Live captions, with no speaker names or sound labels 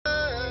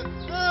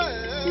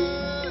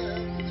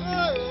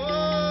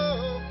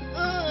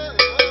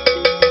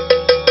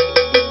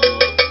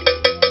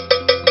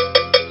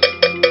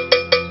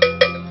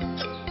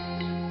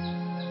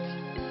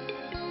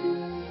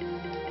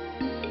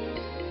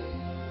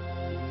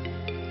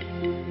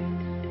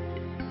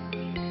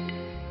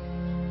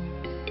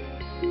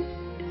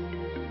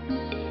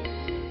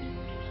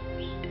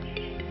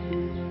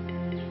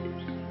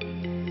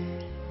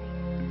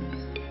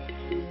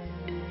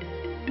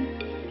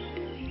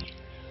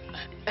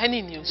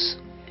Any news?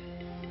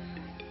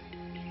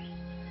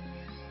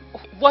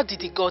 What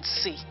did the gods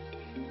say?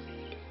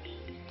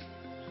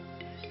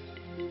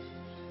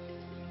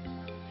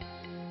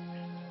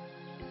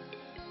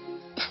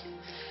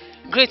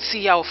 Great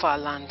seer of our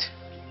land,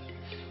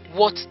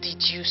 what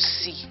did you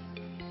see?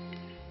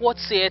 What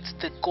said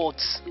the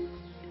gods?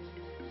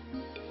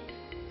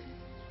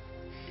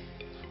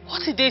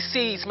 What did they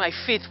say is my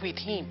faith with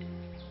him?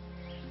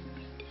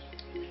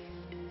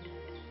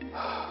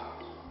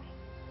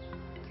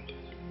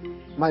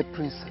 My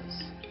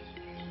princess,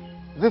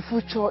 the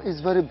future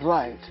is very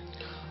bright,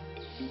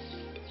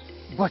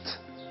 but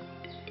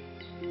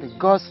the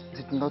gods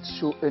did not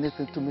show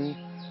anything to me.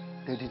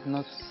 They did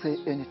not say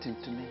anything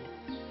to me.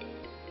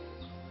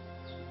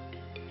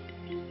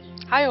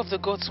 Eye of the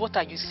gods, what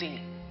are you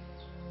saying?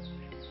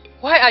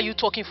 Why are you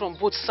talking from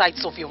both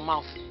sides of your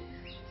mouth?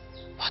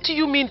 What do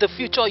you mean the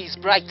future is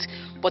bright,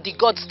 but the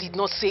gods did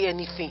not say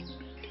anything?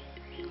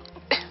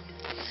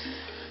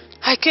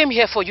 I came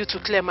here for you to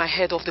clear my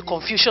head of the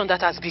confusion that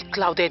has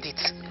beclouded it.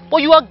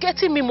 But you are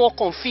getting me more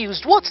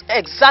confused. What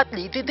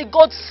exactly did the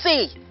gods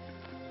say?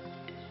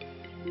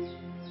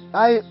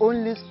 I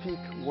only speak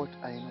what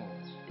I know.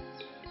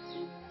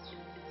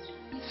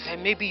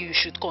 Then maybe you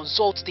should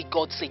consult the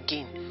gods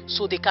again,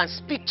 so they can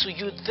speak to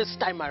you this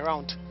time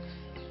around.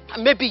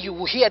 And maybe you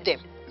will hear them.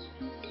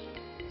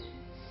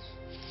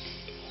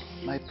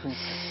 My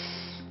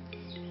princess,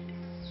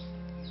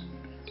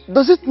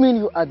 does it mean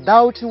you are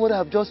doubting what I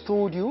have just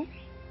told you?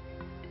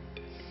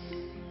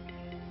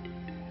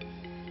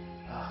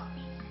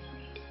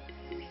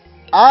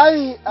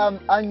 I am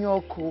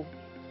Anyoko,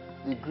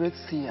 the great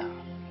seer,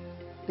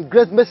 the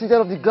great messenger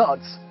of the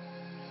gods,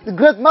 the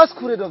great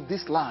masquerade of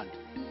this land.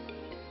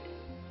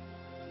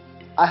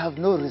 I have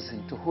no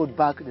reason to hold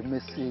back the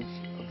message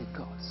of the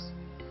gods.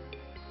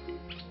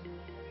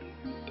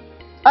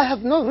 I have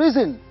no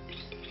reason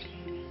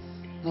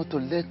not to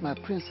let my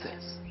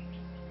princess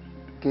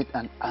get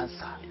an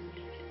answer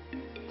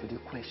to the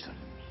question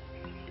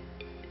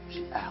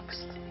she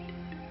asked.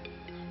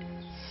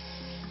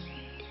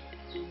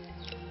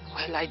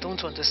 Well, I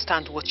don't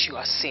understand what you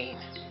are saying.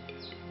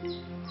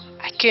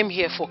 I came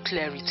here for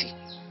clarity.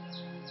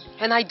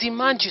 And I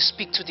demand you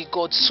speak to the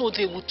gods so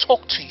they will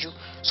talk to you,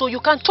 so you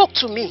can talk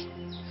to me.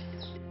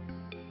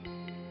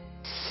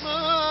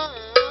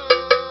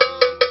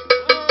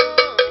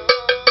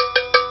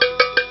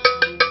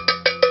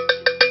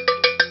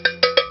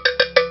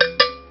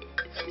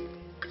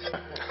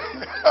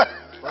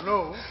 Oh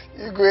no,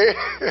 Igwe.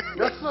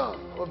 yes sir,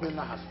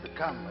 Obinna has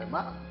become a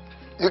man.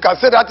 You can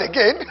say that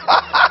again.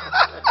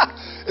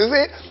 You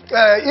see,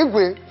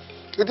 Igwe,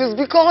 it is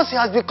because he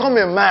has become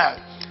a man.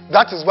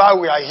 That is why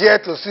we are here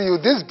to see you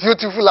this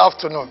beautiful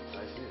afternoon.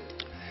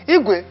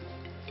 Igwe,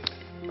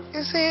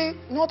 you see,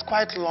 not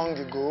quite long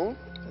ago,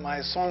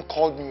 my son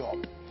called me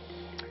up.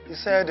 He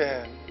said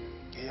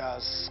he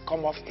has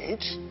come of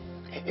age,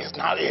 he is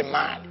now a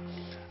man,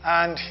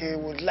 and he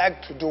would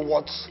like to do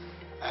what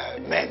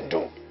men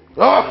do.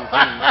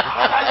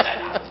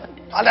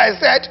 And I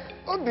said,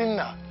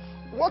 Obinna,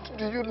 what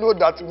do you know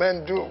that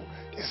men do?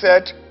 He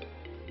said,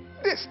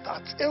 they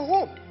start a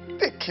home.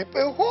 They keep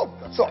a home.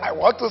 So I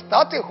want to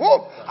start a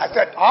home. I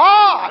said,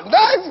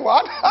 nice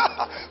one.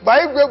 My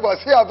Igwe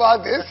was here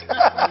about this.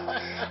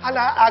 And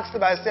I asked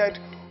him, I said,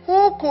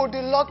 who could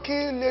the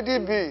lucky lady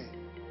be?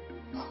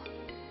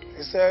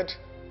 He said,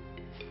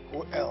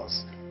 who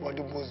else but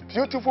the most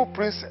beautiful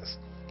princess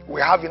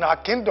we have in our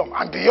kingdom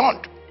and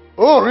beyond.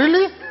 Oh,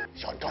 really?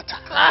 Your daughter.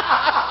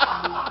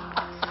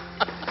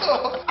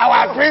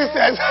 Our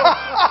princess.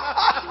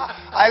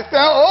 I said,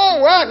 oh,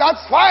 well,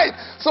 that's fine.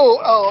 So,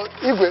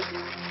 Igwe,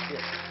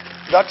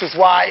 that is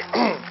why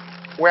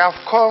we have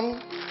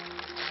come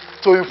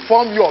to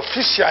inform you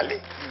officially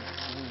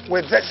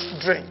with this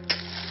drink.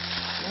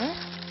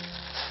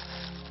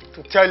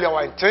 To tell you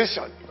our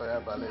intention.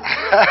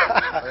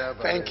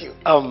 Thank you.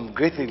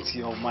 Greetings,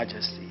 Your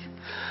Majesty.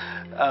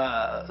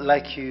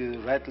 Like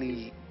you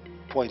rightly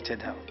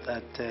pointed out,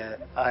 that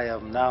I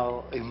am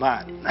now a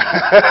man.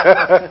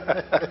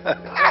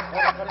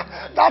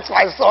 That's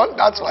my son.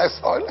 That's my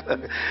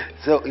son.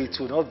 So it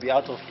will not be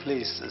out of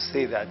place to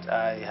say that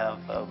I have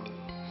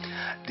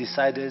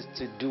decided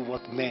to do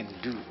what men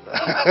do.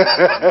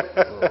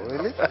 Oh,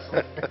 really?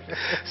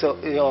 So,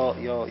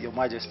 Your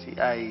Majesty,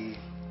 I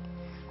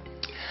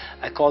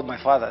called my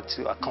father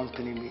to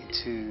accompany me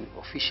to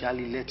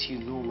officially let you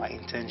know my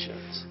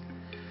intentions.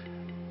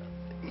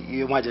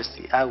 Your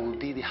Majesty, I will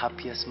be the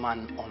happiest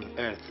man on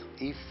earth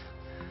if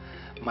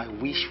my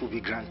wish will be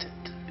granted.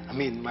 I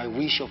mean, my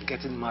wish of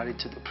getting married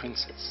to the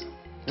princess,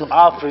 to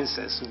our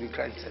princess, will be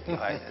granted.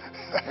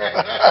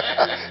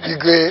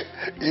 Igwe,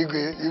 you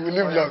will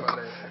live long.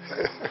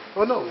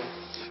 Oh no.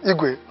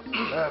 Igwe.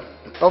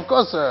 Of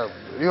course,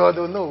 you are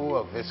the know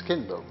of his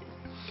kingdom.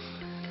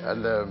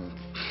 And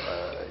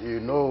you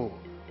know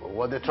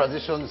what the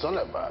tradition is all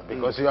about,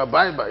 because you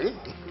abide by it.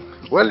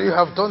 Well, you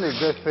have done a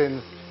great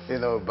thing, you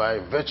know, by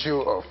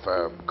virtue of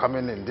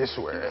coming in this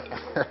way.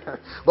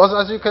 But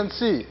as you can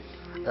see,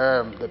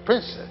 the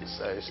princess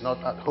is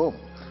not at home.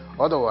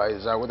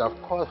 Otherwise, I would have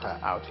called her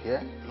out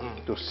here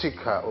to seek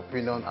her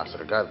opinion as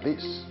regards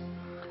this.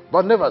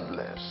 But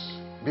nevertheless,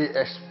 be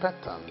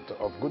expectant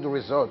of good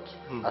result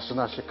as soon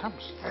as she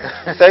comes.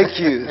 Thank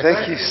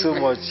you so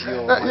much,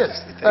 Your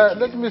Majesty. Yes.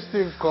 Let me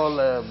still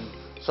call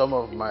some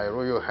of my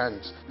royal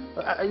hands.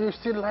 You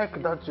still like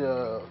that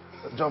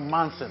John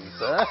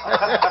Manson's?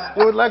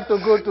 We would like to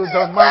go to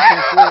John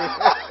Manson's.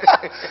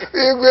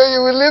 You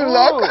will live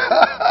long.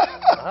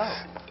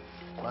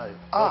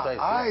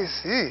 I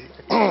see.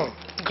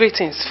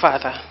 Greetings,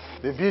 Father.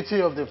 The beauty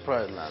of the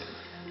Pride Land.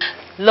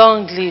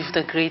 Long live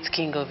the great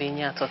king of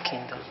Inyato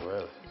Kingdom. As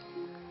well.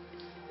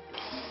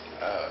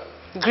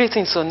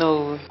 Greetings,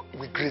 Ono.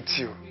 We greet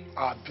you,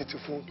 our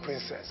beautiful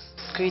princess.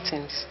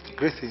 Greetings.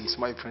 Greetings,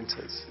 my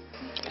princess.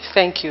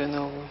 Thank you,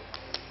 Ono.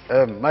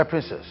 My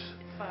princess,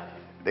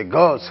 the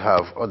gods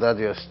have ordered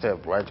your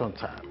step right on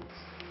time.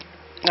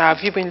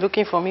 Have you been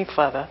looking for me,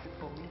 Father?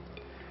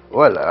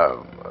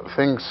 Well,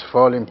 things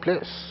fall in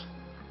place.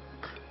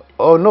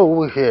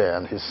 Ono here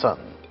and his son,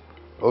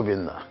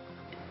 Obinna,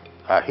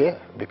 are here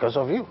because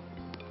of you.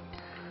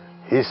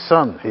 His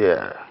son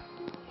here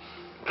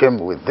came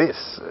with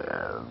this,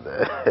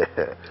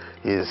 and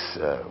he's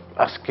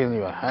asking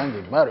your hand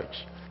in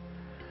marriage.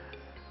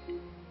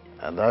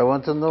 And I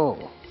want to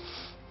know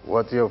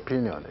what your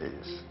opinion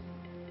is.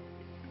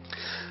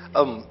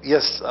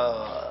 Yes,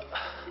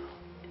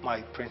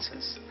 my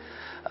princess.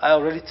 I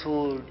already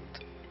told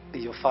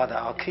your father,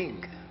 our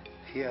king,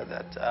 here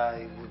that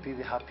I would be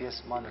the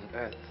happiest man on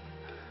earth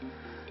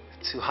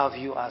to have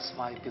you as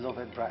my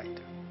beloved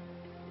bride.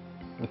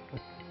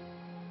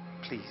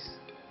 Please.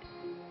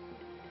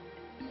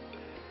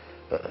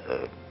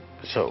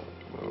 So,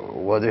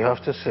 what do you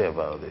have to say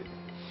about it?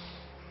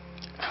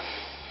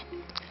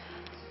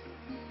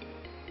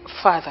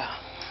 Father,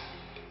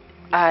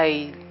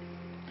 I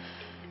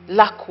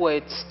lack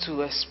words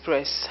to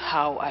express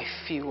how I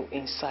feel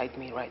inside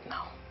me right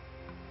now.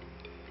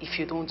 If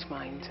you don't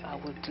mind, I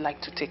would like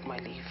to take my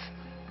leave.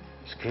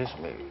 Excuse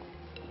me,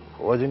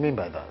 what do you mean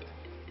by that?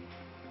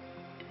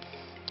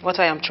 What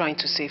I am trying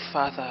to say,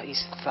 Father,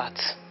 is that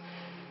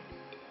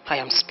I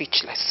am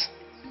speechless.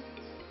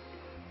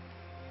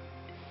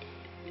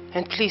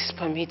 And please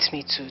permit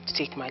me to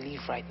take my leave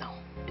right now.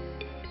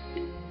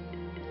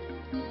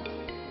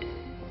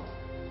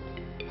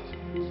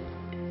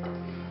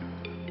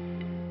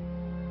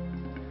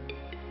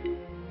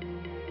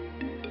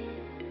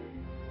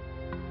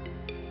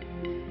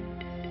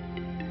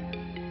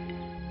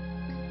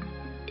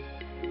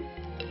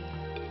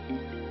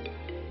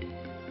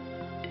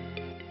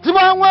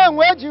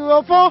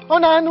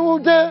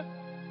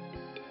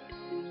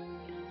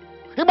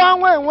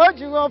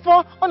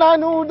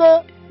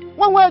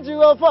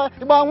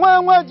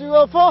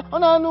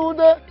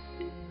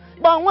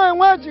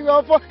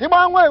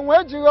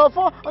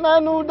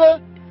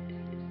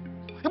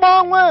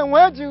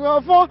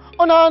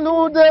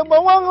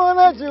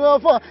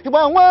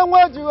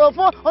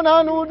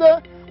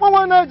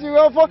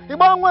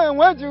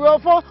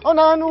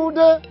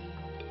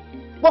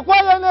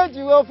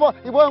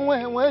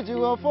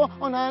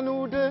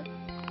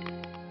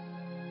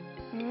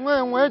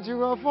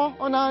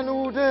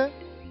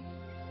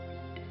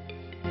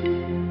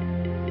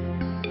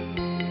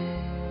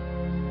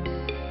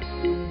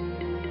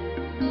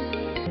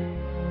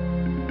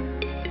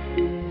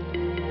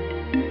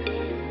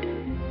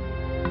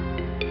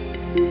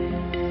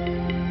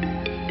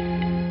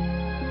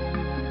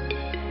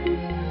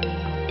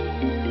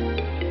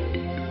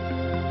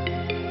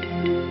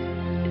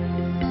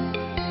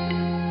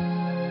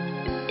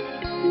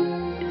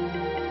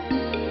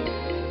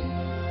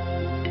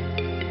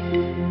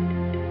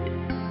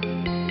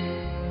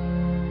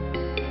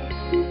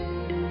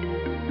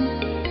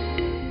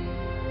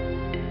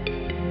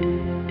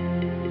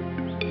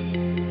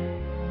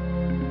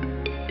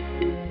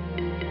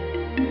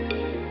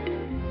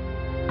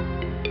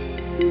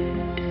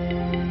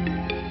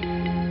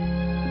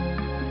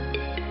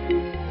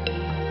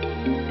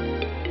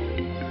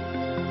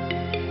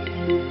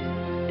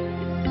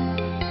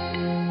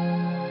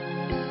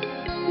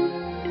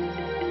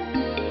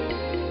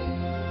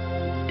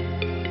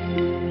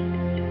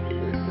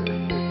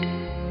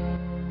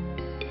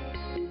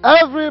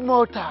 Every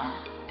mortal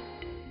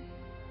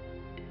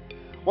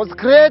was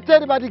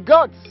created by the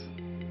gods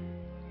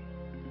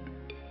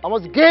and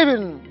was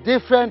given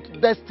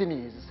different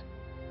destinies.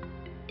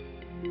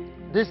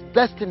 These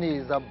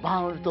destinies are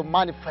bound to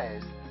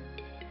manifest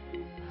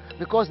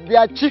because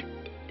their chi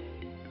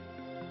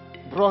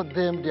brought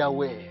them their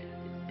way.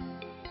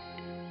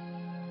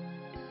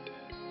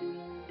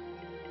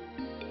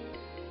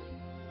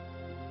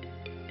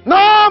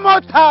 No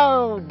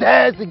mortal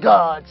dares the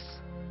gods.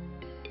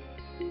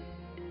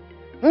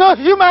 No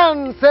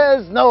human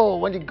says no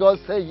when the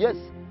gods say yes.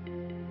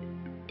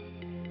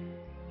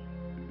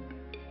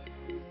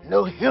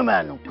 No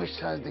human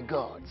questions the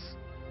gods.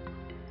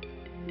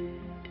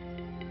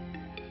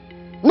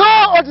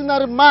 No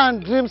ordinary man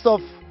dreams of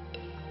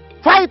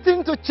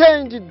fighting to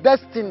change the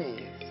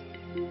destinies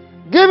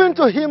given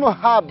to him or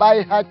her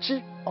by her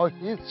chi or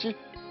his chi.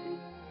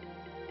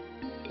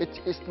 it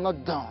is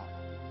not done.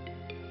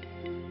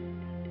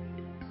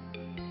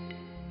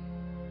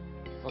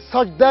 For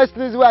such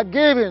destinies were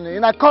given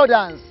in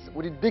accordance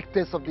with the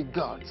dictates of the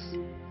gods.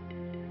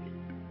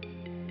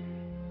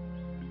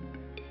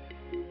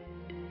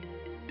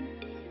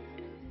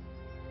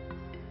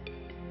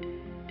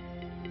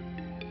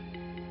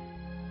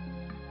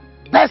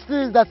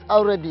 Destinies that's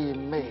already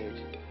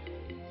made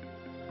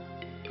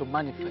to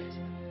manifest.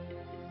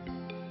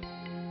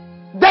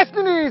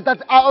 Destinies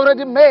that are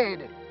already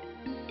made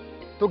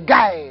to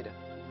guide.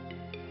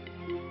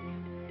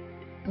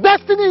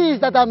 Destinies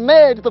that are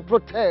made to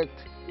protect.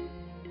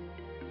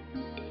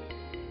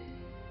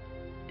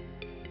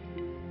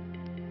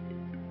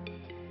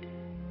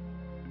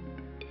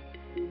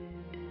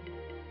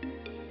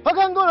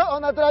 Agangolo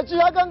onatrachi,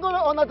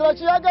 agangolo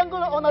onatrachi,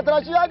 agangolo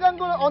onatrachi,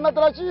 agangolo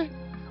onatrachi.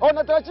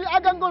 Onatrachi,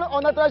 agangolo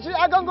onatrachi,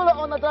 agangolo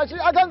onatrachi,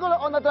 agangolo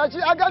onatrachi,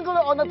 agangolo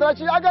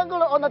onatrachi,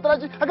 agangolo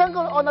onatrachi,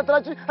 agangolo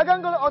onatrachi,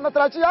 agangolo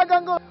onatrachi,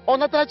 agangolo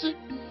onatrachi,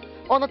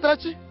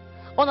 onatrachi,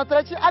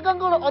 onatrachi,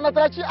 agangolo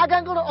onatrachi,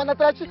 agangolo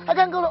onatrachi,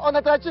 agangolo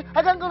onatrachi,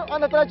 agangolo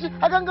onatrachi,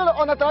 agangolo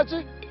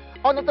onatrachi,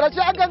 onatrachi,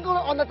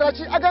 agangolo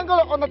onatrachi,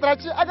 agangolo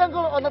onatrachi,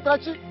 agangolo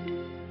onatrachi.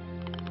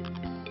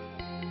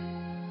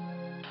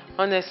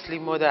 Honestly,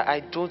 Mother, I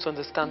don't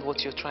understand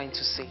what you're trying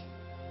to say.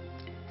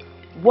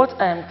 What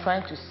I am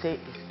trying to say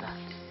is that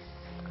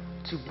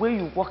the way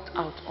you walked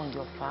out on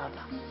your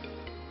father,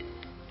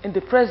 in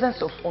the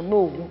presence of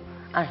Onowu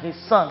and his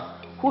son,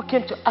 who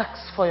came to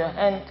ask for your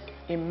hand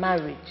in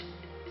marriage,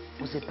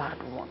 was a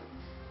bad one.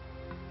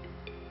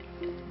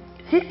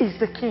 He is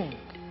the king.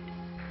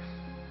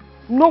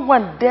 No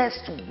one dares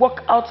to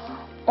walk out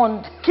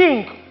on the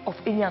king of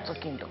Inyato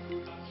Kingdom.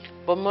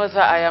 But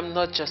Mother, I am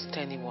not just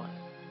anyone.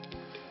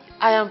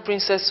 I am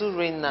Princess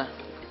Urena,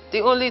 the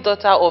only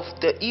daughter of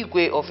the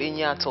Igwe of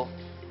Inyato.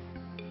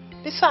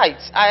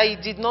 Besides, I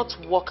did not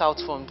walk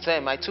out from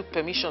them. I took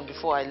permission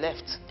before I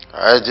left.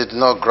 I did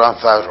not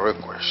grant that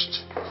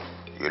request.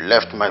 You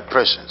left my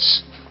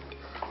presence.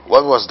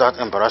 What was that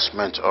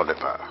embarrassment all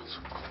about?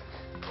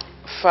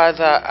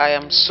 Father, I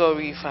am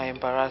sorry if I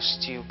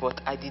embarrassed you,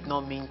 but I did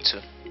not mean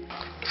to.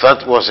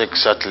 That was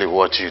exactly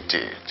what you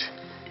did.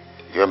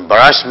 You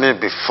embarrassed me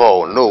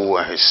before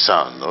Onowu and his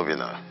son,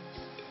 Obina.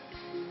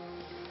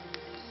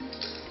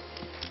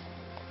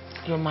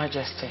 Your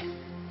Majesty,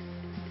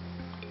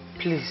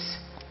 please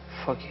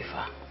forgive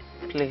her,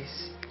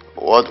 please.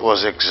 What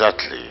was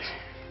exactly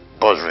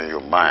bothering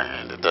your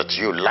mind that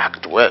you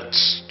lacked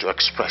words to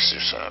express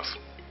yourself?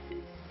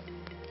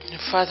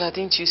 Father,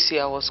 didn't you see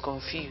I was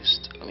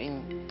confused? I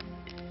mean,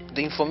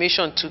 the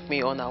information took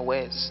me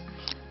unawares,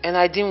 and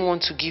I didn't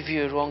want to give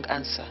you a wrong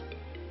answer.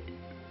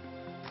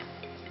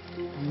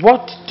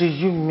 What do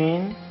you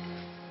mean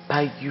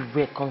by you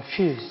were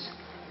confused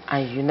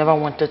and you never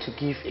wanted to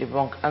give a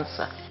wrong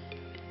answer?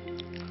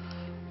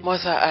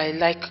 Mother, I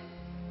like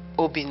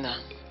Obina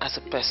as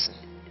a person,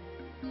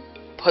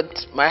 but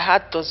my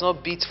heart does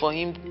not beat for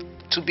him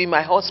to be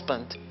my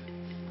husband.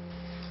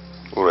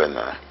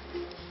 Urena,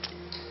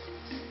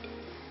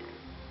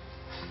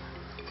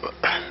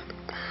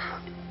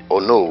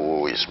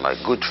 Onowu is my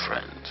good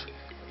friend.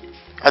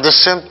 At the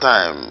same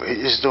time,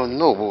 he is the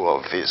Onowu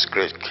of his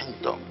great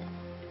kingdom.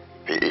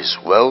 He is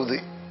wealthy,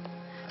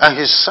 and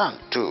his son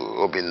too,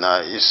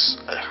 Obina, is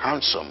a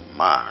handsome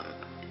man,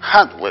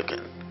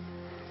 hardworking.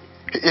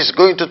 He is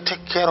going to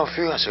take care of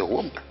you as a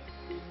woman.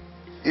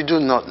 You do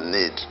not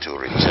need to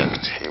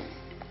reject him,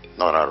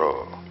 not at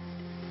all.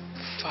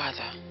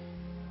 Father,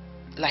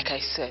 like I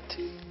said,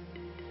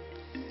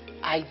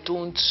 I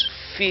don't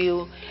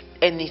feel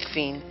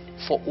anything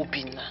for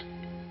Obina.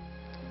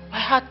 My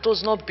heart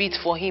does not beat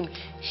for him.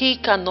 He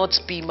cannot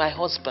be my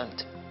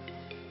husband.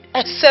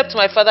 Except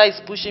my father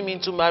is pushing me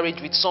into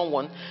marriage with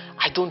someone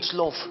I don't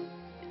love.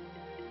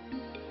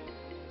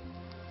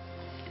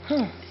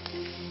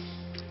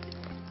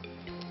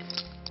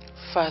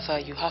 Father,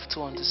 you have to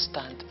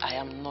understand, I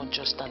am not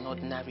just an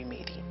ordinary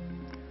maiden.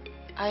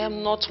 I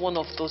am not one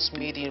of those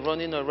maidens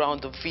running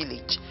around the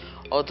village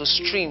or the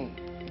stream,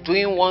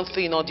 doing one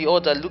thing or the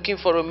other, looking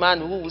for a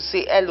man who will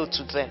say hello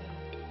to them.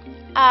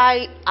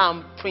 I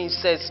am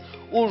Princess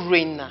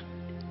Urena,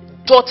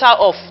 daughter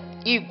of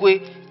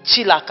Igwe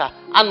Chilaka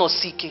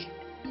Anosike,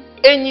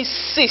 any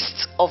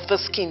cyst of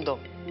this kingdom.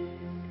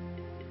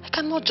 I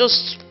cannot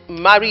just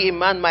marry a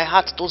man my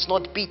heart does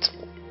not beat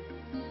for.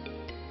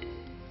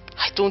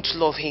 I don't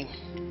love him.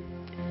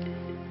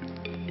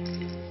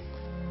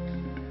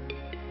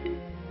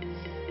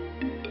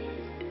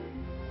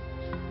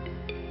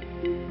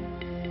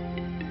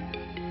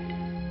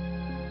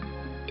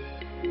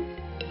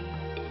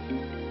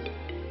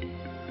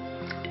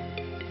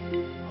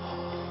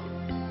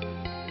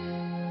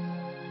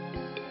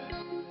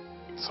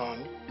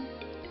 Son,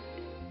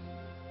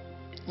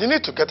 you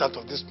need to get out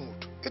of this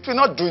mood. It will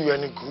not do you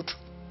any good.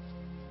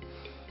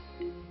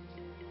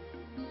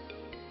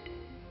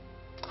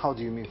 How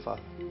do you mean,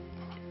 Father?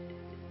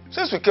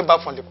 Since we came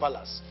back from the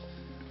palace,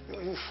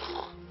 you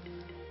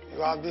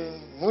have been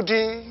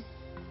moody,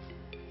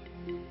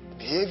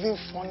 behaving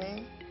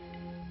funny.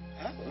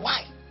 Eh?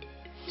 Why?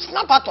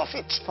 Snap out of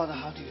it. Father,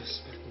 how do you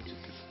expect me to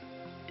be?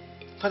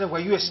 Father, were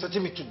you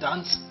expecting me to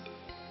dance?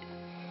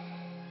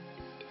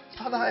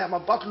 Father, I am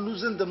about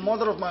losing the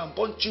mother of my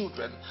unborn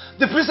children.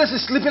 The princess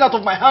is slipping out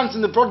of my hands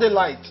in the broad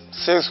daylight.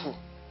 Says who?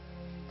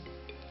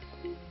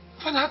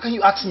 Father, how can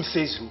you ask me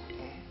says who?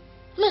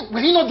 I mean, were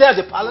you not there at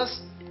the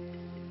palace?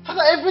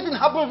 Father, everything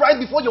happened right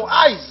before your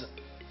eyes.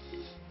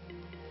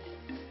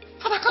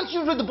 Father, can't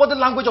you read the body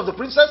language of the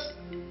princess?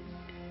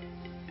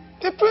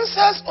 The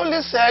princess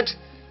only said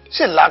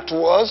she lacked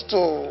words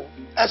to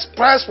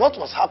express what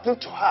was happening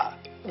to her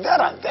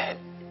there and then.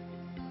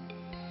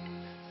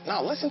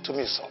 Now listen to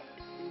me, son.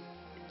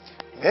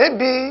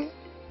 Maybe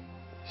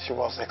she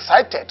was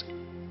excited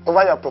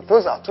over your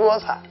proposal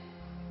towards her.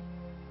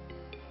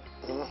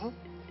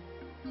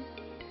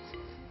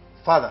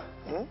 Father,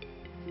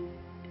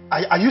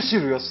 are you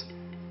serious?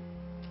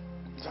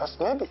 Just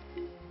maybe.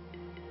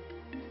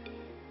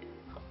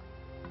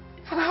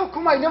 Father, how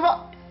come I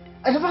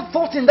never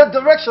thought in that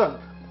direction?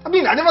 I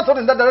mean, I never thought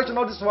in that direction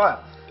all this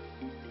while.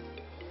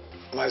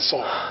 My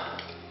son,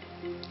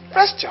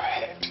 rest your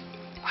head.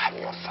 I'm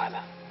your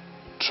father.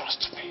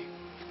 Trust me.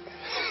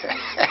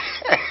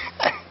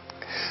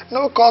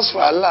 No cause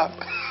for alarm.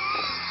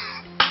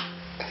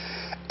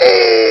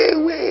 Hey,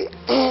 wait.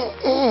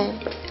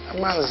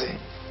 Amanzi.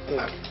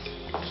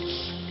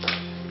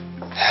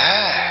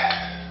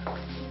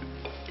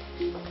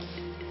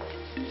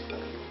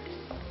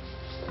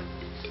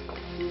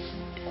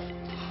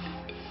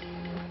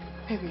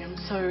 Baby, I'm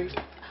sorry.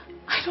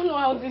 I don't know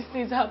how these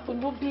things happen,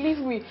 but believe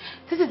me,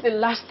 this is the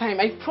last time.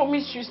 I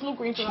promise you it's not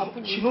going to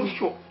happen. You know,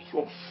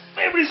 you're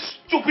very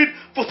stupid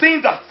for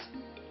saying that.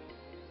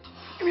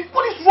 I mean,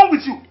 what is wrong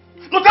with you?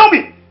 No, tell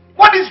me,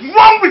 what is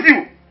wrong with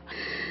you?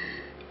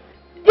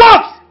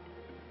 What?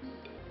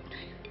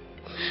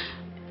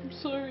 I'm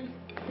sorry.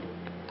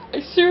 I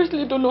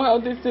seriously don't know how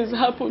these things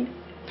happen.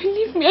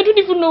 Believe me, I don't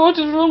even know what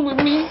is wrong with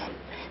me.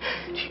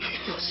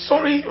 You're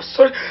sorry.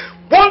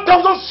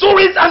 1,000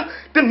 sorries, and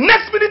the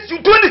next minute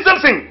you're doing the same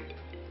thing.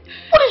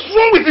 What is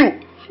wrong with you?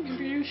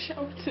 Maybe you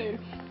shouting.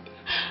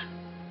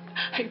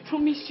 I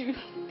promise you,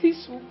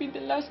 this will be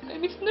the last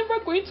time. It's never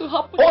going to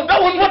happen. Oh,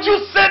 that was what you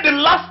said the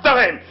last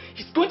time.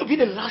 It's going to be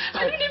the last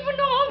time. I don't even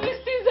know how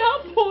these things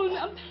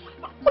happen.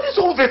 What is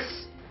all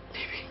this?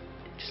 Baby,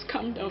 just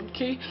calm down,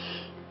 okay?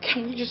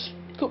 Can we just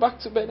go back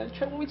to bed and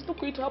try? It's not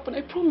going to happen,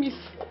 I promise.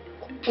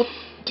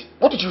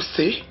 What did you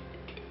say?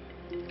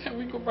 Can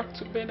we go back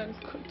to bed and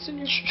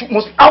continue? You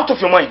must be out of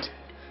your mind.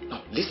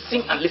 Now,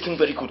 listen and listen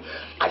very good.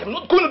 I am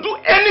not going to do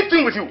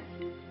anything with you.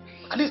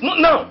 At least not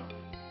now.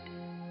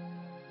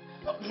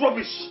 What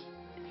rubbish.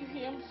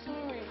 Baby, I'm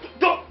sorry.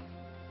 Don't.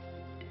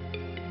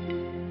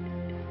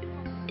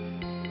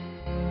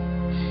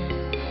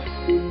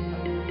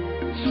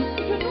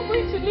 You're not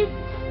going to leave.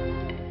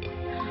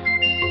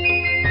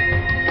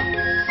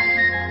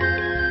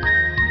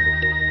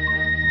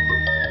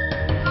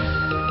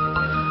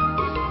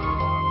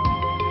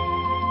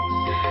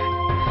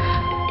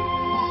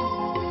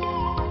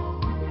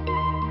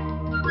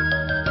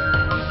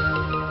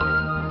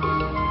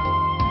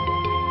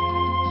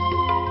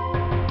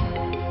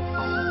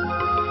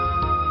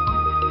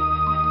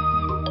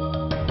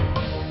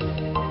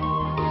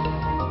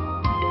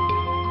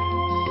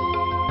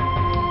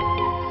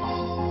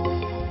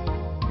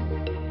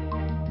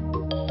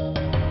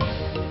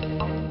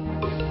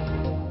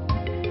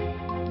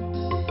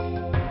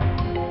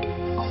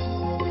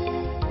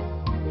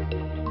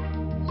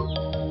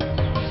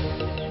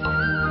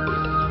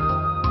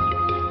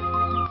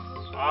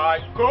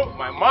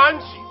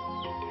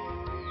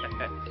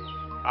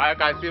 I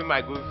can see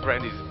my good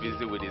friend is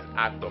busy with his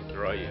act of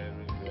drawing.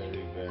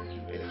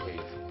 Very.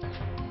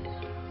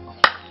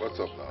 What's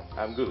up now?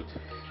 I'm good.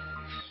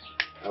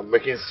 I'm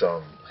making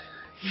some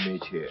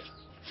image here.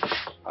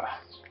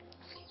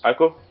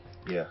 Uncle?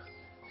 Yeah.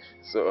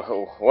 So,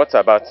 what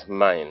about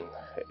mine?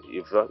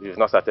 You've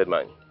not started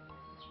mine.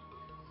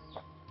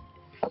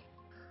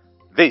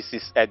 This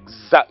is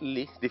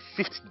exactly the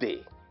 5th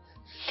day.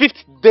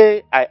 5th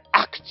day I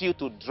asked you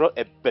to draw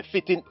a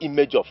befitting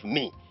image of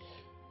me.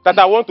 That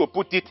I want to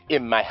put it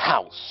in my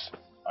house.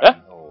 I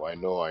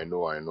know,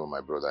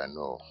 my brother, I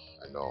know.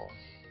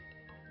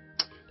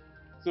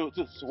 So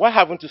why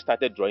haven't you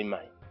started drawing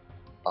mine?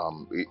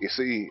 You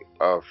see,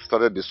 I've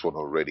started this one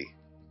already,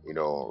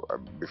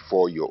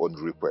 before your own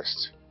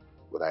request.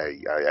 But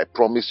I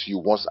promise you,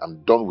 once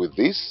I'm done with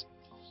this,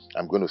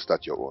 I'm going to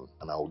start your own,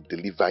 and I will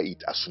deliver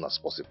it as soon as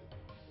possible.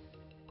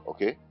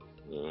 Okay?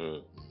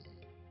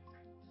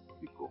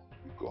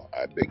 Biko,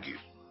 I beg you.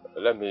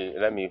 Let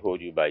me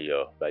hold you by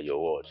your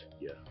word.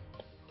 Yeah.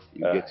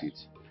 You get it.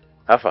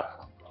 How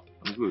far?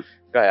 I'm good.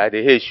 Guy, I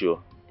hate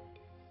you.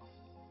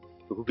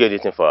 You cook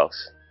anything for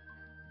us.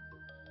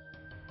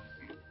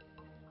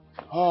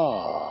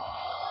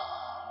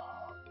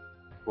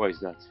 What is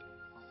that?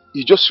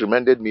 You just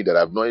reminded me that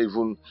I've not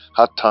even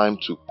had time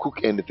to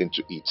cook anything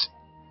to eat.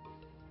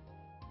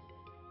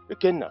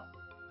 Okay, now.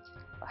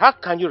 How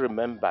can you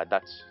remember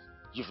that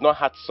you've not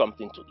had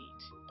something to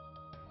eat?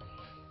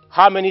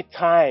 How many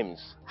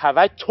times have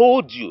I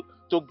told you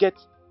to get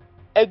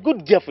A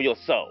good girl for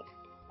yourself.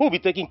 Who will be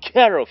taking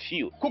care of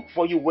you. Cook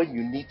for you when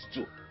you need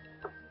to.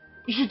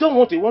 If you don't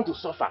want to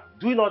suffer.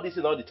 Doing all this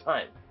all the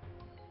time.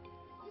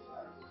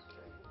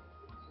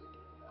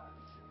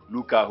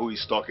 Look at who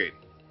is talking.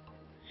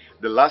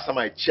 The last time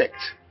I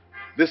checked,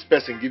 this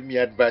person gave me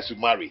advice to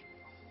marry.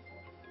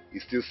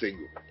 He's still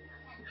single.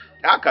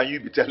 How can you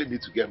be telling me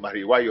to get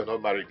married while you're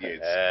not married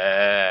yet?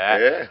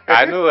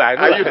 I know.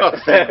 Are you not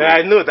single?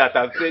 I know that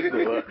I'm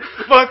single.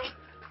 But,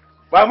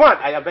 my man,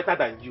 I am better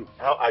than you.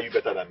 How are you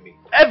better than me?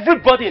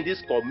 Everybody in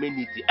this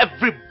community,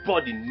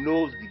 everybody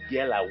knows the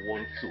girl I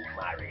want to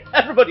marry.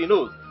 Everybody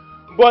knows.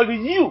 But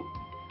with you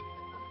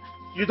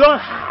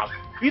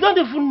don't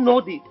even know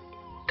the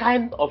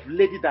kind of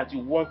lady that you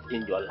want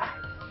in your life.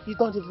 You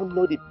don't even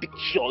know the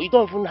picture. You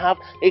don't even have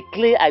a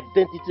clear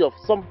identity of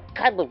some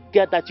kind of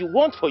girl that you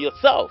want for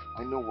yourself.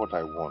 I know what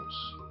I want.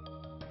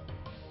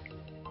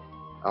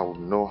 I will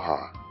know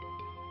her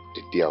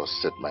the day I will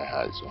set my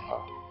eyes on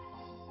her.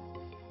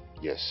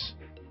 Yes.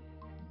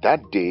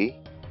 That day,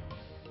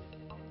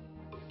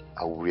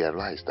 I will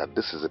realize that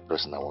this is the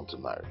person I want to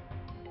marry.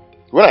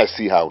 When I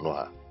see her, I will know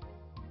her.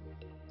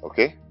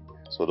 Okay?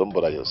 So don't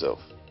bother yourself.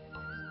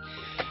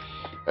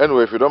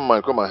 Anyway, if you don't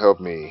mind, come and help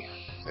me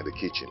in the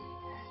kitchen.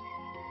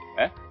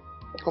 Eh?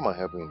 Come and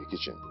help me in the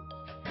kitchen.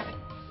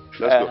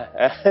 Let's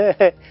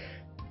go.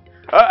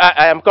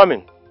 I am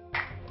coming.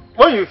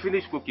 When you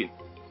finish cooking,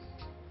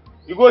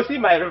 you go see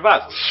my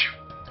reverse.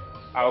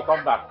 I will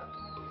come back.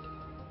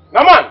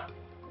 Come on!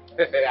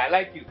 I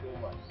like you so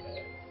much.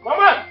 Come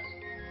on!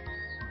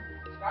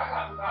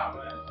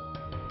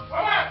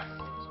 Come on!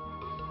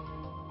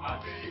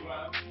 I'll see you,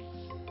 man.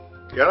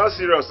 You're not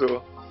serious,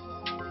 though.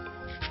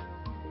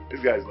 This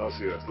guy is not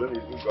serious. Let me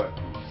go ahead.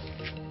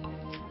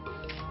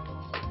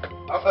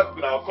 After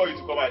cooking, I'll call you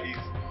to come and eat.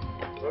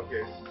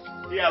 Okay.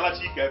 Here,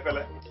 LUCHY,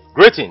 fella.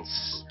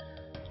 Greetings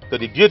to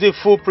the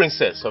beautiful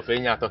princess of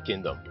Enyato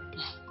Kingdom.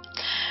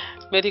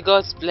 May the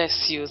gods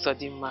bless you,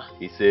 Zodima.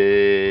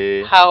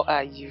 How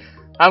are you?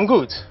 I'm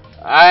good.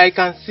 I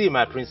can see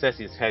my princess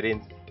is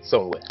heading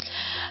somewhere.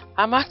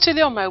 I'm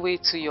actually on my way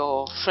to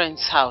your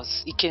friend's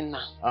house,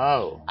 Ikenna.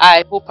 Oh.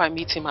 I hope I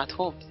meet him at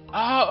home.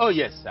 Oh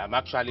yes. I'm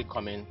actually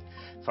coming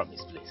from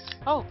his place.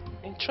 Oh,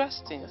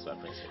 interesting. That's my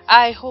princess.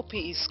 I hope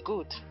he is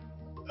good.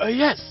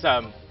 Yes,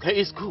 he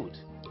is good.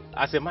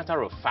 As a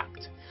matter of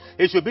fact,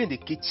 he should be in the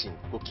kitchen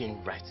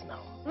cooking right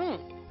now.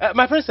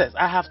 My princess,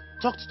 I have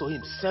talked to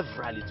him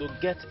severally to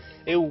get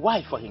a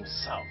wife for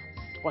himself,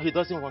 but he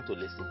doesn't want to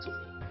listen to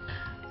me.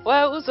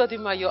 Well,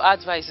 Uzodima, your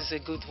advice is a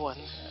good one.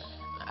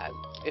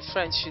 A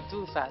friend should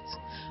do that.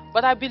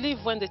 But I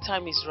believe when the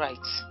time is right,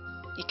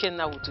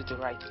 Ikenna will do the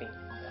right thing.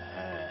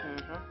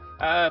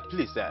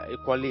 Please,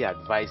 equally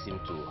advise him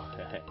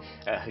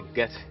to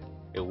get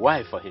a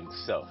wife for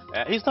himself.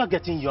 He's not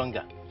getting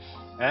younger.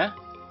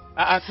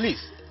 At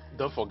least,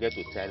 don't forget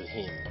to tell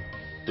him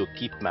to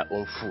keep my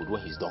own food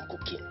when he's done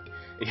cooking.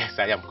 Yes,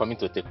 I am coming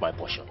to take my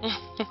portion.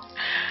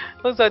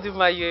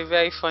 Uzodima, you're a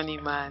very funny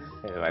man.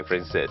 My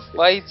princess.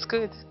 Well, it's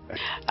good.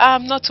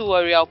 Not to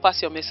worry, I'll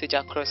pass your message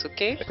across,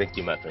 okay? Thank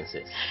you, my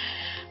princess.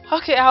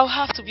 Okay, I'll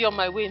have to be on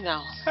my way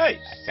now. Hey,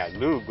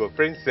 go,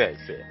 princess.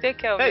 Take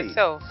care of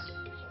yourself.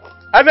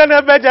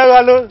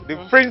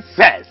 The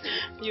princess.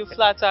 You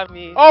flatter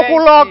me.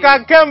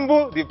 Okuloka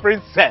Kembu, the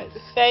princess.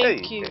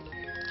 Thank you.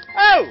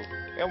 Oh,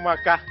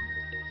 Emaka.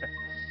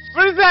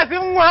 Princess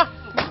Imwa.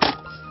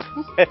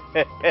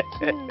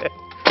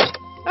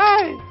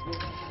 Hey.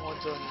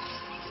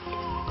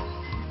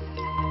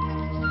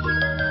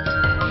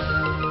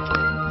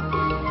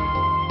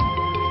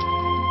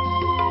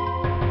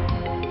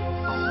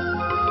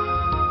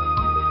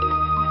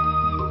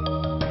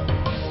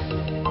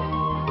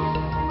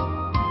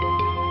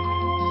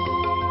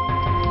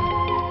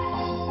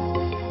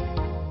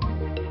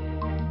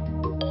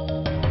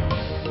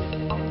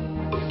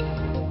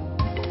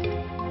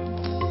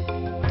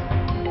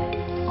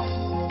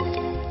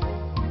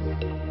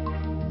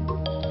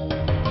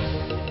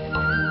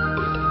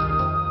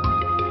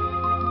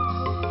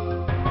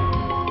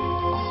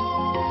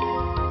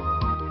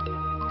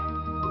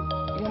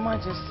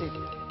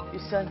 You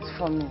sent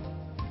for me.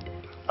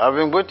 I've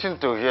been waiting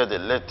to hear the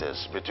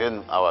latest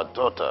between our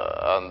daughter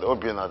and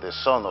Obina, the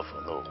son of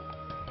Ono.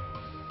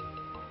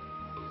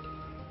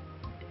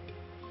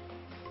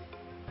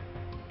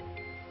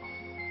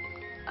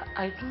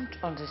 I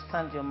don't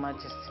understand, Your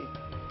Majesty.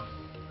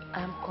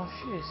 I am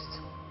confused.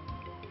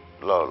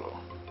 Lolo.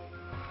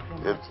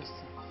 Your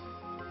Majesty.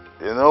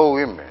 You know,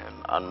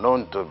 women are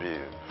known to be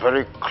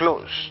very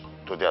close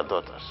to their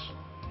daughters.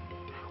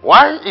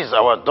 Why is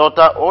our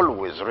daughter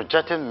always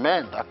rejecting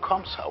men that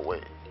comes her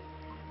way?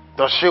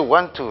 Does she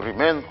want to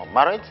remain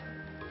unmarried?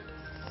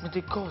 May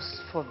the gods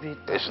forbid.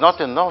 It's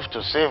not enough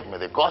to say, may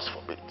the gods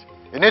forbid.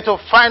 You need to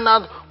find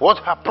out what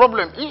her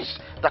problem is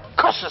that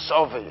causes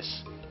all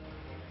this.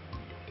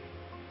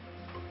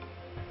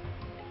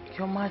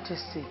 Your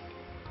Majesty,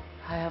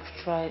 I have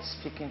tried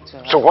speaking to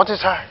her. So what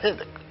is her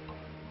headache?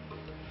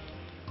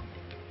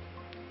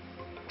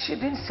 She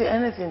didn't say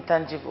anything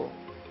tangible.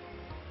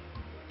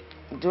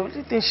 The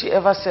only thing she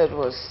ever said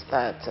was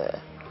that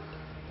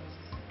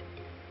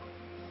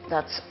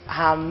that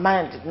her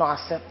mind did not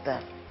accept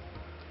them.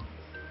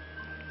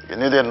 You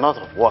need a lot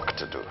of work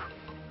to do.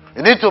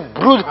 You need to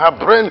brood her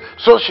brain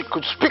so she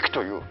could speak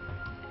to you.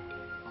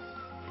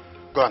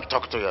 Go and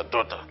talk to your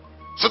daughter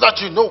so that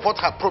you know what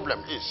her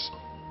problem is.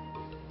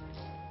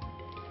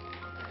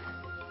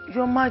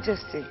 Your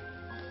Majesty,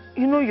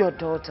 you know your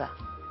daughter.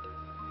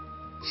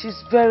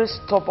 She's very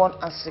stubborn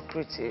and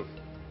secretive.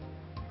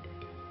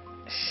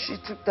 She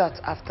took that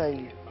after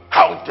you.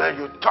 How dare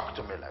you talk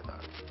to me like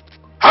that?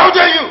 How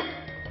dare you?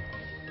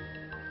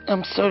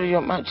 I'm sorry,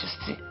 Your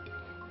Majesty.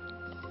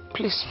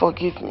 Please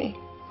forgive me.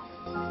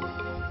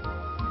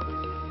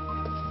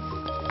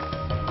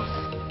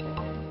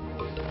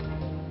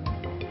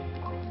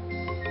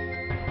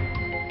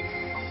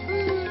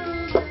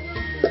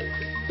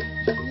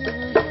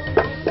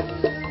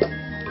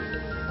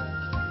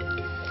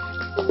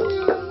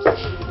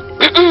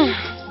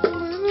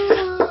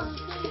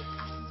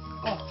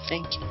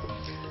 Thank you.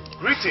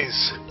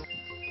 Greetings,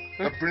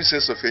 the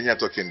Princess of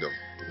Enyato Kingdom.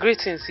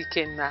 Greetings,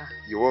 Ikenna.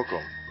 You're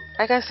welcome.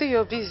 I can see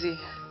you're busy.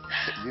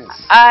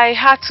 Yes. I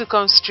had to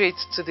come straight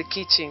to the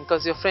kitchen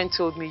because your friend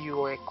told me you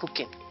were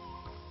cooking.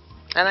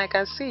 And I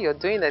can see you're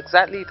doing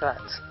exactly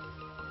that.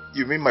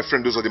 You mean my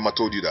friend Ozodima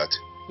told you that?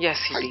 Yes,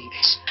 he did.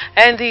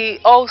 And he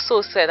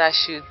also said I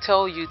should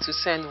tell you to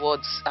send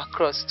words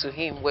across to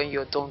him when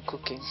you're done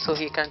cooking so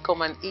he can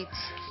come and eat.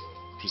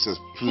 Princess,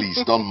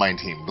 please don't mind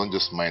him. Don't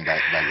just mind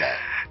that guy.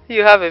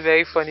 You have a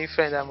very funny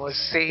friend, I must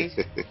say.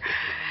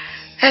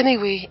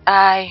 Anyway,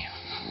 I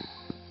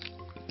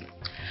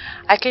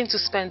came to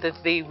spend the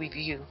day with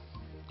you.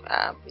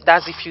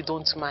 That's if you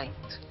don't mind.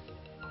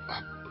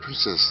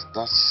 Princess,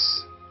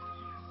 that's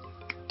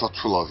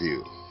thoughtful of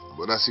you.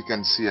 But as you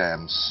can see, I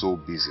am so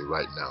busy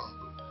right now.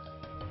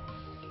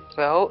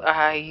 Well,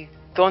 I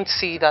don't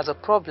see it as a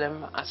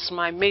problem, as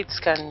my mates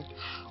can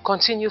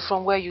continue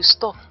from where you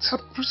stopped.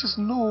 But Princess,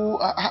 no.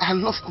 I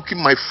love cooking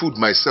my food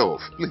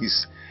myself.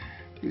 Please,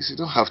 you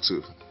don't have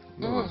to.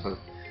 No.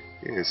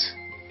 Yes.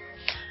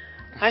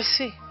 I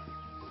see.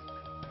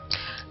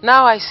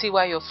 Now I see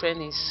why your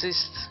friend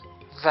insists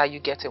that you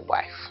get a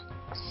wife.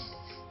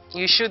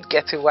 You should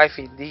get a wife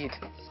indeed.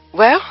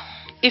 Well,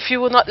 if you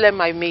will not let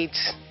my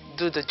mates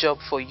do the job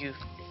for you,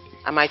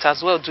 I might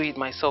as well do it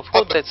myself.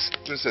 Hold it.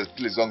 Princess,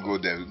 please don't go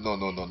there. No.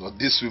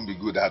 This won't be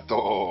good at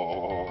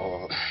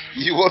all.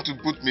 You want to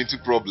put me into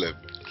problem.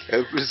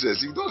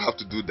 Princess, you don't have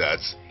to do that.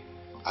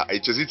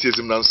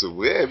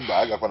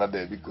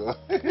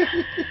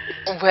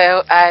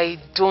 Well, I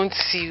don't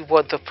see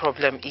what the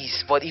problem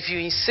is. But if you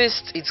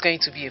insist it's going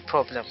to be a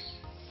problem,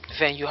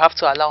 then you have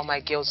to allow my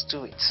girls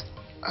do it.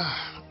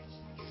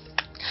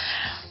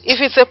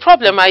 If it's a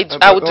problem, I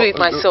will do it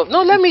myself.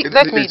 No, let me.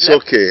 It's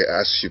okay,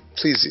 as she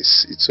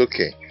pleases. It's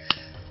okay.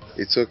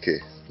 It's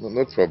okay.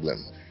 No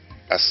problem.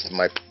 As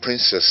my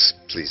princess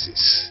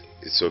pleases.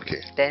 It's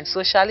okay. Then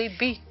so shall it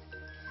be.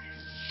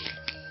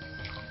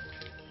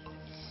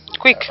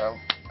 Quick.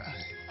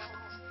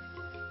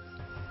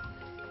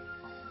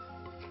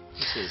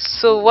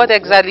 So what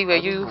exactly were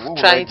you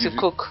trying to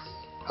cook?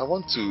 I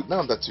want to,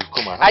 now that you've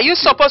come out. Are you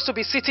supposed to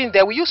be sitting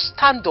there? Will you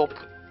stand up?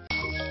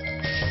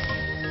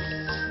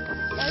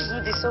 Let's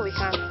do this so we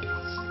can.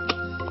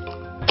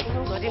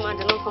 Nobody man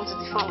did not come to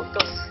the farm with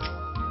us.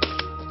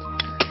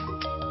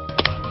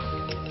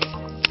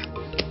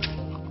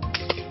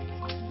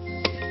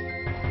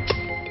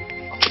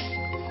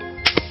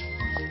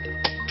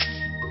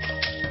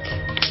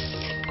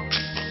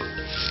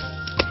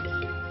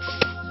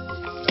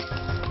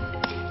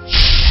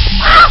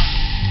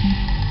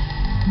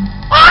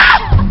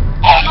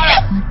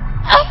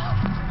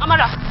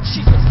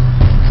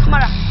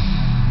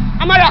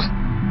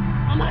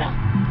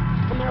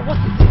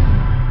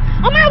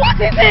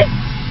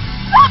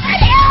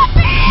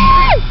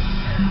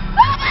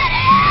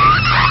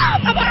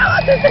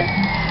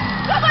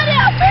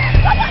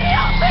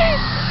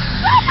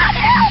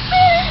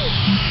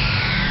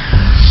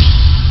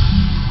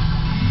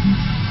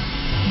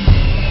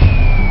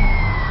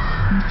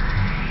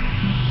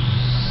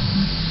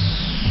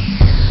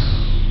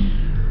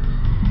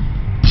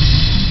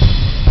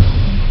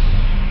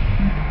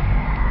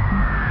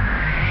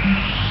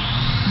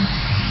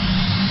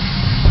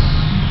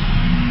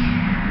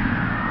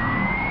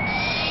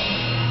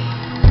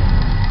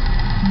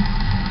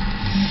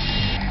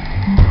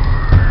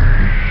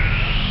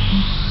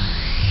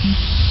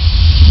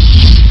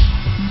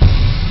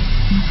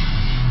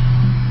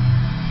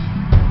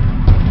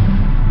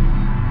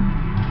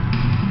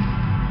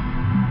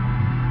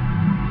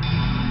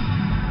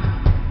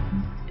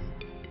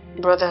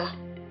 Brother.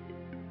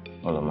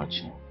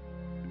 LUCHY.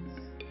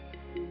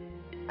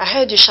 I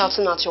heard you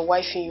shouting at your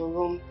wife in your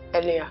room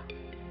earlier.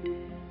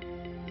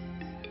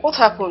 What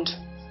happened?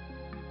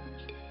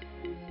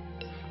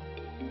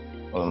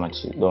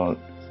 LUCHY, don't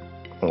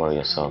worry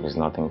yourself. It's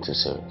nothing too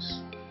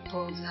serious.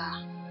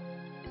 Brother.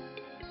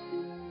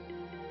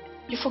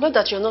 You forgot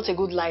that you're not a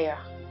good liar.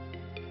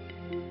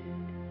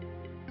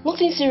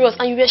 Nothing serious,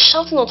 and you were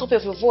shouting on top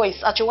of your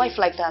voice at your wife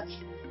like that.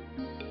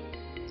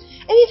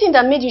 Anything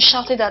that made you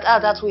shouted at her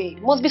that way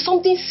must be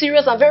something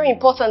serious and very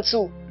important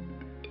too.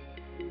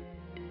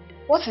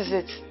 What is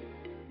it?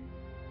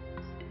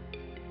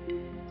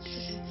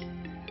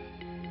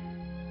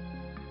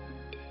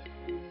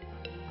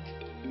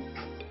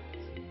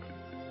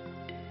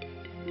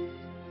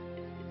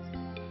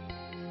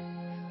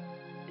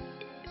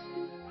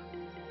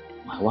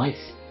 My wife.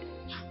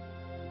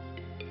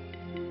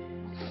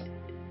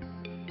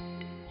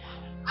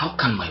 How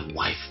can my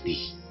wife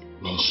be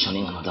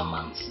mentioning another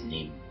man's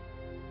name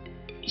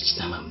each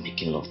time I'm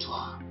making love to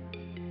her?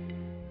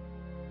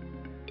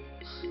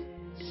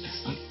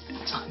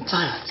 I'm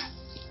tired.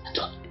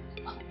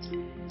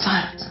 I'm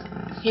tired.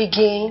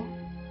 Again?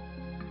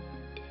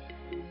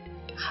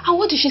 And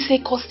what did she say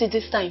caused it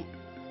this time?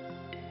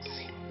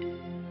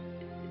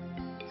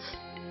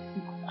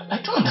 I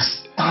don't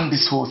understand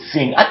this whole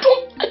thing. I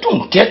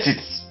don't get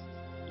it.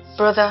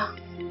 Brother,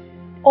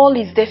 all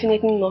is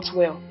definitely not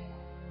well.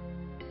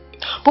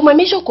 But my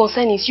major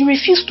concern is you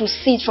refuse to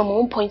see it from my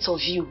own point of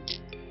view.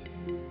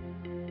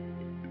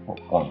 What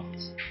point?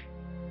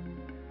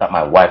 That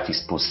my wife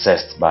is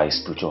possessed by a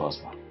spiritual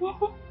husband.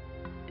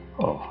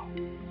 Oh.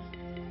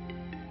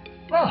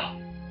 Ah.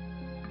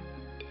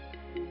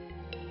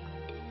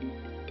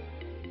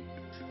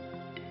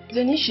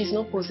 Then if she's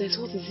not possessed,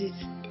 what is it?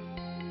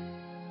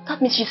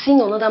 That means she's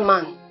seeing another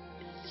man.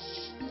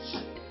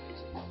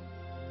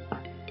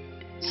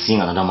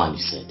 Seeing another man, you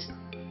said?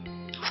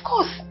 Of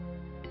course.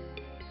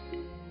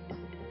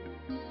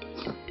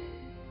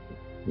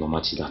 No,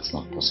 Machi, that's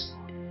not possible.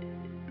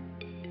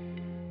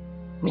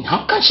 I mean,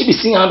 how can she be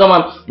seeing another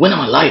man when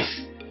I'm alive?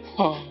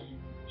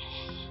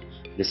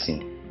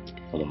 Listen,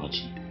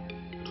 Olomachi,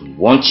 I don't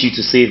want you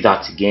to say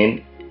that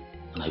again,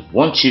 and I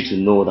want you to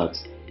know that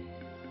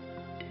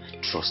I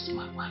trust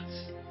my wife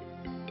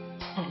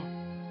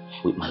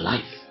with my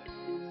life.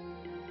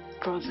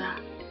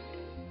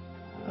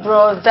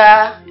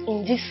 Brother,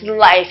 in this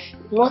life,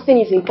 nothing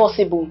is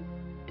impossible.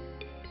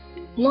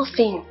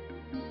 Nothing.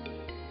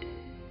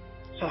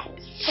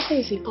 Nothing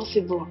is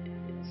impossible.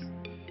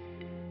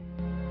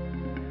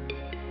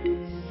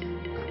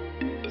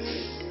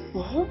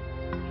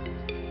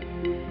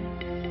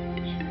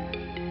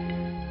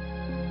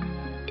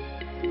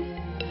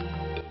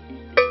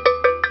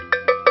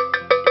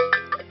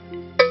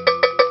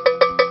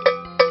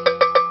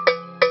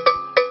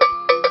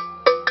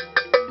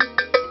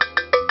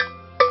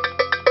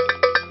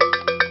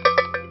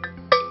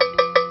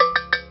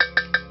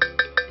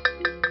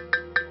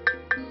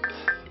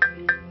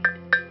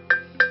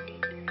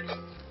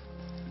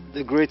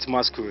 The great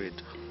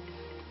masquerade.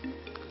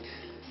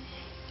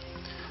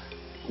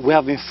 We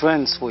have been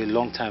friends for a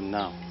long time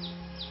now.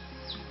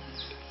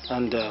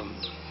 And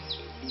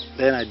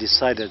then I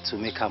decided to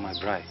make her my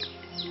bride.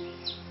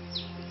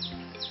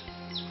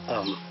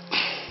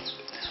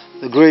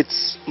 The great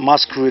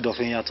masquerade of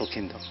Enyato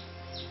Kingdom.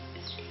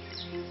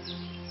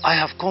 I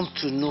have come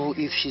to know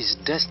if she's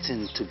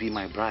destined to be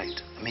my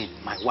bride. I mean,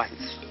 my wife.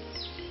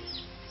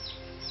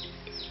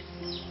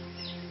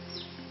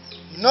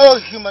 No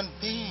human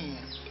being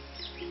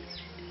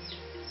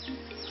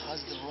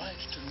has the right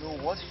to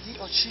know what he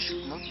or she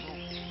should not know.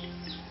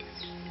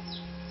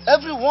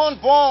 Everyone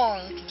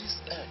born to this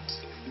earth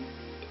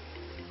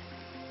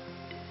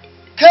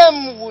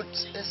came with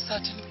a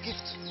certain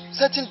gift,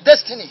 certain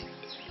destiny.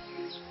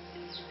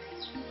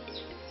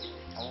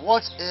 And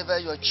whatever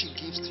your chi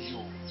gives to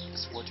you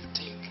is what you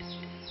take.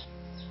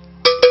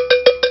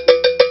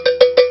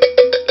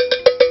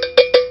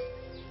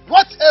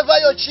 Whatever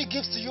your chi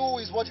gives to you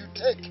is what you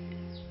take.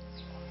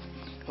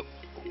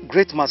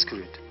 Great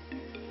masquerade.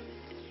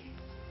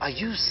 Are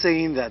you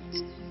saying that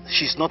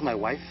she's not my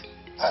wife?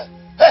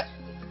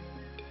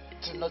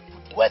 Do not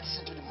put words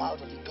into the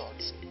mouth of the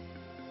gods.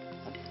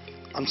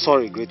 I'm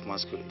sorry, great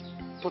masquerade.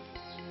 But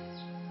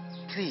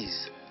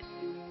please,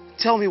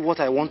 tell me what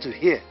I want to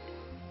hear.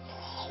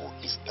 Who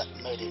is that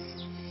maiden?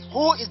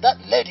 Who is that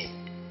lady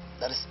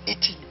that is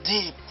eating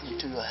deep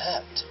into your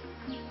head,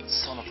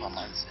 son of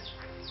Amanze?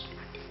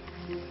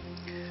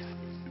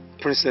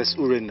 Princess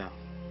Urena,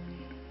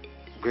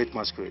 great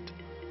masquerade.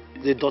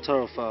 The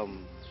daughter of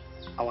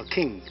our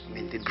king, I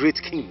mean the great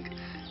king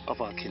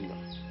of our kingdom.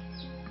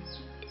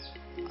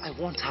 I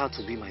want her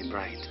to be my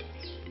bride.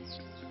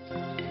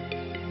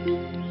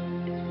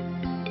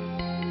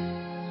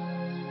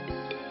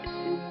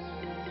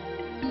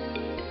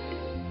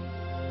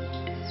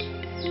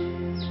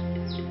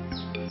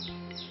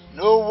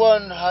 No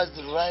one has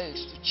the right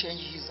to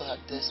change his or her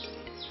destiny.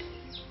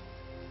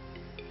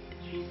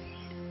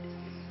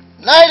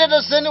 Neither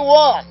does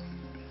anyone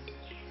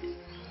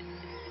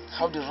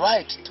have the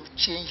right to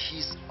change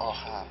his or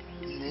her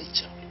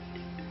nature.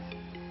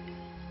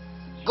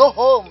 Go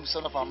home,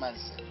 son of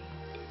Amanse.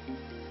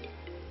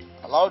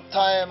 Allow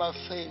time and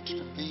fate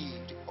to be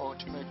the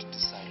ultimate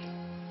decider.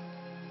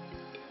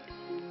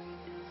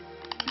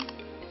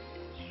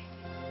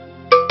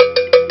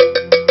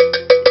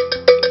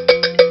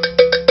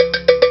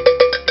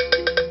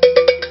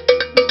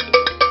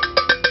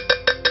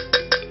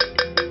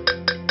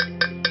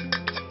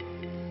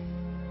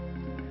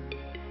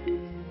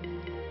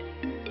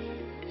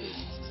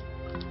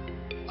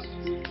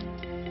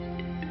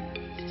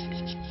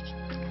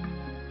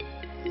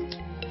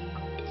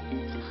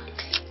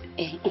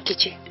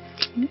 Nkechi,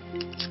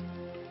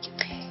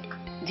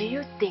 do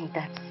you think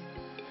that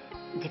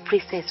the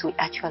priestess will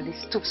actually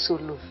stoop so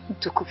low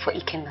to cook for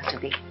Ikenna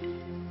today?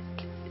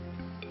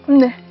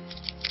 Nne,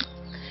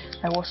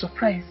 I was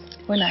surprised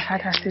when I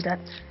heard her say that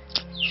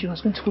she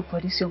was going to cook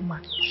for this young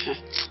man.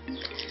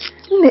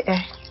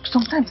 Nne,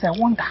 sometimes I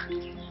wonder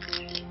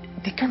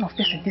the kind of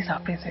person this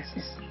our princess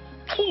is.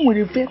 Who with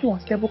a very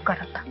unstable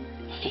character.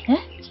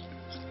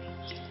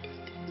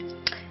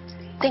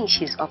 I think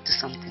she's up to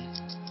something.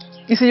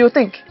 You see, you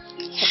think?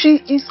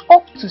 She is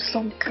up to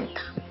something.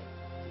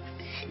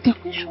 The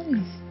question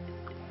is,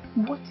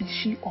 what is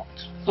she up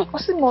to?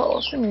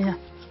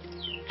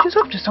 She's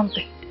up to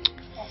something.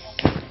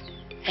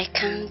 I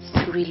can't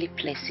really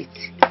place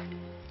it,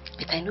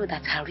 but I know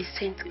that her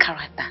recent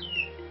character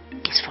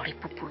is for a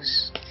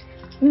purpose.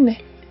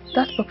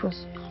 That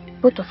purpose,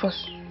 both of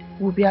us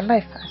will be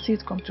alive and see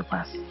it come to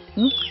pass.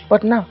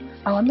 But now,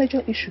 our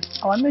major issue,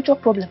 our major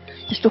problem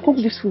is to cook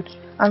this food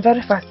and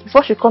very fast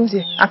before she comes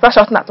here and start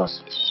shouting at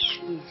us.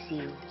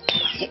 Easy.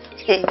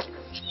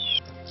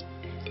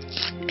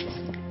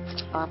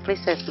 Our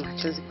princess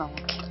matches the power.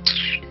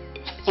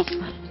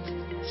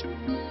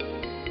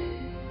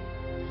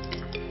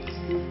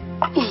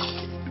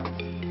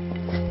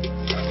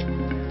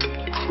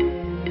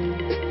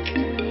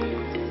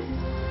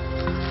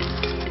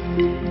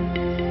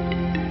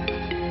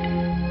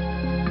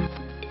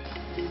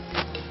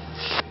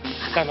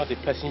 Is that not the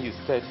person you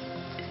said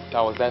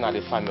that was there at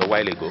the farm a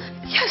while ago?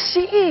 Yes,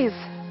 she is.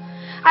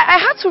 I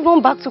had to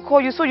run back to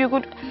call you so you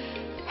could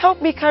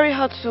help me carry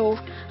her to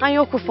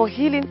Anyoko for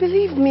healing.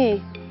 Believe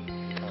me.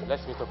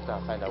 Let's meet up there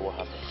and find out what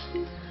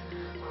happened.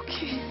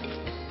 Okay.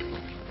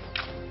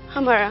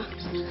 Amara,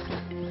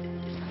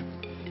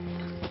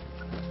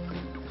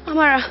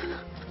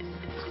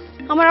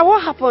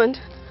 what happened?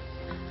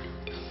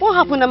 What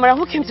happened, Amara?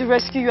 Who came to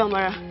rescue you,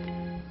 Amara?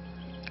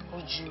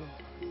 Uju,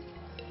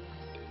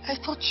 I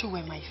thought you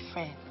were my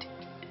friend.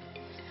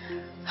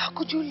 How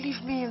could you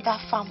leave me in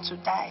that farm to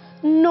die?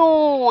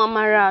 No,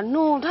 Amara,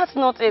 no, that's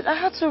not it. I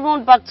had to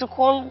run back to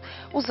call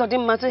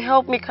Uzodinma to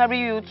help me carry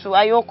you to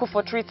Ayoko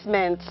for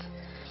treatment.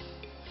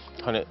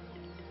 Honey,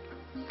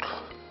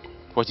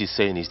 what he's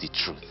saying is the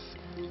truth.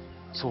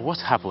 So what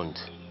happened?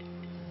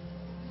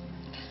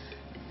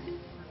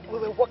 We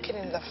were walking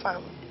in the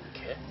farm.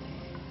 Okay.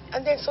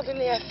 And then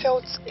suddenly I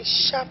felt a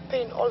sharp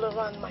pain all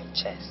around my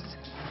chest.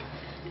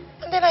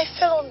 And then I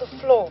fell on the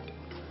floor.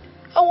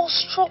 I was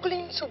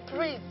struggling to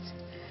breathe.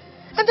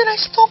 And then I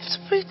stopped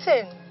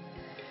breathing.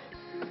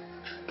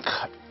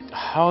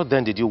 How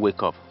then did you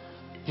wake up?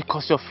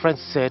 Because your friend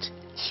said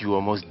you were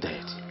almost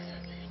dead.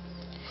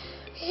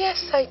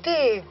 Yes, I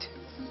did.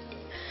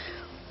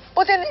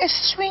 But then a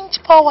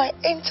strange power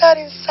entered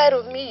inside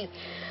of me.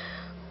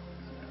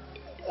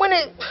 When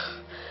an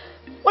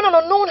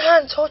unknown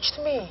hand touched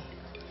me.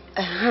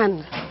 A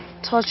hand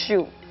touched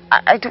you?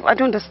 I don't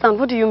understand.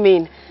 What do you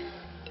mean?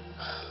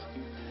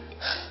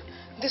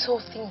 This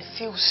whole thing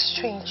feels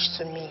strange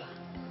to me.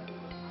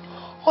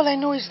 All I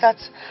know is that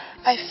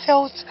I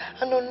felt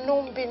an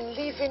unknown being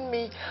leaving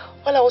me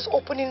while I was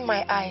opening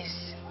my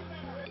eyes.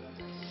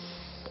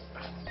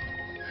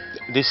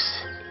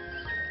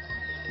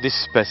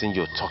 This person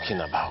you're talking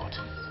about,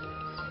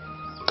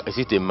 is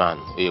it a man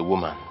or a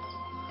woman?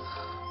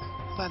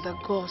 By the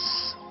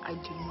gods, I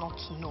do not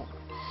know.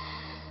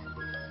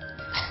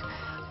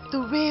 The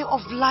ray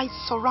of light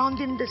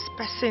surrounding this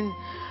person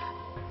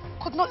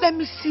could not let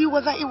me see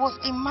whether it was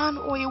a man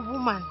or a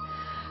woman.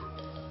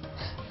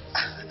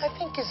 I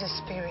think it's a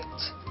spirit.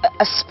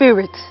 A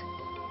spirit?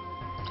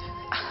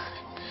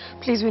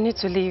 Please, we need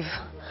to leave.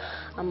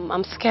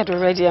 I'm scared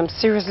already. I'm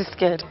seriously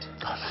scared.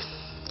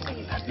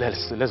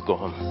 Let's go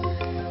home.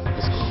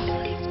 Let's go.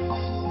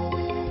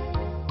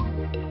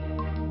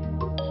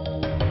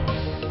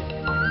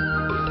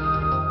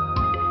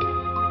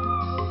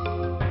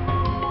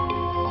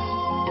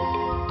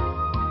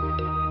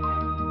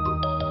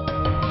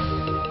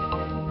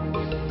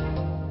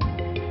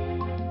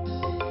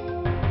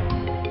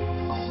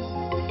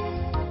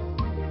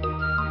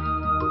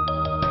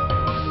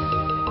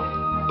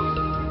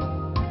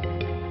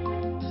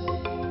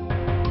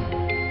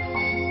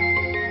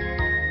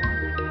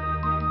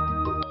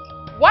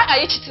 Why are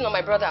you cheating on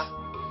my brother?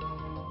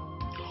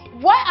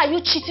 Why are you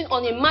cheating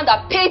on a man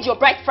that paid your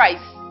bride price?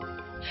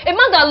 A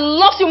man that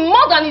loves you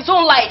more than his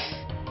own life?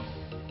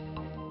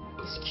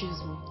 Excuse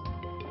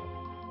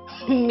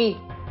me. Me?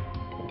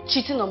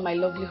 Cheating on my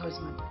lovely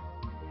husband?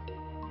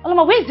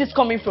 Oloma, where is this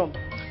coming from?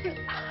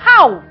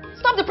 How?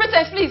 Stop the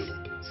pretense, please.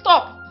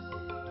 Stop.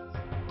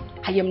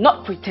 I am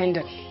not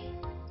pretending.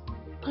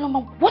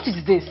 Oloma, what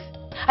is this?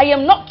 I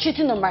am not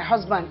cheating on my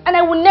husband, and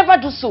I will never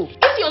do so.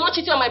 If you're not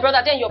cheating on my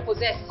brother, then you're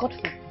possessed. God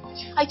forbid.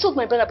 I told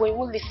my brother, but he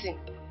won't listen.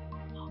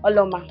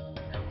 Oloma,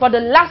 for the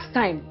last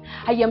time,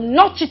 I am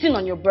not cheating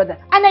on your brother,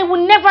 and I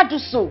will never do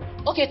so.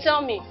 Okay,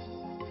 tell me.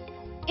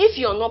 If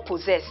you're not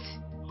possessed,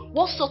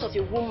 what sort of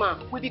a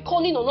woman will be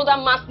calling another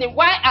man's name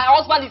while her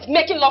husband is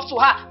making love to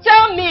her?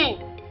 Tell me!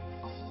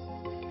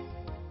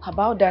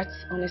 About that,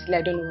 honestly,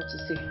 I don't know what to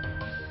say.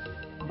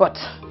 But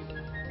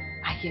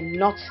I am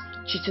not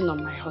cheating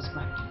on my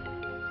husband.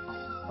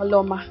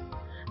 Oloma,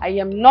 I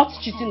am not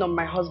cheating on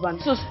my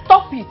husband, so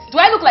stop it. Do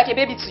I look like a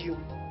baby to you?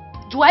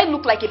 Do I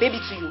look like a baby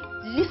to you?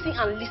 Listen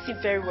and listen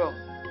very well.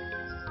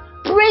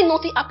 Pray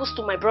nothing happens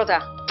to my brother.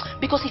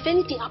 Because if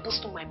anything happens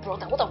to my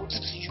brother, what I will do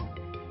to you?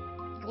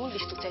 You won't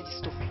live to tell this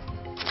story.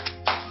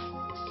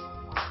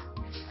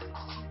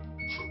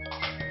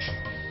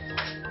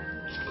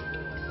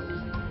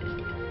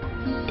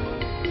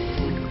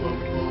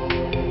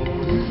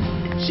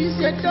 She's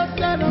a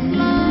daughter of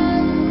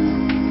light.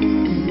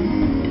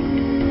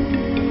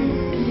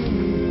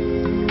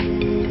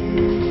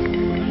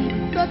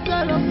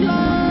 Daughter of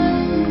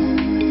light.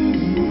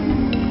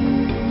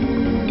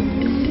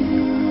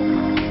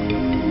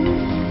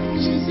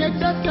 She's a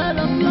daughter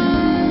of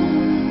light.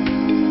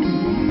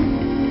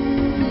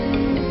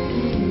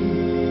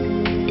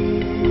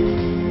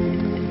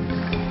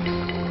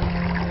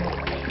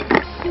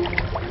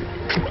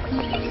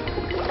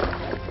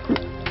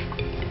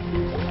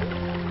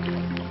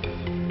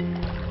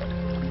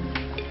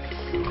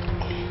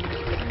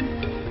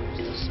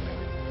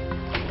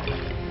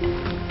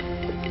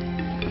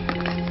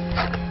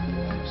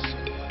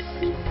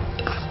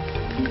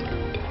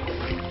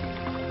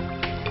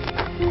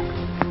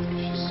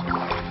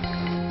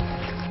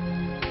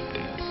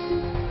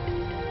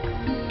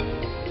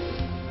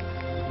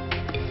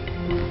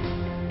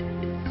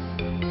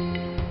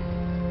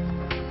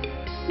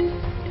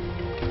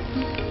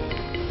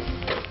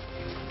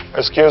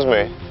 Excuse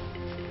me.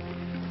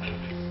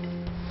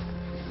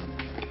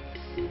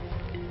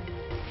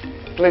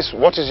 Please,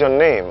 what is your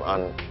name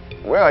and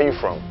where are you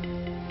from?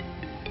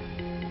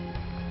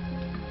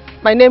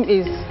 My name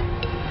is...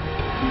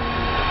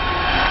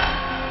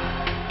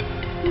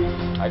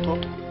 Aiko?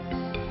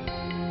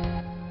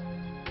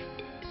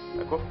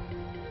 Aiko?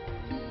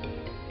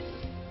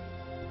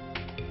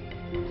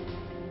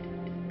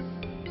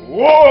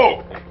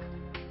 Whoa!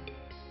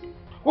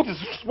 What is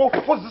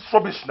this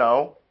rubbish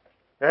now?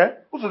 Eh?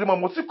 Who's the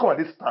man? Must you come at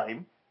this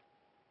time?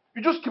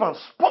 You just came and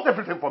spot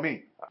everything for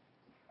me.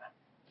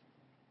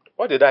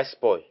 What did I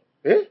spoil?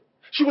 Eh?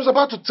 She was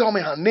about to tell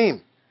me her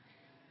name,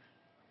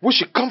 where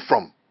she come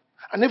from,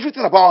 and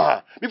everything about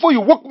her, before you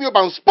woke me up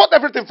and spot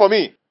everything for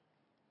me.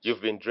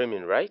 You've been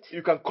dreaming, right?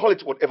 You can call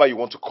it whatever you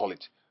want to call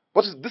it.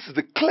 But this is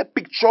the clear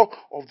picture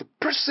of the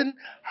person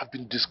I've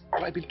been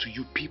describing to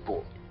you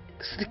people.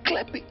 This is the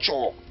clear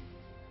picture.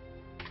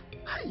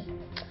 Hi.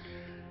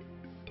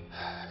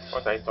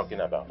 What are you talking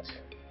about?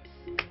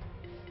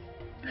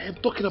 I am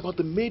talking about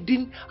the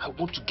maiden I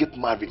want to get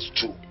married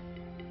to.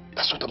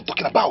 That's what I'm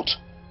talking about.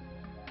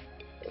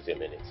 Wait a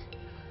minute.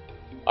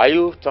 Are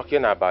you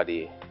talking about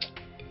the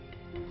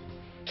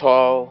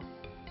tall,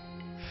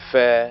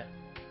 fair,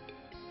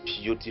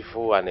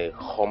 beautiful and a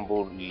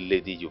humble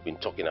lady you've been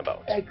talking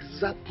about?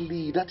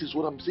 Exactly. That is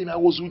what I'm saying. I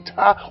was with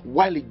her a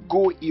while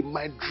ago in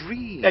my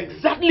dream.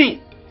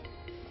 Exactly.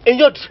 In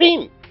your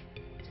dream.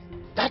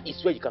 That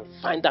is where you can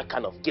find that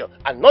kind of girl.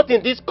 And not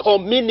in this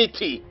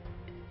community.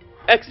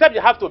 Except you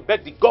have to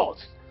beg the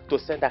gods to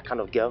send that kind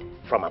of girl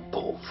from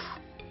above.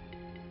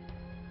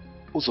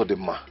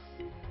 Uzodema,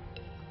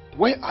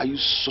 why are you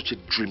such a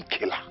dream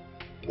killer?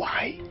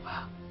 Why?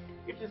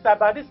 If it's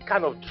about this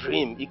kind of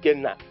dream,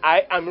 Ikenna,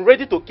 I am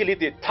ready to kill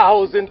it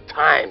 1,000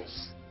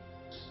 times.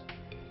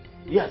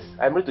 Yes,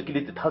 I'm ready to kill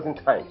it 1,000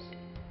 times.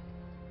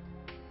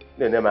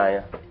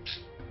 Nenemaya.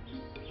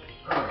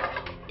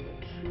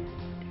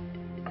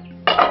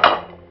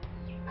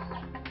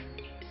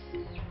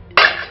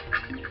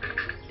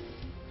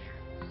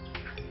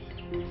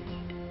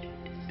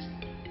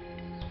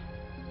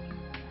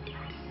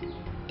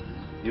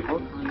 You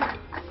both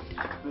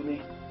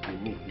finish the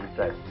meat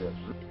inside there.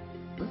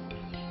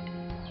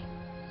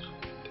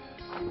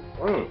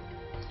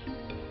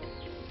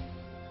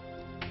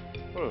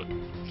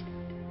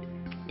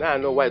 Now I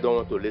know why I don't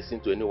want to listen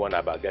to anyone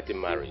about getting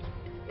married.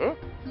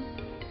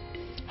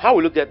 How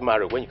will you get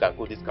married when you can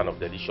cook this kind of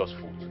delicious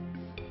food?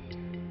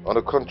 On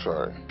the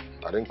contrary,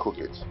 I didn't cook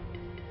it.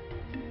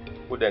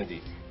 Who then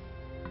did?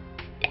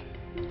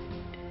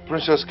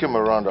 Princess came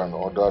around and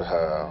ordered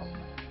her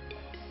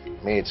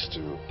maids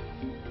to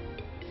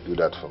do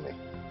that for me.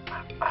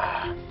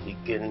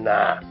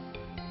 Ikenna.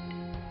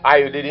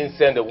 You didn't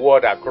send the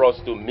word across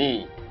to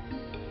me,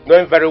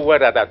 knowing very well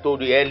that I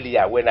told you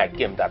earlier when I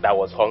came that I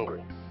was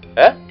hungry.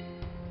 Eh?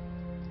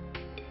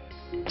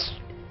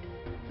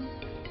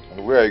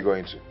 And where are you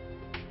going to?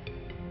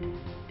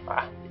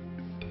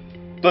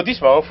 To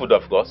dish my own food,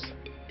 of course.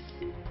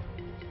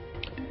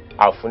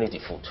 I'll finish the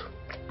food.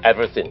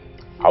 Everything.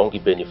 I won't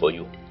give any for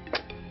you.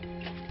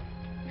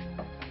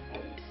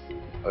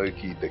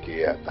 Okay, take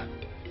care.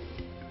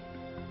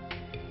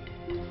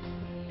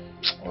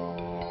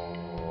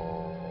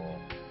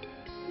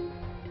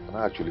 Can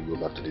I actually go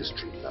back to this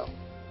street now?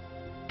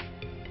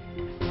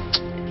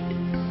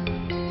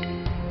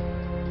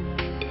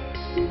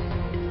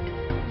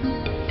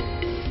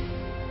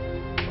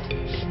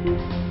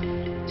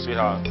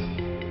 Sweetheart.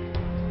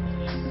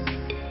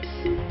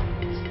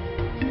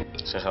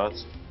 Sweetheart.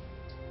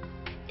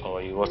 How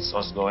are you?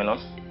 What's going on?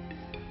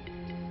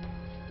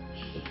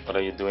 What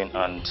are you doing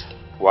and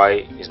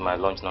why is my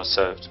lunch not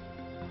served?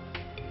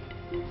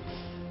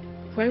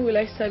 When will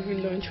I serve you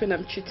lunch when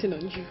I'm cheating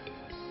on you?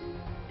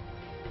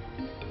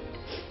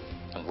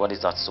 And what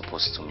is that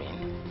supposed to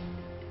mean?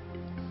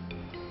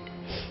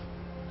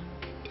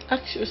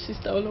 Ask your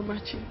sister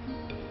Olomachi.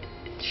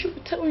 She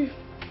will tell you.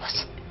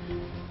 What?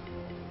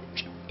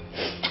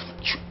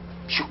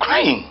 You're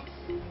crying.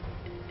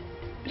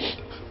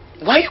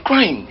 Why are you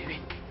crying, baby?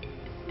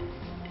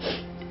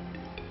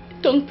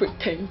 Don't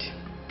pretend.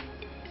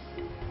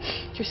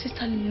 Your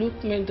sister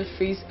looked me in the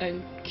face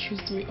and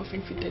accused me of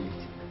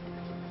infidelity.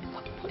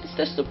 What is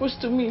that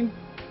supposed to mean?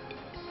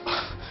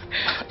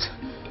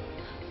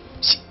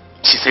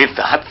 She said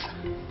that?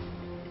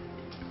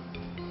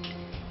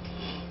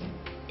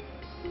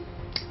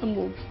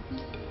 Amobi,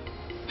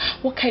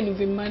 what kind of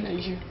a man are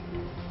you?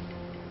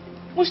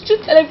 Must you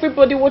tell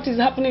everybody what is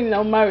happening in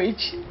our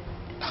marriage?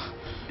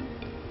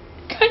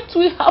 Can't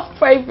we have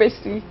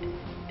privacy?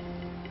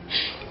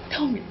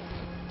 Tell me,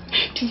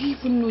 do you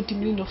even know the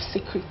meaning of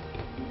secret?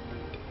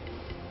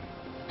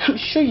 I'm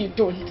sure you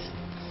don't.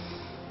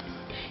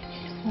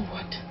 You know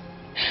what?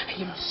 I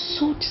am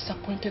so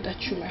disappointed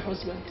at you, my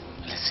husband.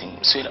 Listen,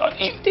 sweetheart,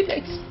 I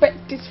didn't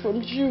expect this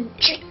from you.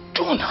 You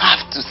don't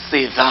have to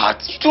say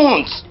that. You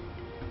don't.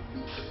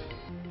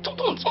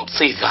 Don't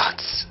say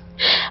that.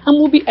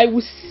 Amobi, I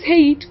will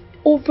say it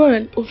over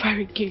and over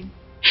again.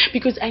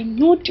 Because I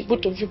know the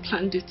both of you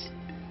planned it.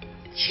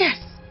 Yes.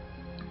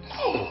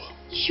 No.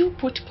 You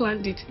both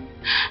planned it.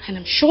 And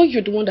I'm sure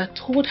you're the one that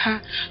told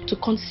her to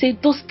come say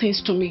those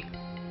things to me.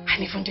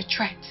 And even the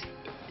threat.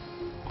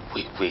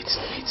 Wait.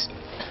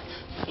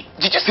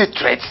 Did you say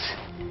threats?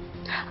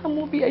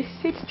 Amobi, I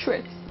said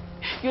threats.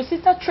 Your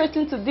sister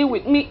threatened to deal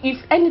with me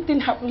if anything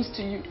happens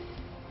to you.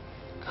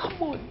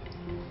 Come on.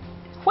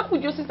 Why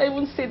would your sister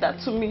even say that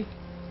to me?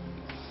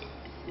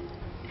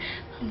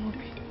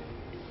 Amobi,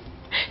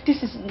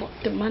 this is not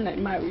the man I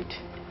married.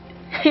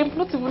 I have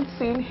not even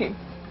seen him.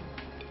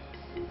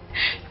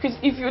 Because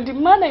if you're the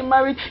man I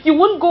married, you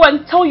won't go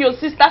and tell your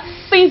sister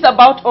things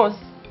about us.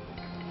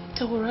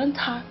 To warrant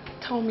her,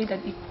 tell me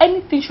that if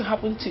anything should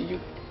happen to you,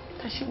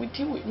 that she will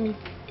deal with me.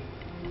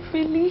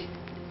 Really?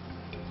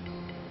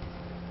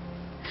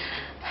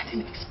 I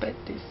didn't expect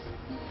this.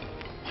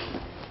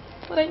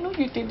 But I know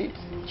you did it.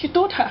 You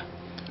told her.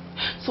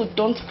 So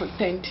don't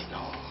pretend.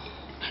 No.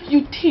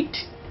 You did.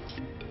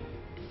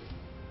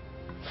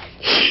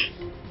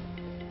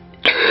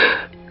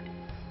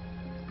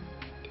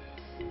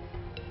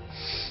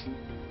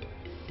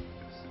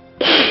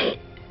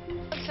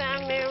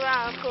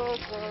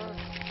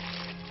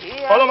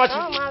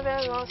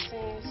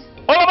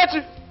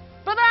 Olomachi!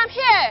 Brother, I'm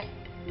here.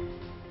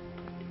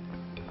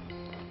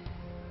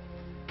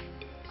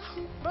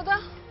 Brother,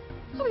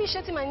 how are you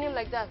shouting my name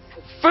like that?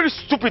 Very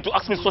stupid to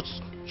ask me such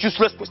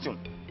useless question.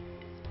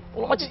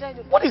 What did I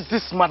do? What is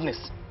this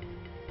madness?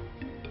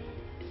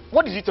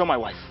 What did you tell my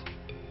wife?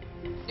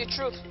 The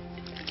truth.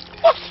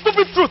 What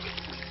stupid truth?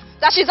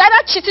 That she's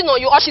either cheating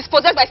on you or she's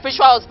possessed by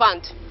spiritual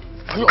husband.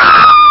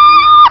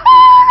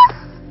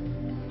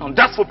 And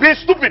that's for being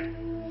stupid.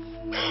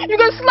 You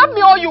can slap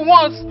me all you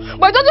want,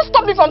 but it doesn't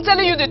stop me from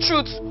telling you the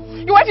truth.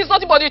 Your wife is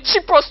nothing but a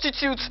cheap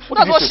prostitute.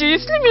 That's what she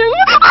is. Leave me.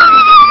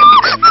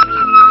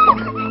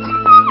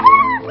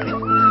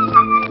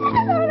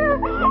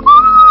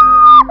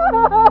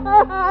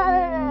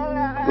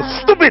 You're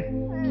stupid.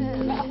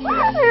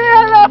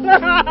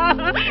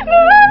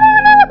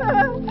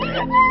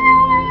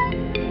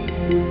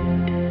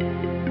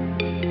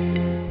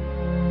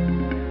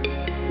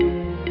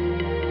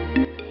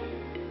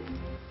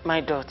 My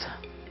daughter,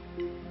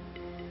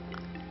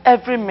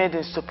 every maiden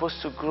is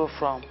supposed to grow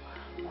from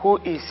who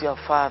is your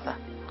father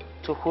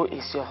to who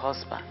is your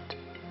husband.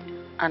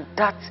 And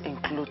that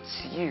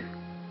includes you.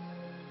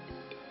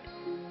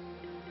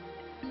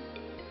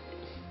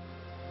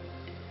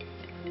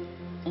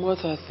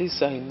 Mother,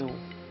 this I know.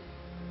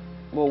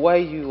 But why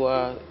you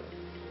are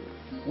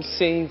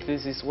saying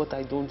this is what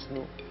I don't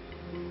know.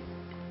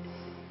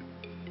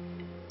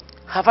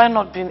 Have I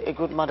not been a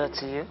good mother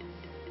to you?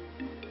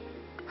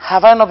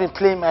 Have I not been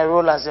playing my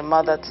role as a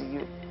mother to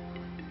you?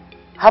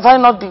 Have I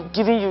not been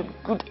giving you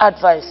good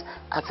advice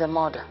as a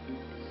mother?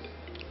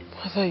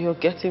 Mother, you're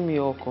getting me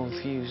all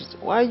confused.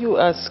 Why are you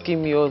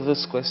asking me all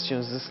those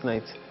questions this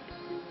night?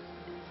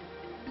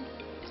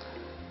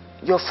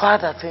 Your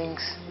father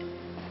thinks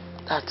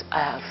that I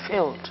have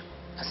failed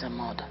as a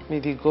mother. May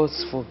the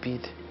gods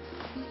forbid.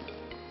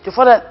 Your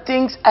father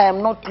thinks I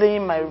am not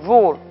playing my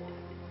role,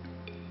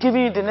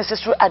 giving you the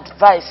necessary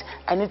advice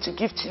I need to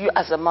give to you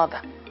as a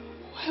mother.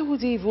 Why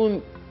would he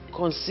even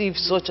conceive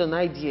such an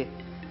idea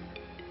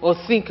or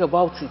think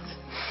about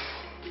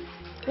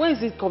it? Where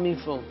is it coming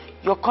from?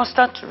 Your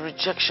constant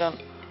rejection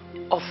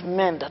of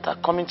men that are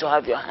coming to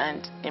have your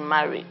hand in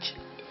marriage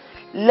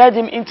led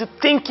him into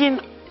thinking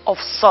of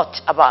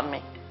such about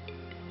me.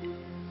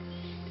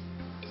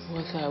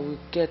 Mother, I will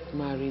get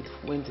married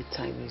when the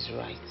time is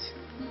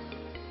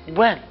right.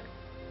 When?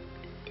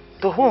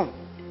 To whom?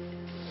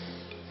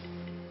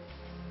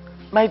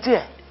 My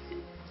dear,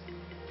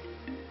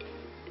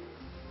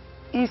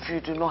 if you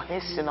do not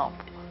hasten up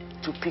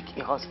to pick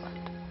a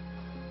husband,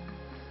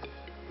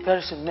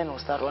 very soon men will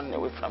start running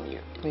away from you.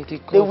 They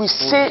will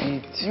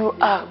say you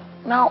are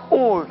now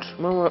old.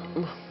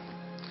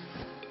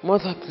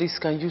 Mother, please,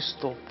 can you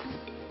stop?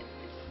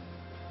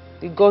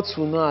 The gods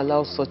will not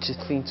allow such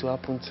a thing to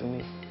happen to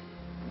me.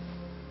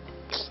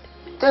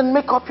 Then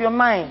make up your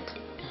mind.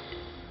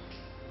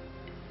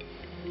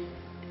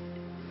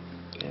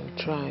 I'm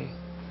trying.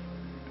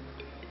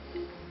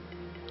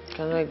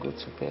 Can I go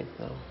to bed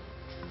now?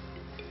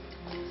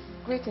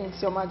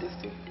 Greetings, Your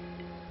Majesty.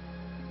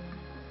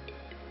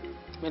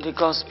 May the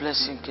gods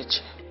bless you,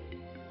 Nkechi.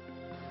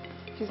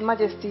 His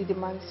Majesty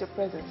demands your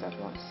presence at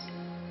once.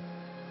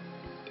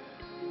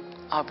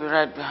 I'll be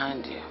right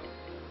behind you.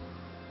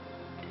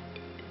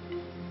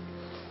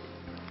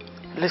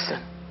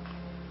 Listen,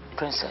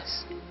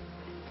 Princess.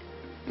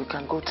 You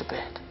can go to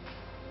bed,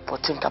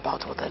 but think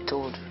about what I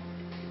told you.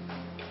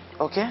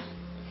 Okay?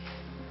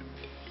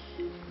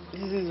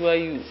 This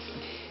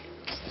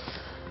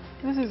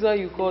is why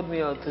you called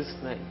me out this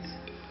night.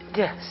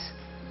 Yes,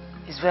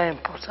 it's very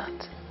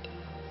important.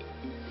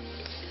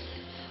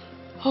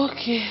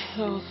 Okay,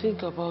 I'll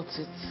think about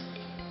it.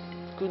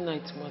 Good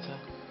night, Mother.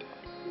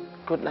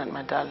 Good night,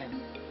 my darling.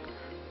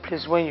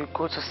 Please, when you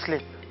go to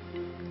sleep,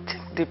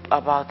 think deep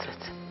about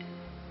it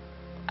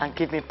and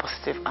give me a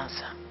positive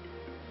answer.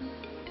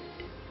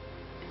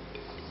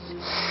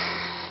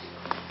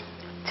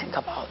 Think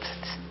about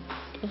it.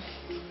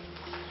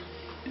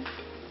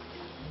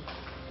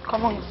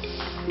 Come on,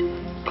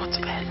 go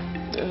to bed.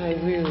 I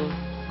will.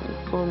 I'm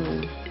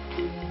coming.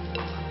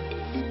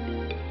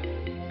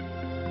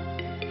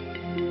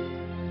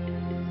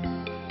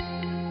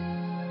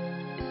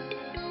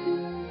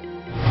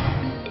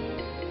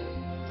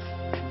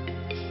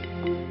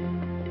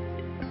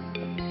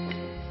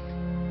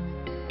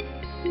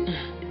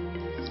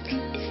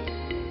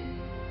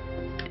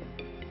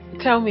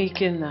 Tell me,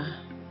 Ikenna,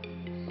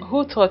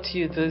 who taught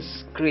you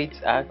this great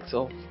act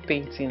of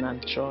painting and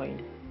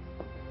drawing?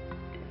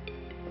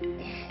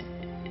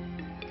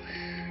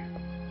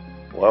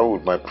 Why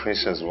would my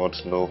princess want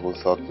to know who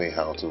taught me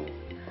how to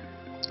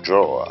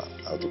draw or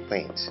how to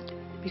paint?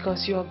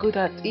 Because you are good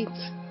at it.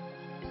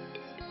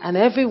 And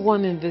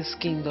everyone in this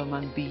kingdom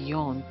and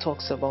beyond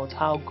talks about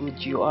how good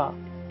you are.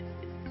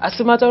 As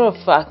a matter of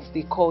fact,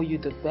 they call you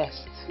the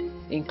best,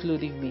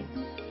 including me.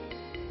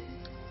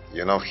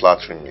 You're not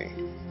flattering me.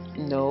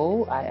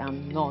 No, I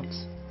am not.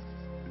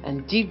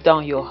 And deep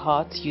down your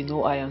heart, you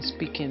know I am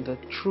speaking the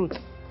truth.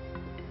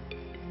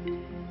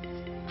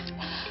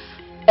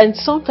 And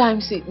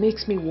sometimes it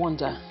makes me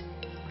wonder,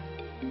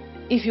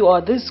 if you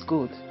are this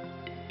good,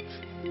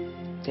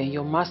 then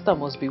your master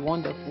must be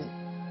wonderful.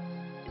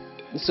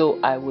 So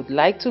I would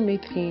like to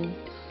meet him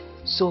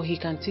so he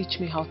can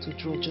teach me how to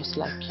draw just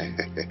like you.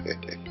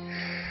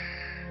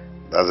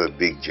 That's a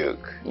big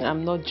joke.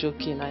 I'm not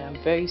joking, I am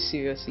very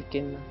serious,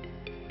 Ikenna.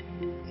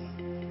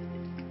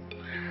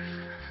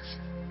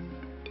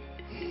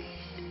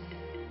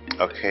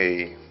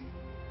 Okay,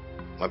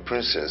 my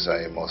princess,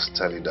 I must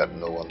tell you that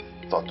no one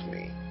taught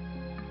me.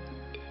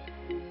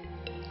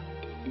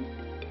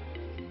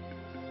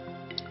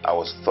 I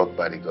was taught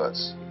by the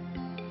gods.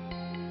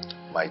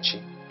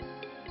 Maichi.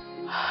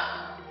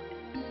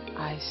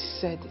 I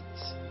said it.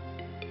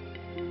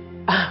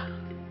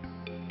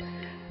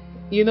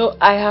 You know,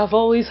 I have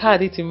always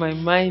had it in my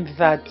mind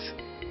that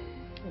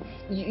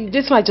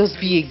this might just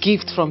be a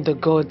gift from the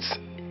gods.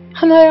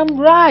 And I am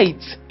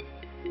right.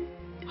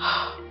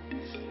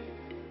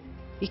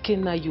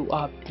 Ikenna, you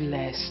are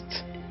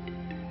blessed.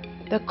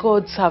 The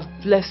gods have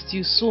blessed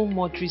you so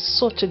much with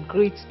such a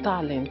great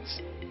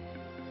talent.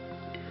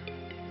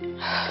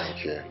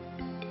 Thank you.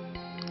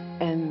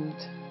 And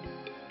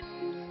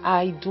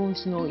I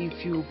don't know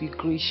if you will be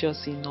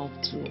gracious enough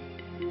to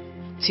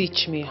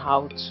teach me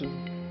how to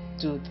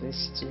do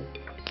this too.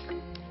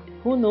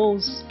 Who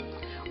knows?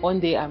 One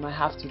day I might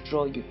have to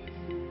draw you.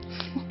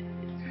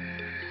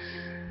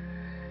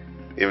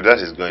 If that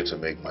is going to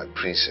make my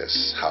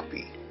princess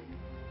happy,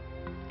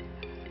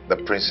 the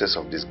princess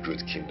of this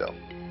great kingdom,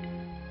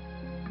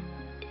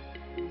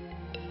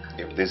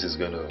 if this is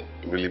going to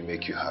really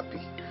make you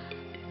happy,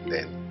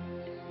 then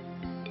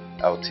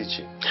I'll teach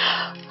you.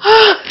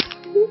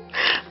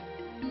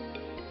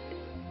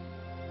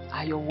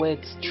 Are your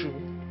words true?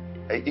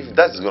 If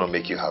that is going to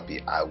make you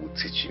happy, I will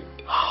teach you.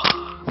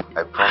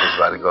 I promise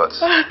by the gods.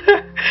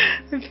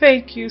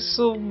 Thank you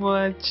so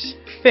much.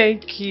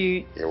 Thank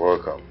you. You're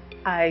welcome.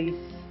 I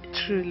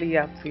truly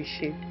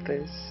appreciate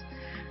this.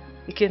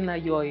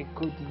 Ikenna, you are a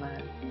good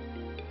man.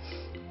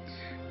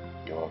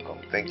 You're welcome.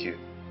 Thank you.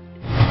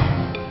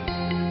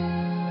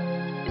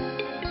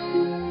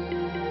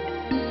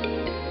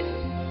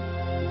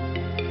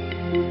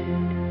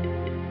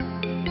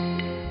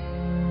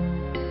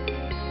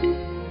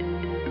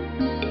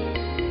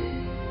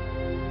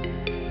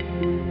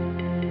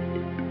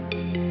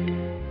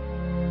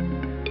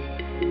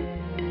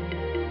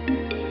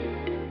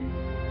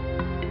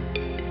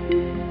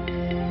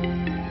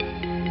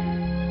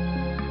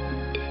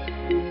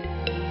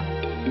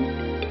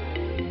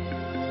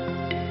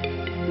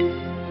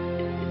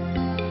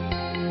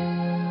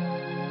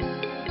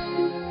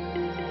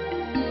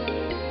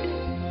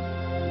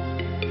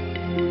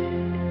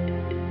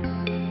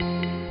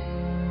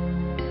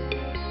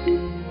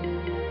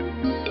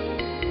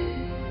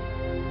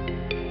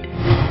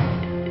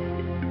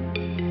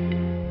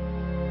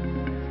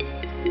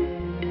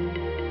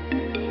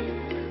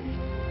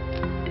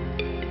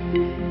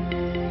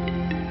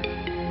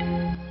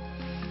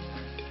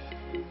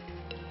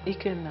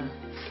 Ikenna.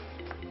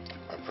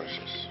 My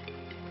precious.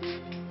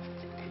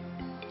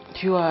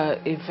 You are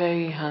a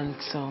very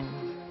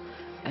handsome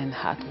and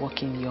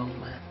hardworking young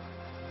man,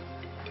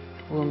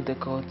 whom the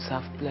gods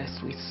have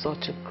blessed with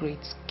such a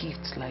great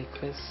gift like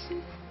this.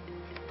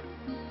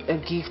 A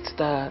gift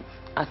that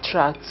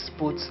attracts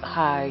both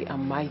high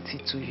and mighty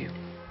to you.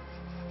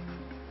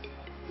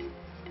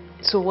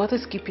 So what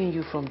is keeping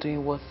you from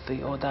doing what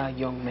the other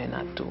young men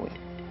are doing?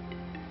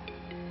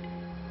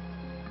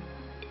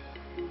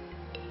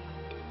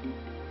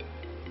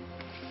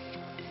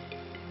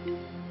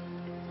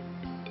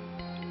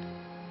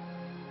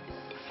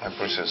 My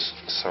princess,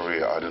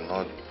 sorry, I do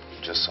not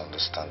just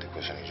understand the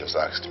question you just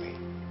asked me.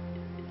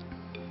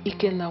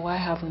 Ikenna, why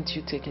haven't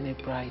you taken a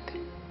bride?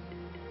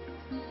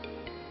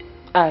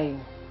 I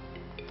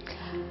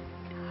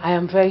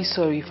am very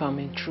sorry if I'm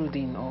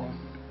intruding or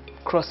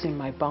crossing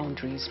my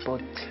boundaries,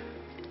 but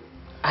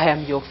I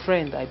am your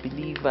friend. I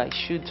believe I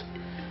should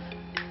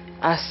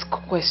ask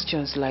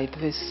questions like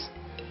this.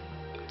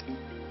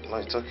 No,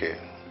 it's okay.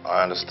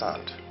 I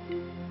understand.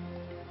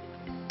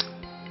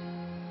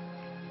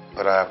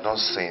 But I have not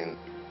seen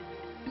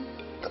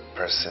the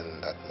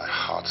person that my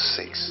heart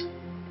seeks.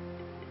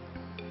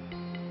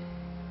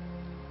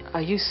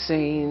 Are you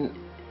saying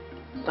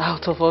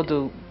out of all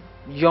the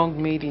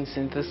young maidens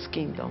in this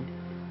kingdom,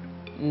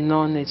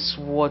 none is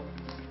worth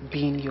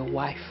being your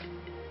wife?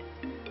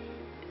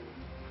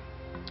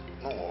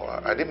 No,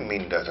 I didn't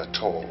mean that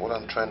at all. What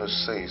I'm trying to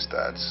say is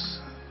that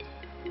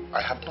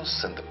I have not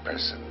seen the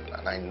person,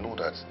 and I know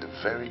that the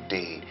very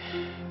day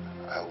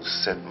I will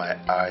set my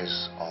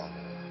eyes on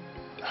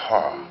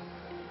her,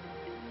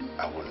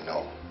 I will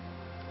know.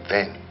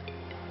 Then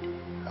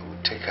I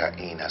will take her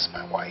in as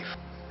my wife.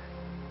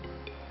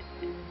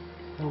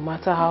 No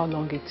matter how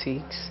long it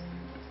takes?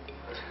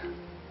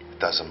 It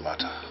doesn't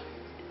matter.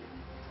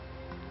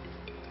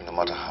 No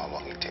matter how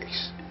long it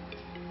takes.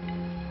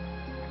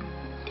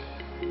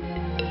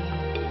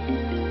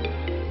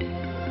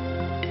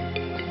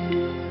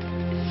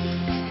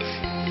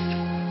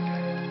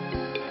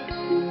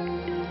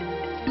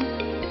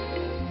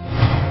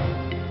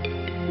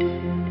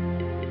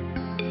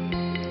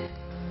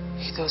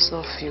 He does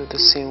not feel the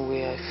same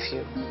way I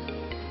feel.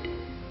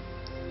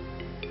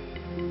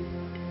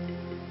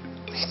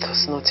 He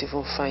does not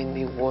even find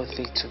me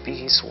worthy to be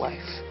his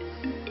wife.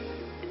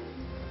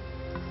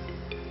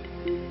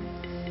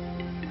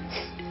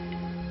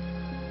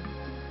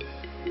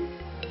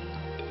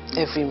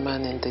 Every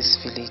man in this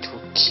village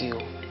will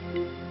kill,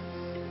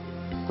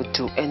 would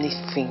do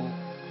anything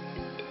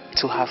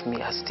to have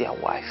me as their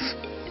wife.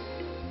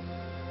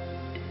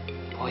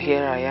 But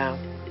here I am,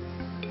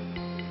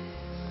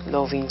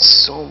 loving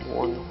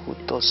someone who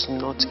does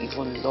not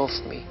even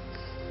love me.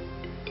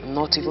 I'm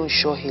not even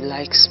sure he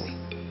likes me.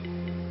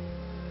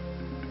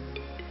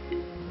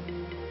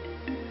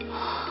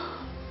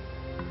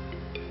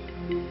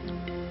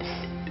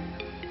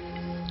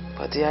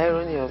 But the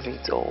irony of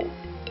it all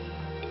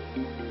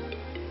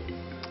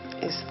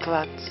is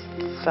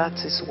that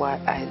is why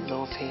I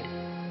love him.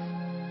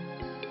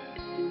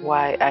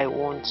 Why I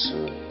want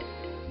to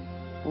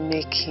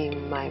make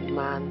him my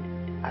man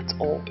at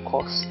all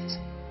costs.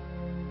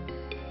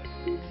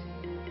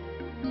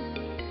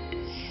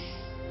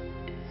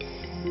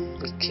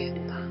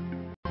 Ikenna.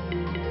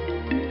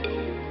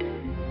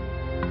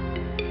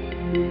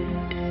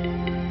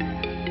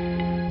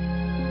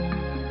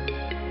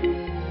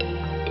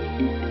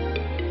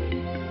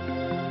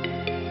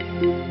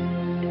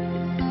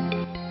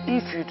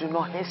 If you do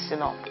not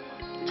hasten up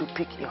to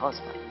pick a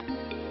husband,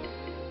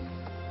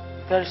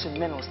 very soon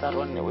men will start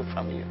running away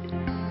from you.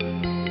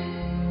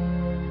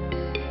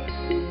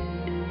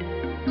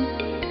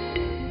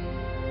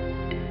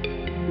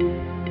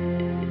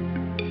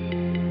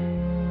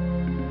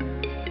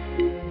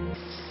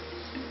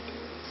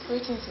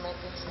 Greetings, my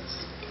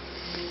princess.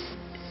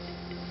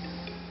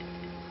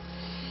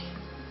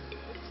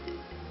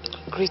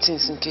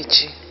 Greetings,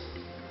 Nkechi.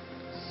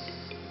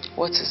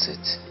 What is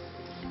it?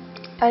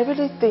 I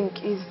really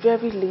think it's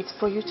very late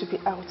for you to be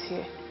out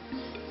here.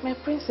 My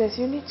princess,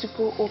 you need to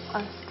go up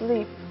and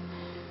sleep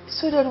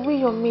so that we,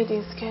 your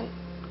maidens, can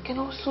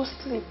also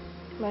sleep,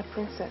 my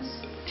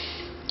princess.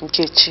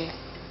 Nkechi.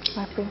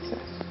 My princess.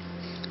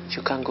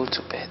 You can go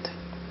to bed.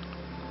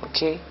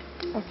 Okay?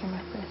 Okay,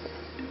 my princess.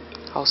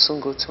 I'll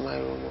soon go to my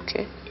room,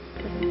 okay?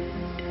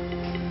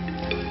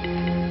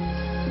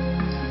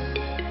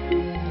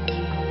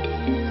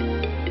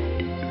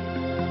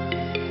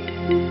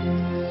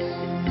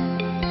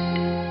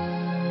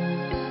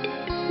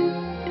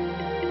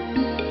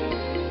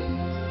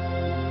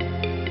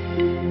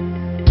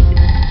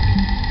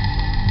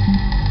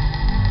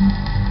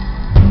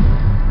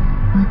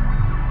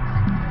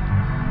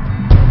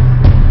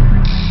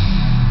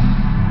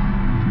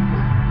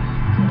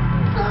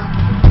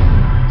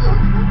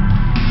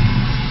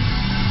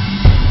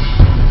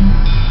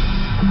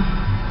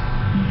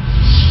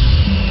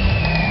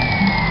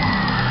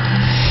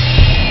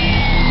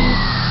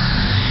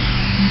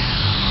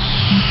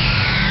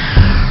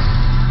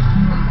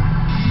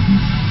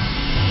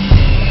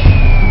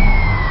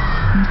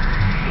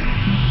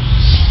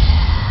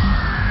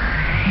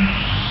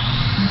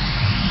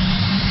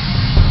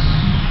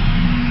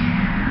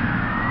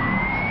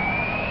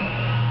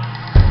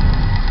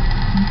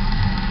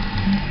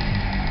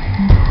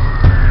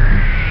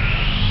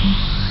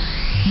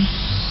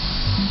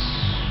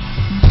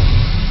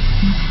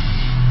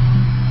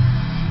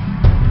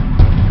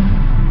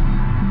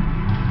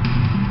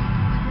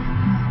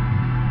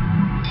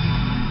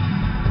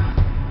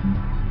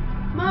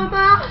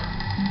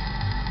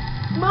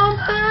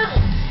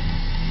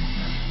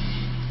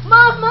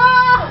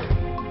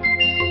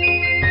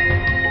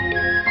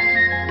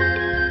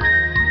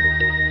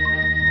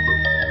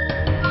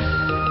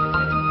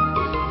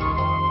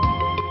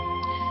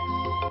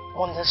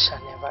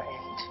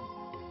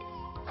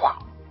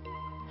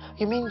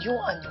 You mean you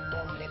and your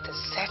mom let us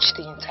search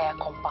the entire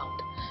compound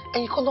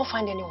and you could not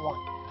find anyone?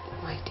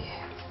 My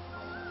dear,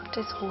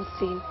 this whole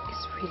thing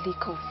is really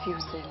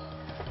confusing.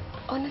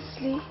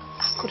 Honestly,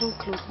 I couldn't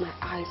close my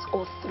eyes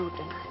all through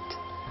the night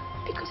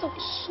because I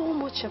was so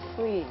much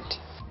afraid.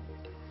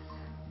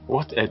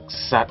 What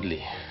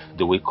exactly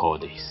do we call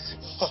this?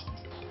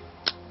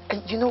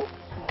 And you know,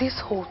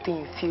 this whole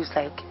thing feels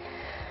like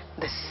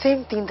the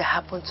same thing that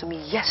happened to me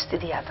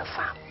yesterday at the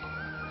farm.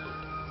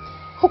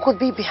 Who could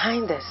be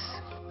behind this?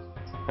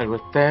 I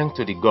will thank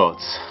to the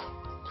gods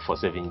for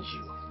saving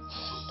you.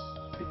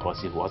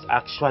 Because it was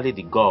actually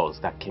the gods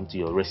that came to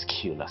your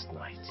rescue last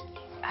night.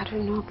 I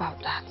don't know about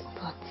that,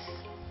 but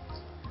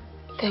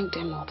thank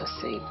them all the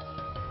same.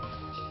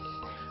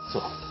 So,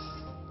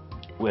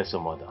 where's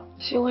your mother?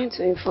 She went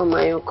to inform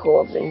my uncle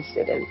of the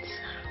incident.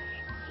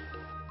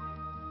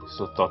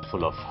 So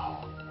thoughtful of her.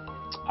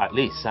 At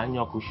least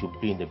Sanyoku should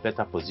be in a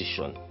better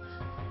position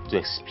to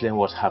explain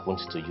what happened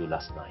to you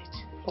last night.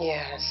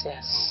 Yes.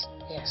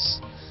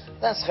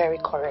 That's very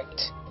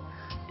correct.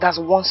 That's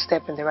one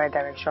step in the right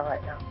direction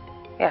right now.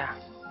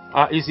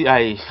 Yeah. Easy,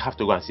 I have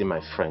to go and see my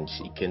friend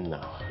Iken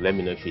now. Let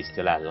me know if he's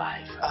still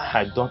alive.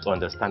 I don't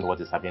understand what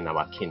is happening in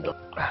our kingdom.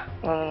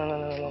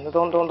 No.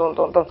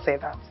 Don't say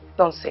that.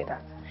 Don't say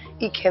that.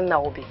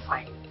 Ikenna will be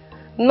fine.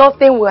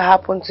 Nothing will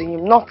happen to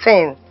him.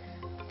 Nothing.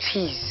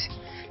 Please,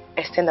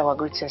 extend our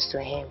greetings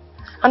to him.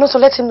 And also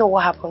let him know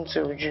what happened to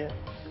Uju.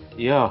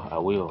 Yeah, I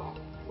will.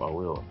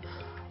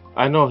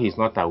 I know he's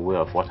not aware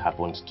of what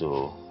happened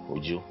to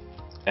Uju.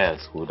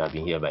 Else he would have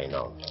been here by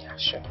now. Yeah,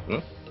 sure.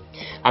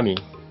 I mean,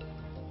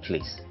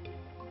 please,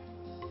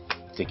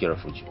 take care of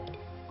Uju.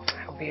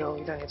 I will.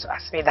 You don't need to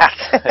ask me that.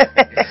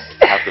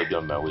 I have to be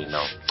on my way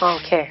now.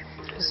 Okay.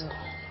 So,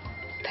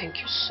 thank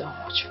you so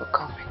much for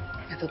coming.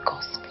 May the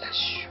gods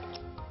bless you.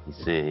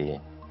 Say.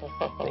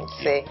 Thank you.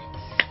 Say.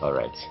 All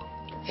right.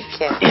 Take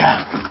care.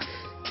 Yeah.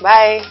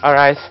 Bye. All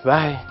right.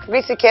 Bye.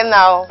 Greet Iken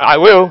now. I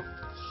will.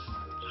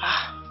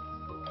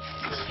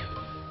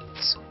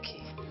 It's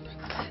okay.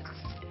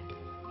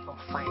 You're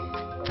fine.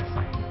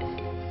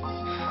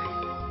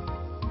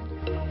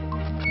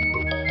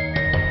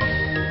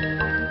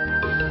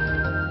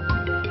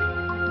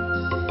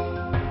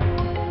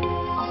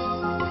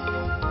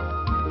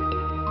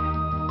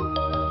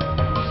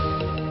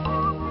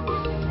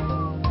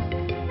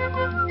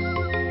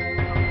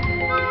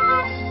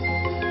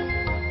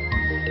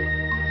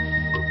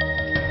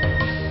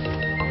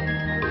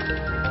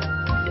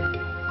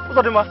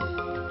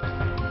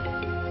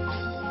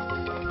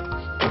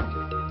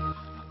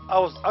 I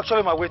was actually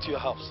on my way to your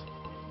house.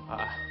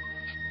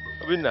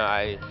 Obinna,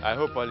 I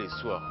hope all is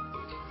well.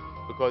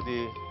 Because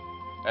the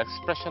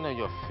expression on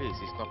your face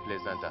is not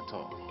pleasant at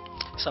all.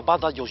 It's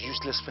about that your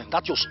useless friend.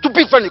 That your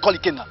stupid friend you call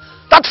Ikenna.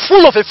 That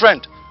fool of a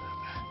friend.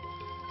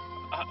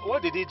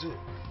 What did he do?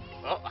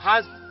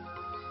 Has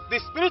the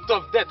spirit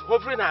of death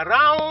hovering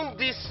around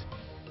this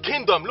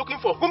kingdom looking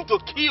for whom to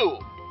kill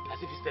has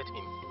he visited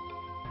him?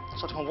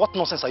 So what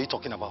nonsense are you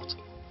talking about?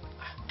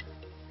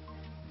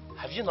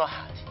 Have you not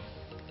heard?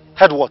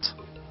 Heard what?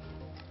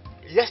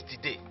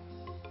 Yesterday,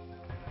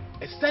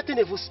 a certain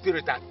evil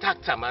spirit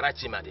attacked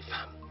Amarachim at the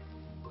farm.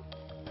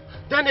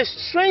 Then a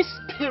strange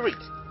spirit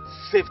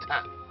saved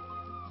her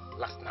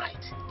last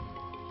night.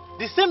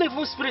 The same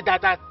evil spirit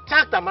that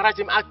attacked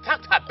Amarachim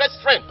attacked her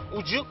best friend,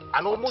 Uju,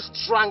 and almost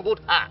strangled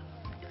her.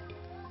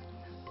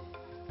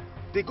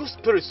 The good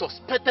spirit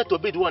suspected to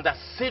be the one that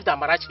saved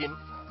Amarachim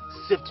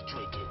saved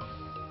Uju again.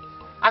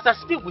 As I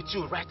speak with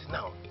you right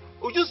now,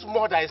 Uju's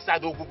mother is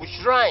at the Ogugu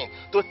shrine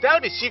to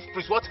tell the chief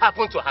priest what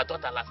happened to her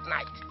daughter last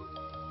night.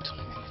 Don't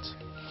mean it.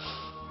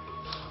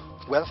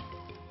 Well,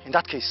 in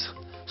that case,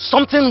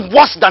 something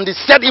worse than the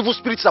said evil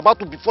spirit is about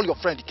to befall your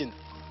friend Iken.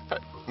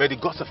 May the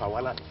gods of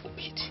our land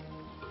forbid.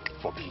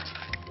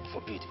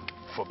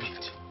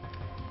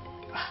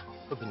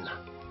 Obinna,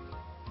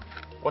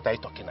 what are you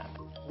talking about?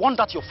 Warn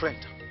that your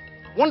friend.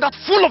 Warn that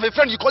fool of a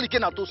friend you call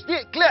Ikenna to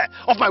stay clear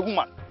of my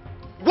woman.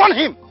 Warn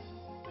him.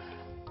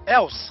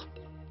 Else,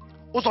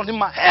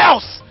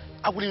 else,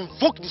 I will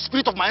invoke the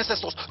spirit of my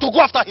ancestors to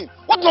go after him.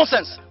 What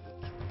nonsense?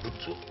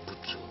 Butu,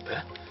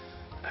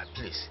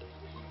 please,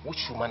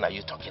 which woman are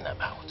you talking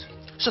about?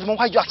 So, why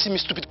are you asking me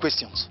stupid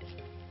questions?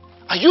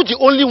 Are you the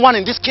only one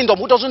in this kingdom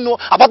who doesn't know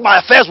about my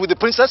affairs with the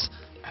princess?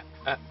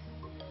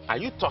 Are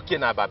you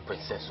talking about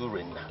Princess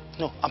Urena?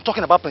 No, I'm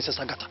talking about Princess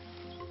Agatha.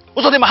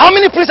 How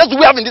many princesses do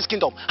we have in this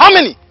kingdom? How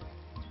many?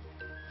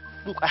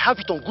 Look, I have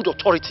it on good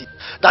authority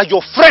that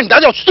your friend,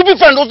 that your stupid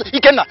friend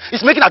Ikenna,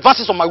 is making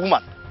advances on my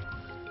woman.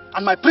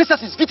 And my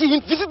princess is visiting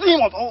him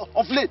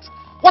of late.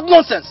 What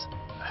nonsense?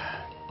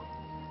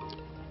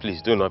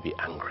 Please do not be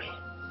angry.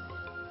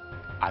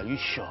 Are you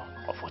sure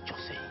of what you're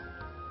saying?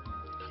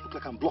 I look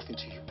like I'm bluffing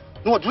to you.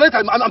 No,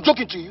 I'm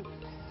joking to you.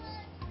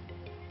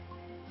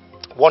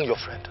 Warn your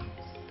friend.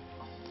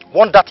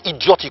 Warn that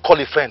idiot you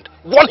call a friend.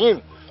 Warn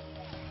him.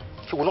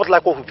 He will not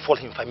like what will befall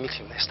him if I meet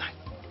him next time.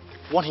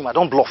 Warn him, I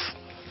don't bluff.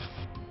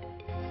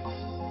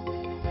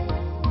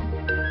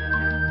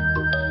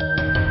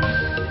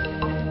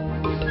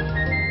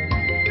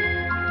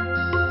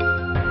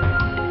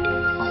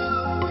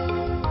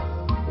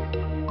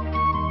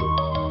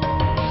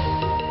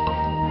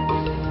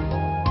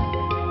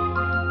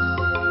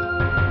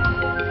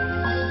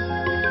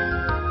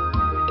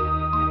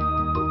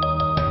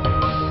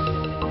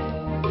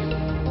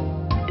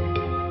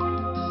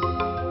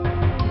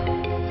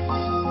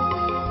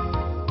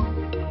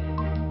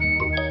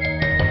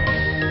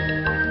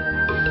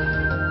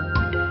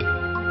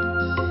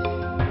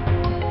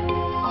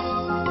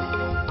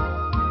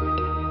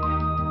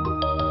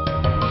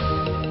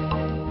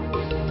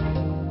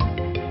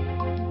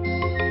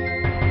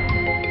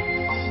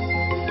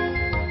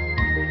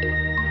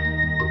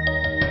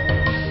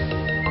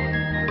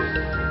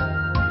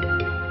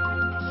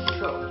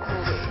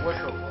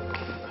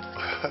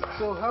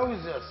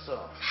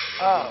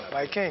 Ah,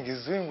 my king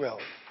is doing well.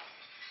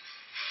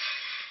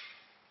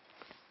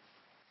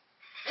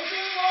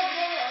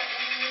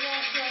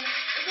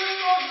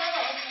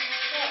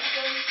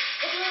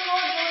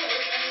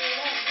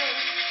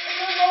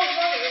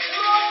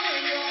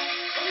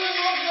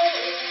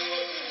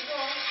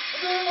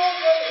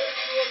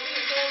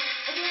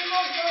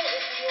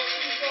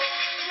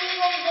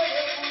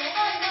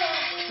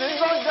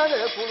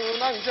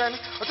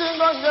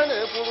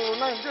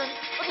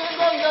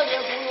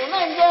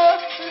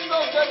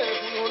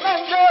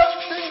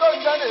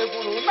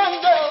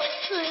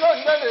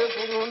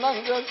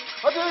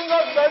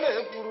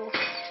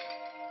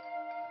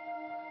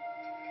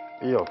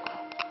 Iyoko,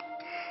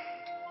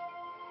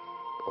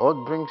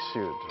 what brings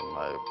you to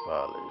my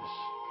palace?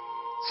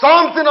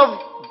 Something of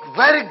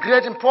very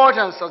great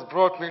importance has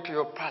brought me to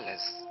your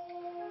palace,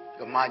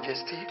 Your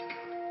Majesty.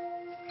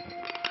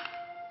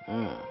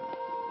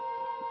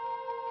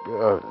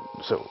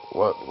 So,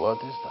 what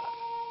is that?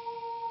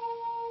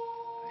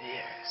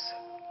 Yes.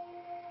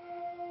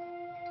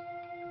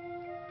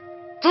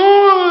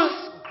 Two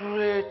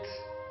great,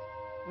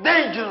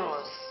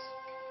 dangerous,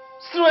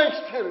 strange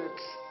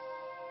spirits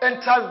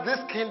entered this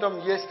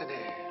kingdom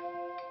yesterday.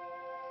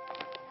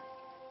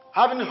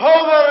 Having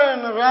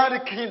hovering around the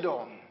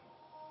kingdom.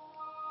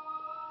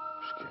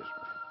 Excuse me.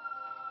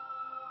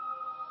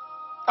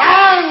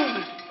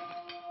 And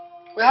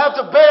we have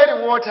to bathe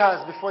the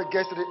waters before it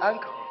gets to the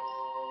ankles.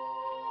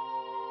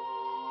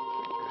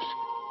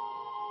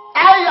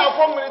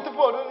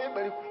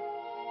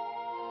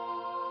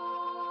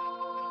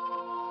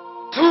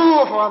 Two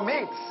of our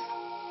mates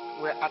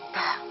were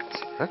attacked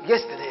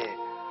yesterday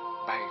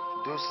by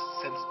those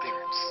same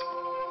spirits.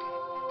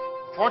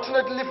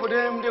 Fortunately for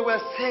them, they were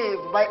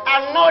saved by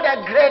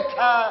another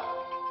greater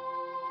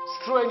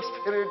strange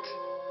spirit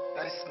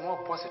that is more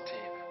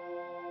positive.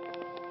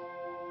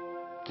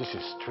 This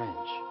is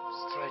strange.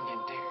 Strange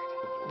indeed.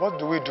 What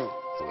do we do?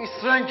 It's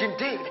strange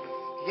indeed.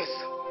 Yes.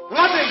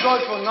 Nothing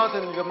goes for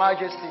nothing, Your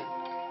Majesty.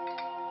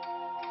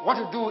 What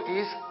to do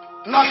is,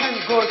 nothing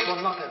goes for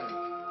nothing.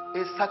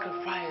 A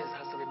sacrifice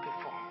has to be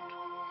performed.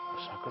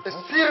 A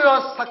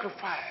serious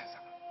sacrifice.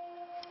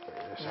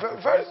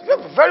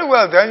 Very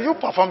well then, you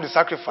perform the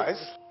sacrifice.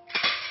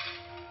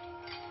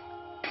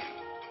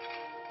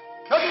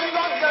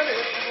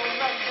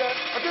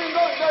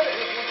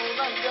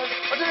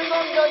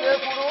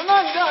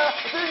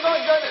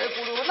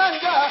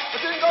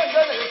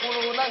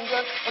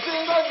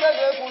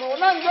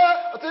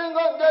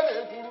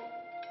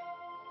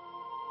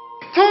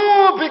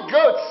 Two big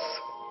goats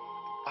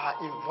are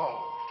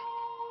involved.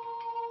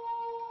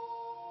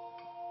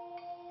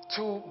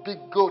 Two big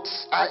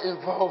goats are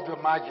involved,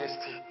 Your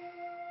Majesty.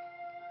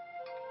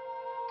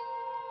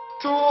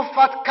 Two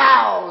fat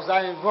cows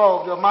are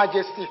involved, Your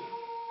Majesty.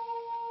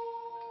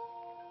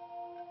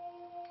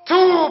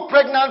 Two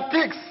pregnant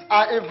pigs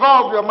are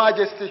involved, Your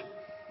Majesty.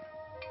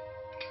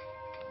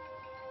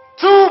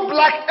 Two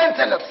black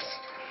antelopes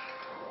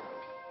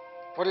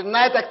for the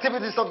night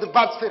activities of the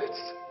bad spirits.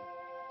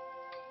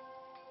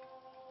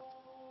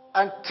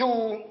 And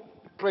two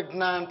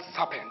pregnant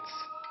serpents.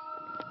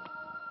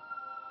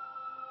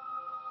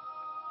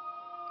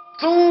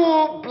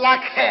 Two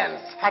black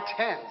hens, fat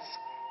hens.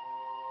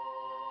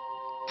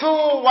 Two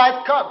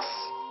white cocks.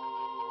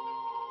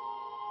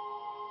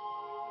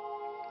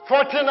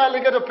 14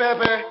 alligator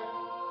pepper.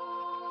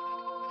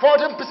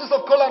 14 pieces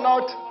of cola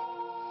nut.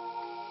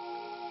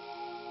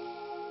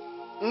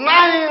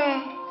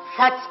 9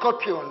 fat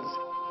scorpions,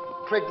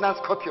 pregnant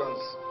scorpions.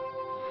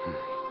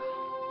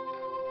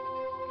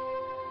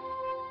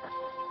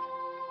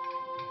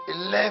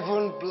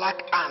 11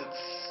 black ants.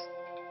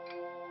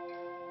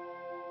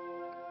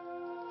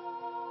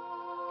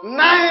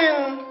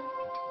 9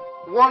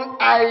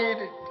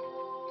 one-eyed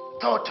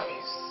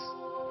tortoise.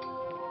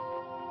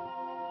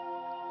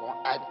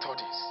 One-eyed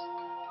tortoise.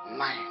 9.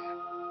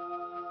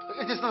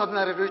 It is not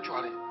ordinary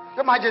ritual.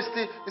 Your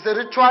Majesty, it's a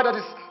ritual that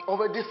is of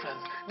a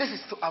difference. This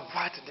is to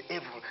avert the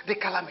evil, the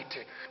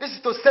calamity. This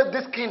is to save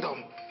this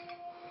kingdom.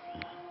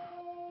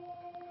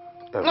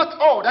 Not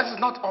all, that is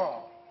not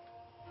all.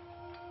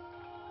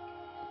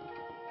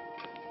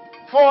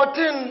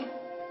 14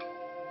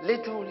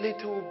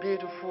 little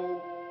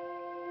beautiful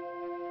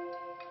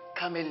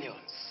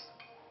chameleons.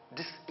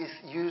 This is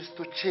used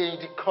to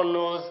change the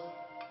colors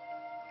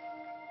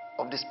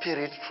of the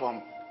spirit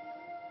from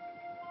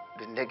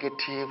the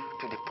negative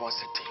to the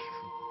positive.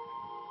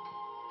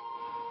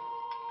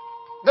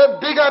 The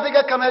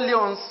bigger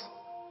chameleons,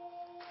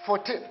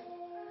 14.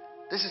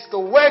 This is to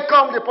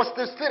welcome the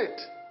positive spirit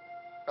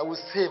that will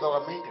save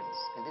our maidens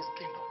in this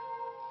kingdom.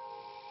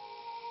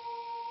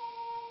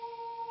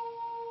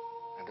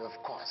 And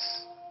of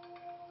course,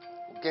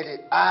 we get the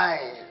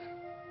eye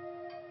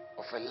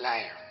of a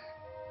lion.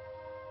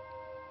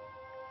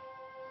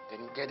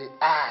 Then get the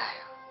eye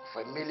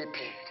of a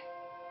millipede.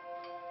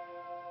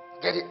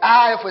 Get the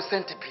eye of a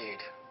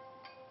centipede.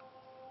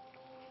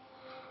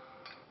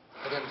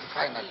 And then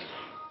finally,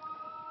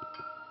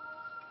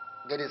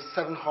 get the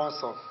 7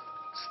 horns of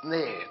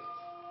snail.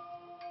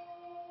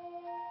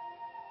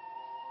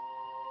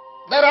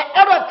 There are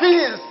other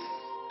things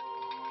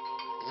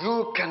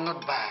you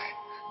cannot buy.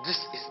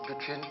 This is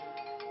between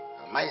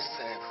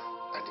myself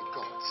and the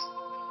gods.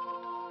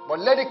 But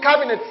let the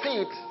cabinet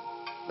see it,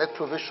 make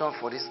provision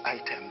for these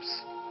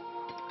items.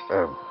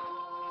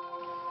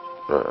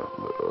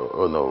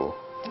 Oh no.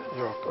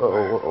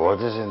 What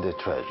is in the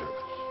treasure?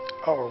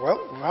 Oh, well,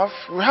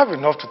 we have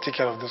enough to take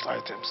care of those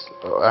items.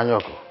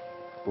 Anyoko,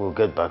 we'll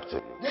get back to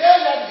you.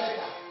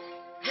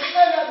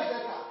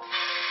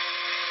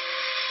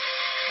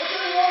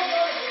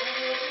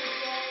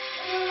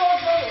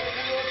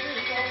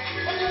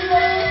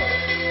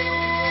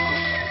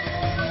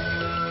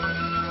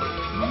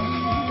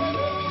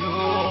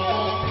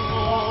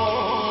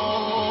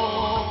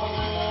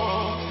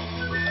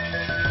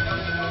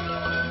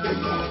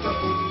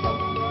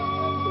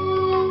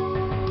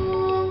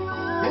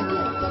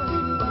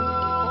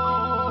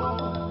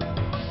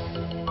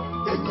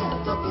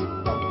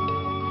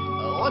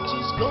 What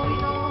is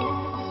going on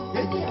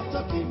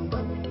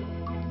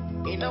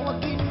in our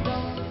kingdom?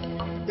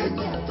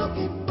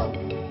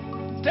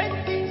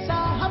 Strange things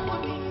are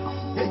happening.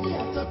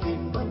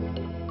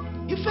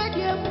 You fed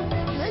your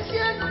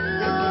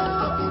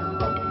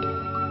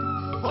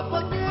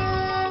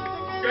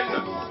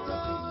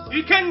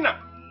Ikenna!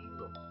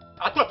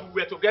 I thought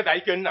we were together,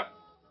 Ikenna.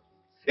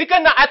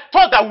 Ikenna, I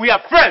thought that we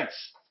are friends.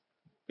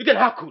 Ikenna,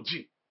 how could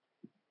you?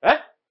 Eh?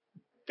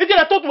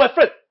 Ikenna, I thought we were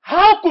friends.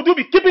 How could you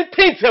be keeping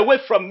things away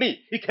from me,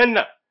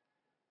 Ikenna?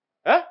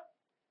 Huh?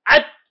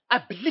 I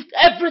believed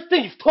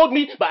everything you've told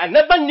me, but I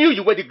never knew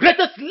you were the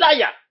greatest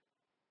liar.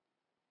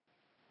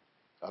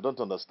 I don't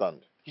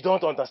understand. You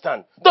don't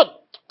understand. Don't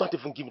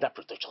even give me that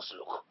pretentious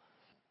look.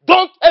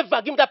 Don't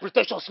ever give me that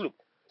pretentious look.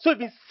 So you've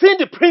been seeing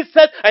the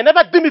princess, I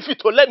never deemed it fit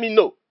to let me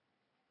know.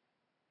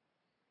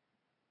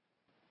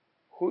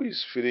 Who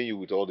is feeding you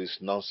with all this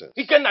nonsense?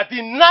 Ikenna,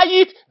 deny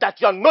it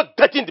that you are not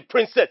dating the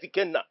princess,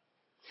 Ikenna.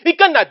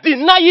 Ikenna,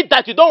 deny it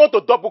that you don't want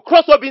to double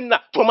cross Obinna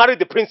to marry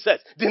the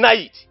princess. Deny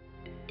it.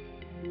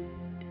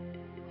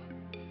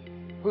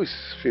 Who is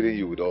feeding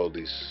you with all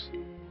these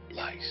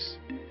lies?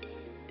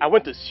 I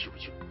went to see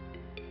you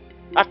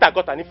after I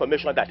got an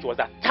information that she was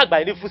attacked by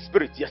an evil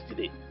spirit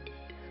yesterday.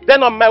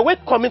 Then on my way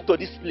coming to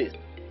this place,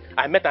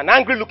 I met an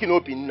angry looking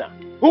Obinna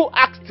who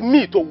asked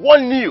me to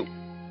warn you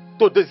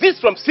to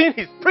desist from seeing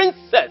his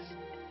princess.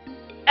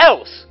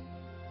 Else,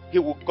 he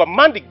will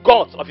command the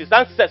gods of his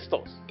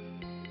ancestors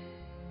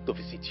to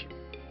visit you.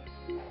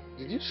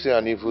 Did you say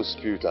an evil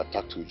spirit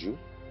attacked you?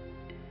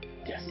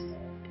 Yes,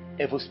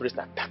 evil spirits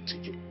attacked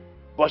you.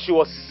 But she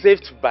was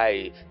saved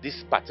by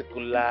this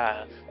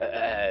particular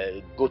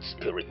goat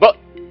spirit. But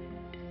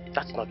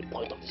that's not the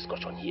point of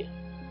discussion here.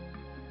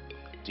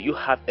 Do you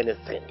have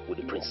anything with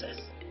the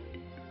princess?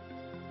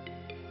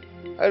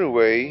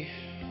 Anyway,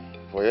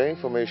 for your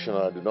information,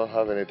 I do not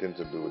have anything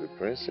to do with the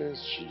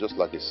princess. She's just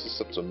like a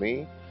sister to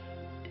me.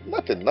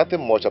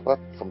 Nothing much apart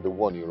from the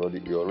one you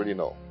already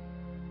know.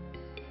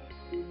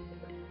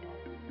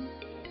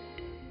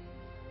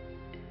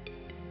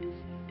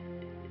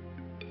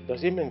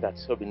 Does it mean that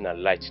Obinna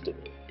lied to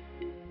me?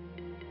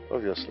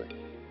 Obviously.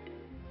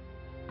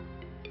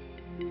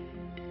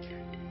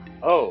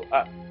 Oh,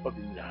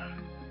 Obinna.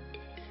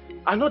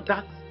 I know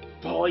that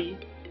boy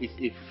is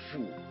a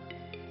fool.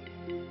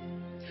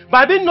 But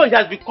I didn't know he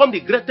has become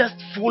the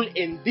greatest fool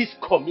in this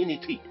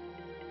community.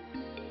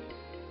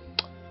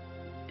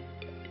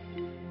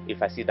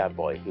 If I see that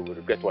boy, he will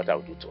regret what I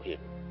will do to him.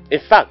 In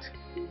fact,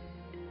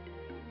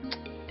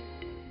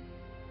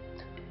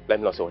 let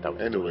me not say what I will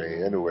do to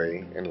him.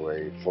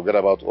 Anyway, forget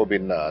about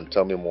Obinna and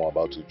tell me more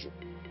about Uju.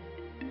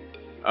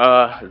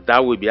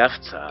 That will be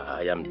after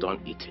I am done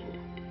eating.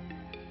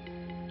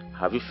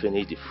 Have you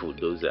finished the food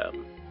those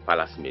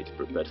palace maids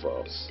prepared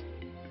for us?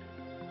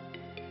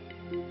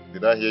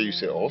 Did I hear you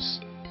say us?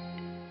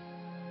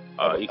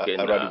 Are we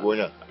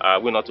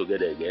not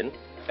together again?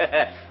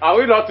 Are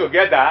we not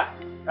together?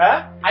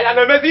 Huh? I am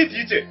a amazing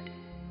teacher.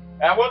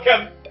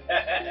 Welcome.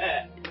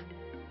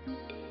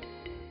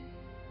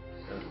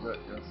 You're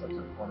such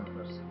a funny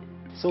person.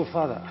 So,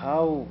 Father,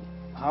 how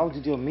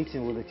did your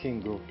meeting with the king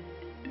go?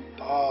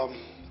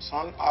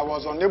 Son, I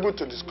was unable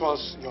to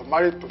discuss your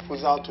marriage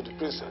proposal to the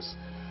princess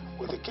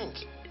with the king.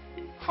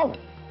 How?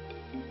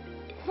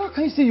 How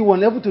can you say you were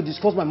unable to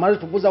discuss my marriage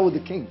proposal with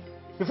the king?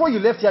 Before you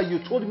left here, you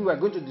told me we were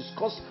going to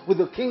discuss with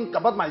the king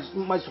about my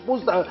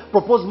supposed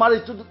proposed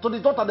marriage to the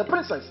daughter, the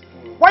princess.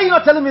 Why are you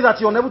not telling me that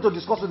you're unable to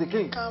discuss with the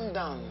king? Calm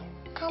down.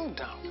 Calm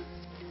down.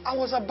 I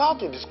was about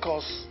to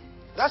discuss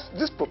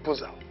this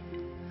proposal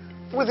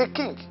with the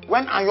king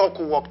when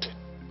Anyoku walked in.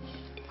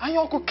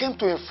 Anyoku came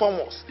to inform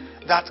us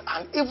that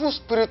an evil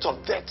spirit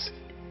of death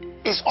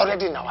is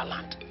already in our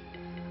land,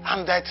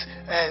 and that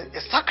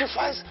a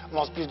sacrifice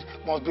must be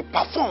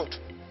performed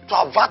to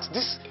avert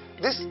this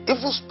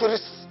evil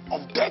spirits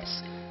of death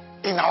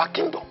in our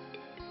kingdom.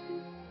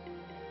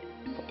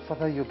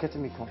 Father, you're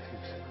getting me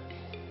confused.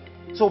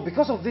 So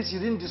because of this, you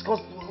didn't discuss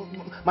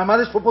my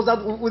marriage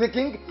proposal with the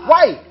king?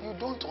 Why? You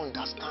don't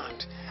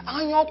understand.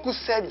 Anyoku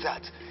said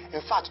that,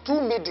 in fact,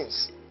 2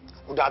 maidens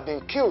would have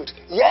been killed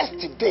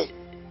yesterday.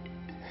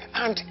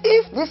 And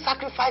if this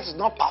sacrifice is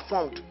not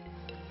performed,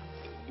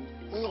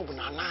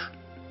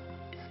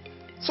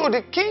 so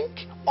the king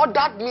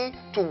ordered me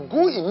to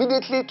go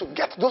immediately to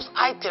get those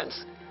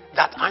items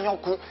that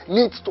Anyoku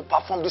needs to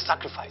perform this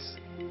sacrifice.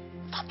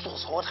 That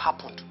was what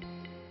happened.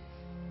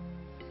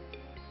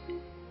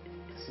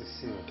 This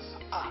is serious.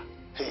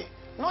 Hey,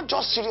 not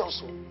just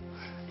serious.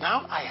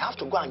 Now I have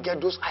to go and get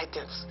those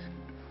items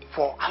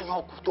for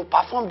Anyoku to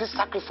perform this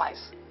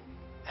sacrifice.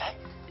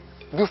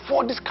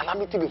 Before this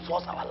calamity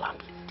befalls our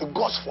land, the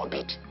gods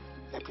forbid.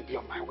 Let me be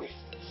on my way.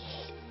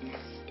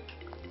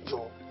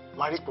 Your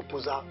marriage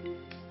proposal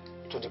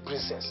to the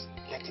princess,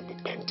 let it be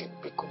pending,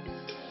 Biko.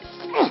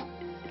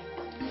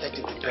 Let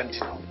it be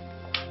pending.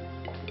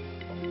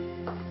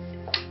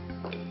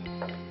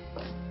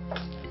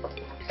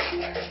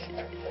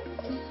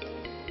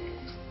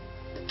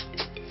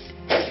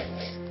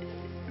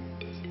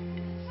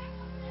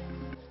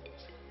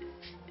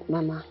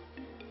 Mama,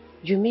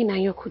 you mean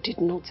Anyoku did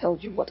not tell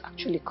you what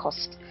actually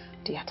caused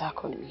the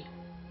attack on me?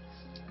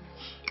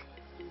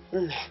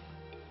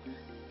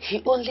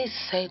 He only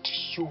said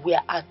you were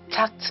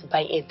attacked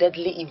by a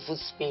deadly evil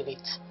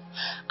spirit.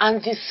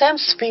 And the same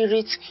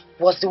spirit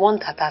was the one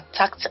that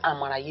attacked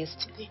Amara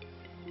yesterday.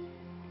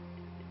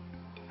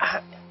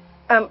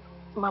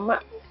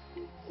 Mama,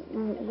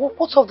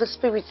 what of the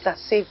spirit that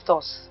saved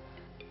us?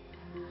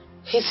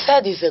 He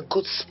said he's a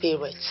good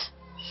spirit,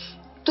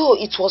 though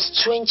it was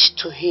strange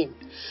to him.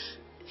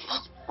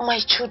 But my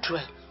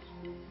children,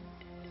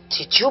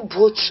 did you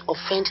both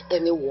offend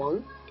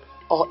anyone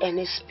or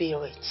any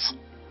spirit?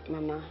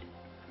 Mama,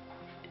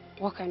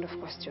 what kind of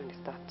question is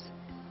that?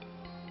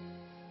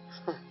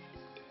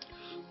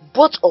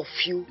 Both of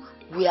you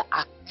were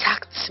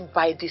attacked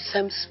by the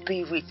same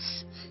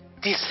spirits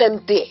the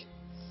same day.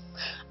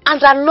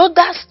 And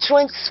another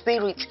strange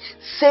spirit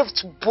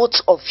saved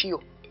both of you.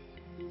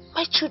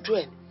 My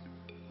children,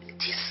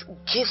 this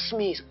gives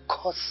me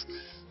cause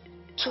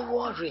to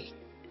worry.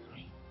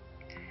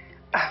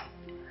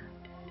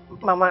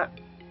 Mama,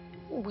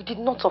 we did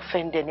not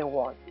offend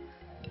anyone,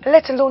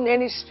 let alone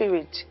any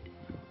spirit.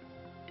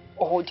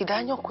 Or did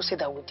Anyoku say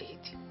that we did?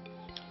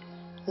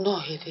 No,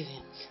 he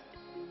didn't.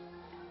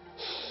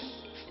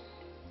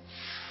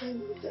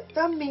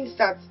 That means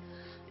that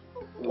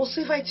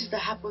whatever it is that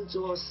happened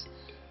to us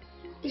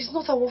is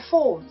not our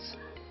fault.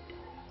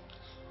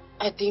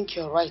 I think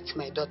you're right,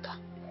 my daughter.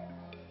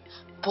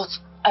 But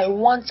I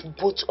want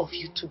both of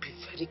you to be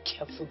very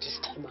careful this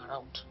time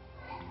around.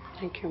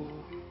 Thank you,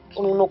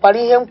 Mama.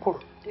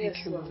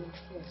 Thank you, Mama.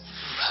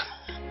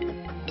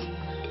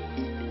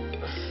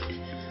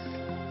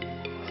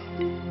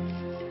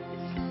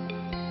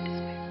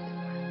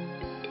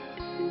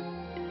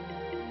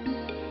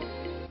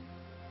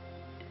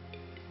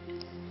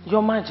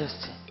 Your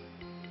Majesty,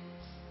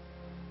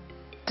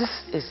 this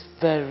is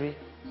very,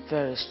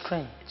 very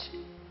strange.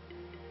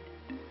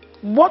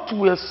 What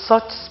will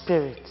such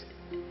spirit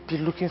be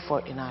looking for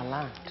in our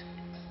land?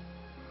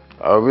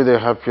 I'll be the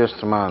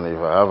happiest man if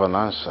I have an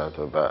answer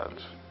to that.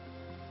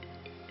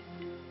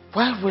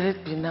 Why will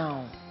it be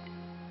now?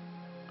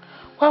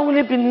 Why will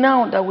it be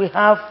now that we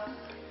have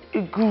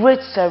a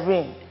great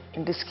serene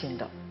in this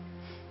kingdom?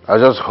 I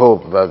just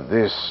hope that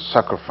this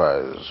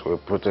sacrifice will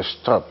put a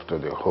stop to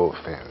the whole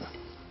thing.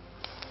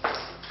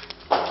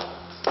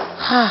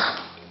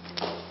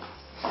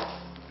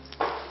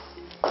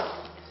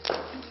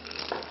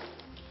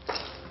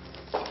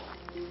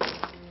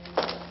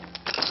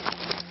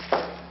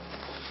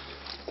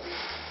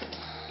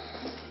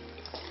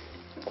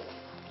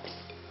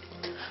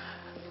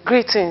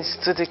 Greetings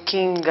to the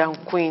king and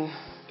queen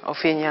of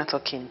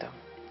Enyato Kingdom.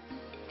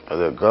 May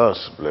the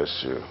gods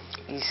bless you.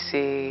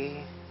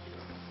 Ise,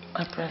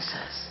 my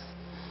princess.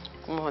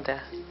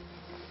 Mother.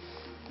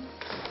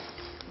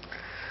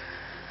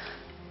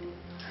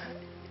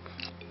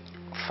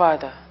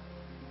 Father,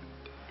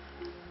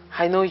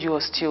 I know you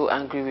are still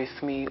angry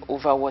with me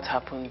over what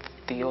happened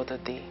the other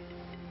day.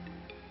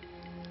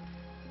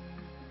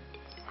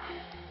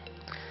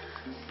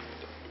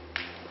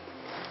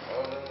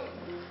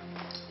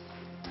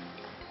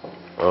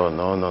 Oh,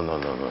 no.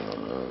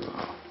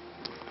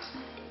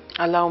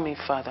 Allow me,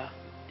 Father,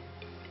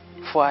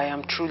 for I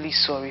am truly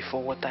sorry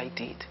for what I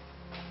did.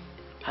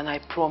 And I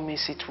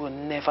promise it will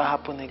never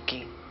happen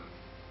again.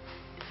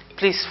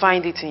 Please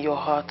find it in your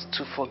heart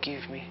to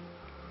forgive me.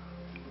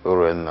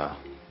 Urena,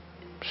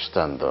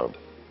 stand up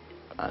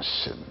and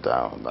sit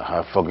down. I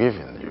have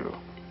forgiven you.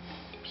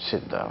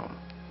 Sit down.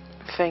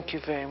 Thank you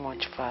very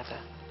much,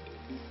 Father.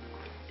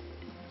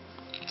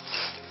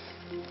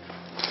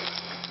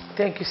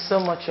 Thank you so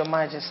much, Your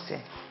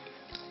Majesty.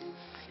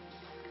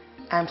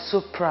 I'm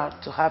so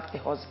proud to have a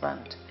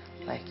husband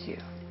like you.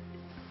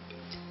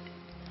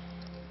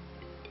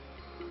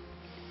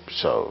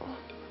 So,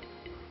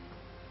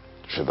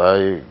 should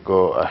I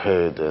go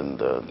ahead and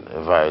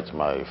invite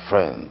my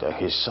friend and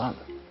his son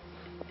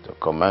to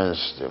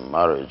commence the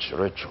marriage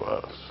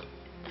rituals?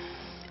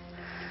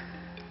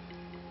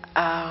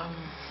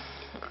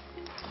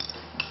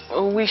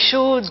 We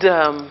should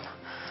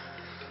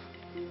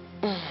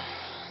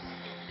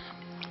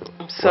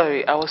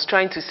Sorry, I was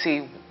trying to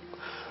say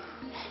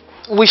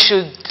we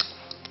should...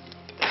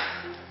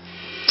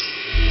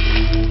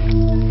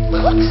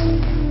 What?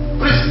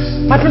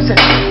 Priestess! My princess!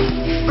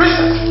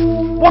 Priestess!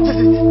 What is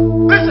it?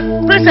 Priestess!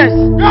 Princess!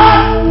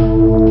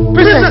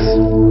 Priestess!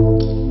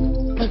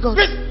 Oh my God!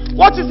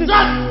 What is it?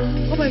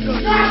 Oh my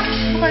God!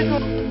 Oh my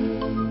God!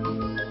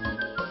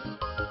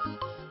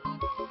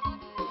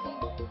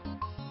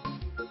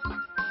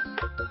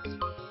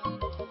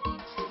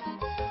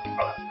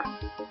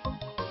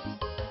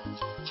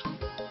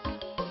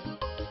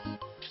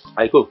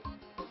 Aiko.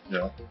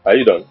 Yeah. Are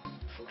you done?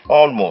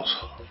 Almost.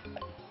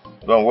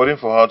 But I'm waiting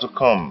for her to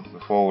come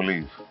before we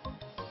leave.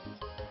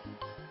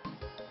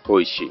 Who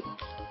is she?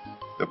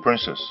 The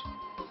princess.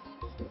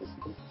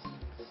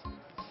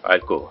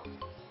 Aiko.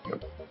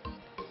 Yep.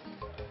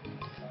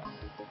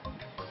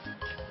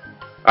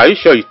 Are you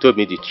sure you told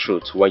me the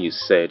truth when you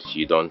said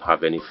you don't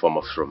have any form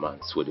of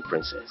romance with the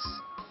princess?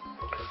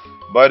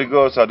 By the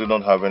gods, I do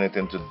not have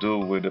anything to do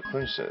with the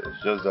princess.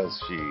 Just as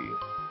she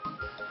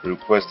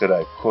requested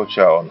I coach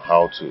her on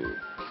how to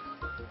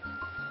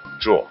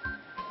draw.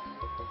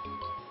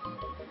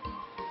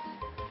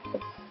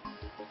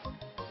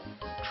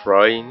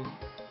 Drawing,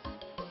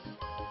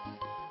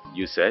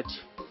 you said?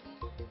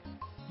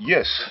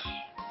 Yes.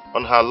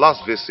 On her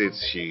last visit,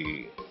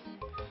 she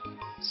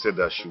said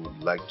that she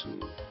would like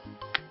to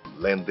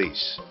learn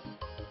this.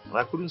 And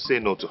I couldn't say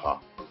no to her.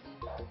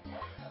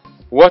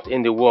 What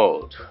in the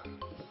world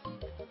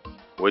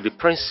will the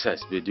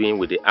princess be doing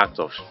with the act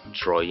of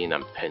drawing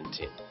and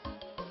painting?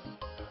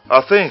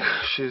 I think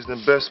she's in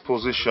the best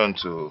position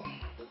to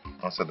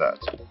answer that.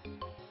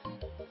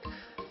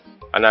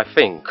 And I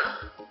think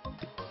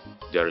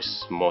there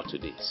is more to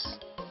this.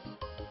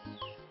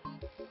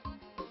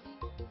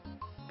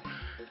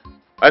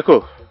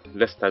 Aiko,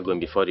 let's start going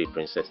before the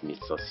princess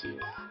meets us here.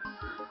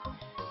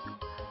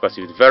 Because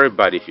it's very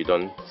bad if you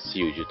don't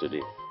see Uju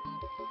today.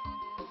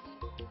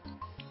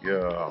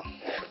 Yeah,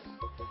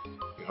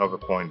 you have a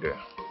point there.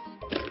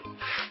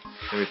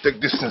 When we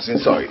take distance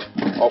inside,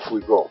 off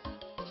we go.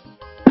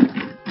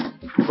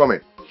 Come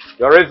in.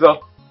 Your razor.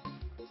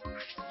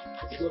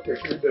 It's okay,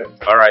 sit there.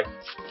 Alright.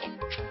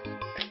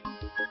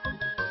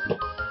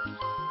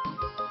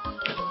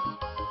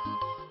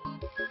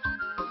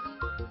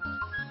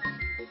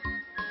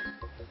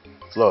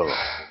 Flora,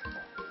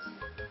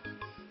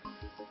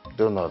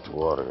 do not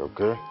worry,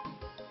 okay?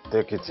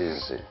 Take it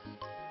easy.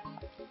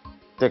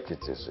 Take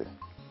it easy.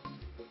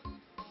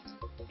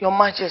 Your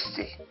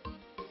Majesty,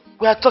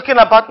 we are talking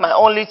about my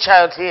only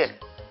child here.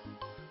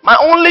 My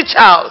only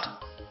child.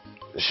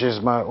 She's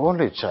my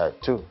only child,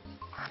 too.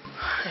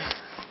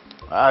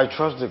 I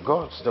trust the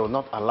gods. They will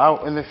not allow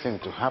anything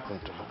to happen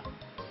to her.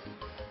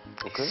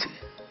 Okay?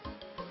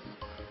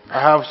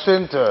 I have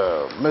sent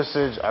a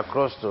message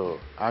across to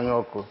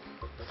Anyoko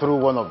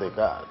through one of the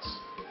guards.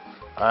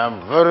 I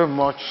am very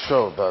much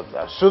sure that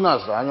as soon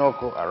as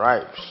Anyoko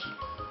arrives,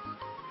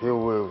 he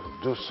will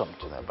do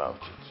something about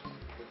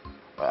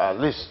it. At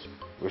least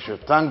we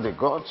should thank the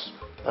gods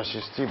that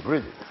she's still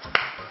breathing.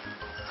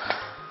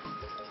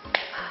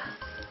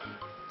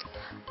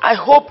 I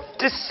hope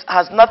this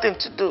has nothing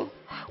to do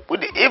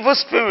with the evil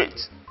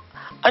spirit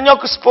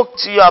Anyoko spoke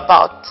to you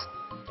about.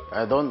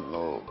 I don't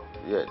know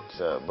yet,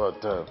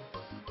 but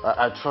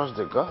I trust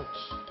the gods.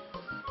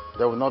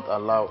 They will not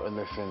allow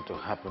anything to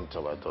happen to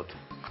our daughter.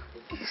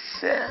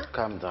 Yes,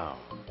 calm down.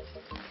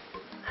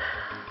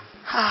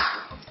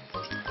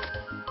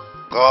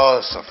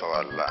 Gods of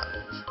our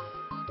land,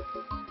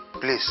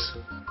 please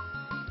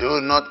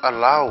do not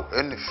allow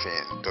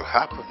anything to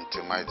happen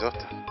to my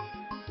daughter.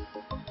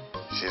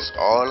 She's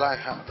all I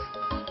have.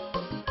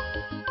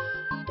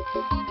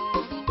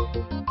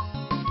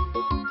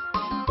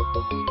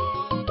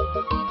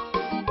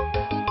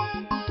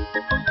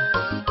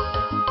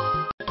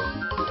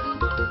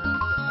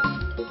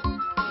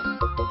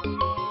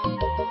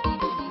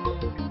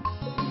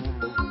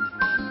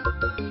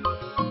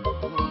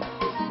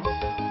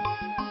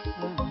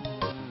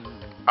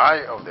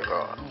 Eye of the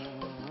God.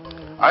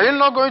 Are you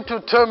not going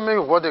to tell me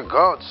what the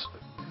gods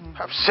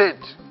have said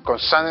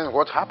concerning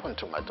what happened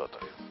to my daughter?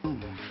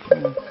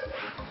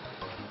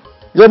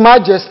 Your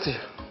Majesty,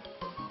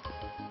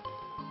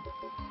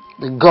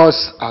 the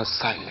gods are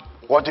silent.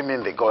 What do you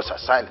mean the gods are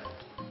silent?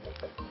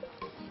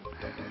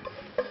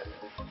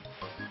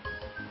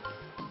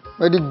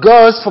 May the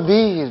gods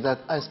forbid that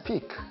I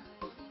speak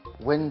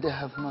when they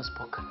have not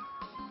spoken.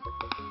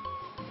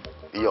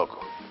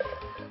 Iyoko,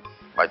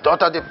 my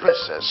daughter the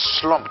princess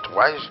slumped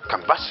while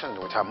conversing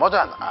with her mother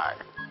and I.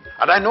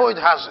 And I know it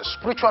has a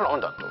spiritual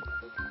undertone.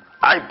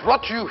 I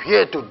brought you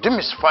here to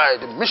demystify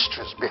the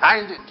mysteries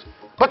behind it.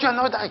 But you're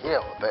neither here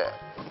or there.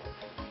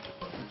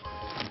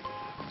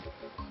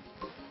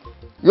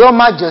 Your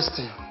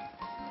Majesty,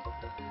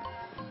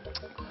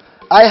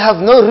 I have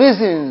no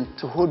reason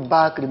to hold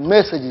back the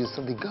messages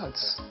of the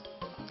gods.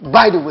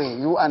 By the way,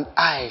 you and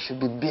I should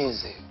be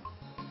busy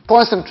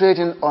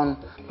concentrating on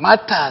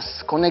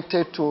matters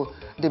connected to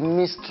the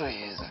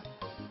mysteries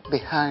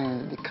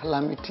behind the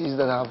calamities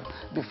that have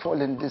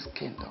befallen this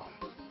kingdom.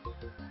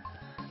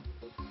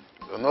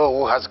 Do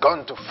Onowu has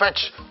gone to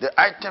fetch the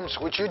items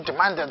which you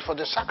demanded for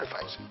the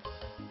sacrifice.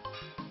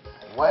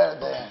 Well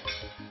then,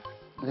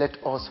 let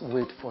us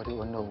wait for the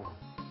Onowu.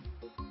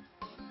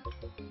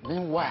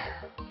 Meanwhile,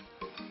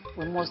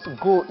 we must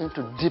go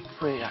into deep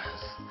prayers,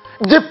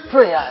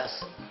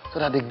 so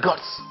that the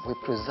gods will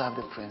preserve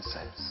the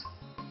princess.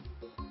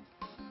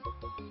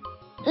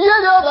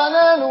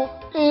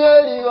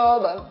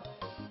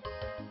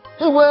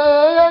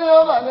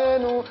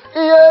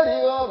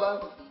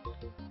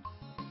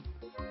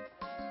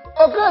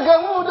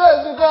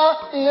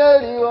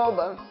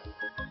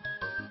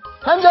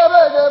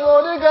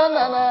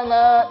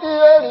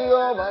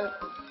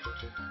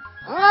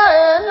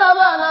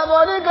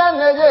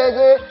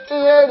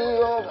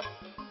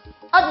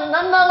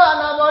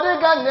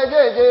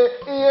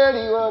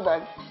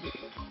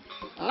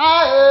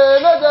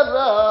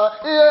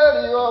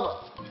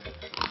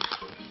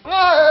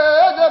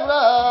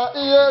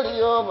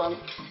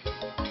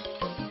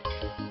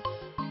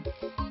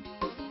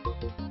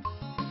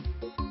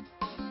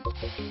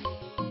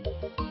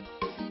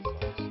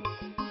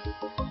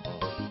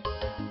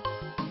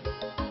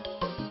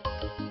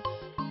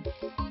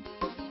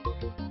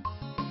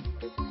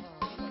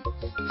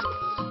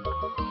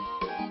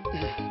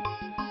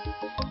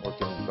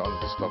 Don't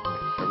disturb me.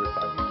 Every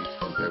time you eat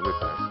food, every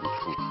time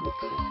food.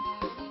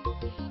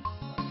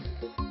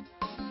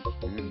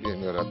 Do you do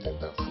any other thing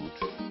than food?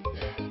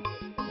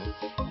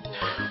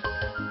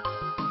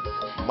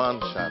 Man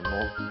shall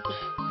not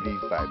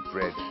live by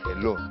bread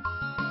alone.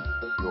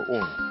 Your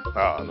own.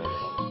 No.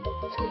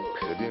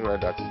 They didn't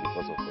write that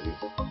because of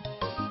police.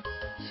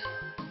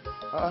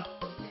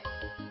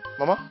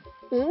 Mama?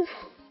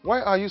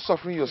 Why are you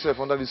suffering yourself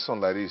under this sun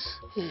like this?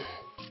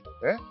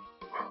 Eh?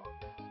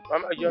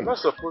 Mama, you're not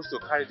supposed to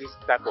carry this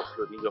type of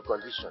food in your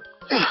condition.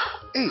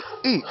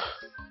 Hey.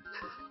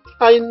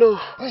 I know.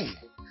 Hey.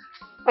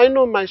 I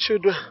know my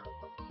children.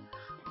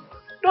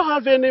 Don't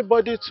have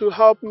anybody to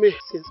help me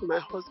since my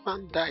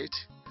husband died.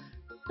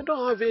 I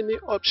don't have any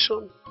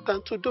option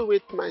than to do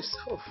it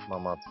myself.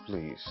 Mama,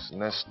 please,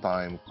 next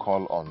time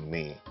call on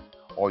me.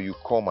 Or you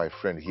call my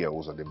friend here,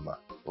 Uzadima.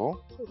 Oh?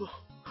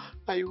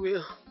 I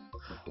will.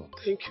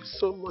 Thank you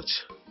so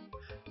much.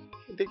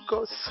 The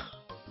gods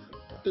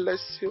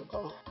bless you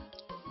all.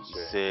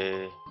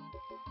 Say.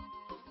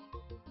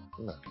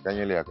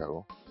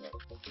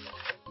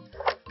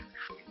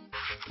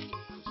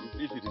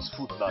 If it is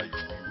food now, you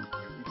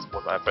eat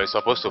more. My friend, you're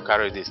supposed to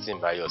carry this thing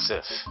by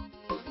yourself.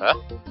 Huh?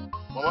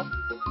 Mama,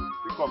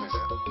 we come in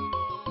there.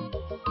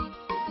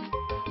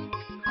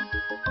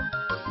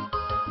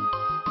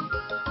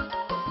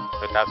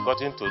 But I've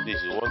gotten to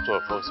this, you want to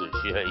force to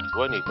share it.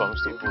 When it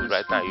comes to food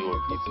right now, you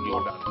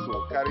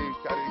so carry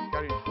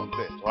it from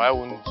there. Why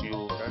wouldn't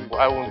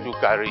you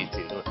carry it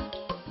alone?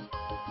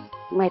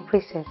 My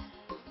princess,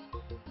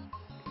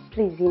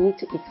 please, you need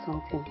to eat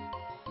something.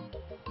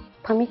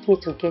 Permit me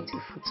to get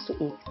you food to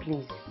eat,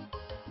 please.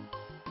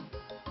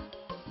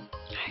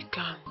 I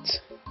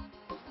can't.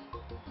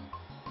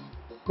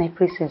 My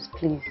princess,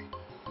 please.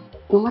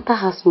 No matter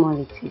how small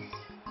it is.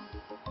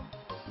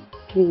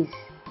 Please.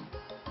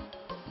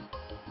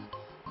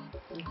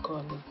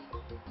 Okoli,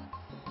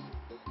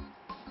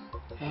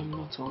 I'm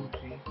not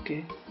hungry,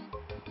 okay?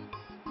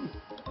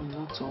 I'm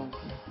not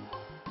hungry.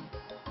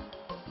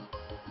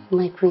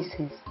 My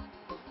princess,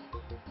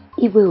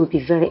 Iwe will be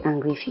very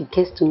angry if he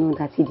gets to know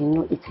that he did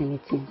not eat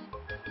anything.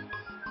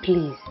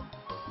 Please,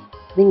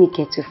 let me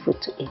get you food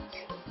to eat.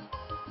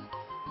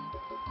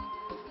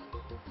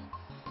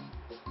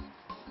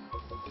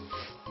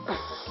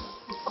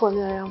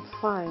 Okoli, I am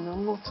fine.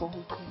 I'm not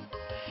hungry.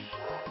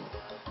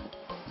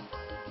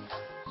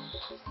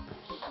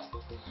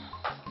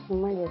 Your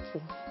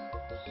Majesty,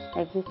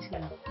 I greet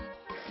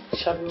you.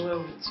 Shall be well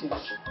with you.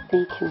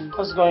 Thank you.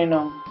 What's going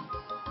on?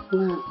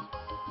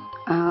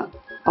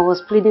 I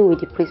was pleading with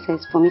the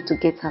princess for me to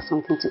get her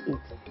something to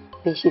eat,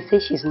 but she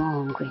says she's not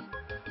hungry.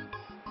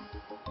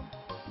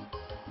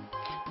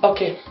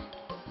 Okay,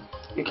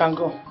 you can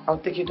go. I'll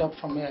take it up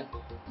from here.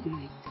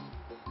 Right.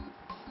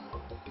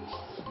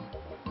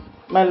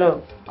 My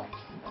love.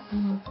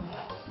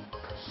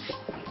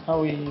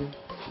 How are you?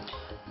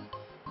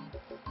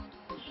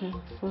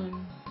 I'm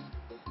fine.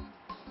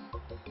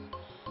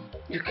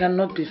 You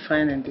cannot be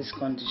fine in this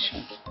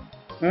condition.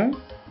 Get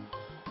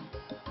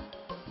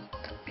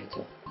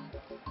up.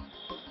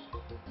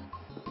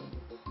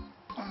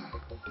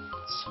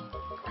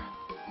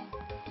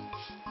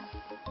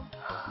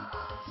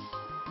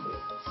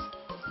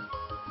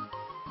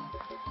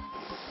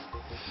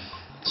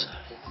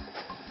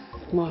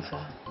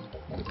 Mother.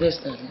 Yes,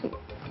 darling.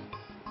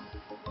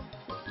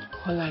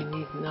 All I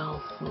need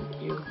now from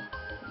you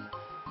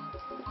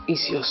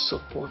is your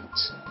support.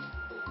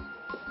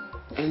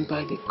 And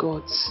by the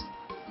gods,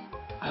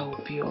 I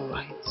will be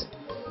alright.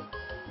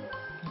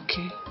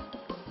 Okay?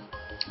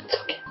 It's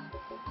okay.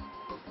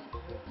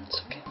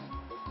 It's okay.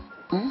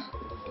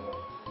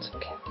 It's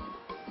okay.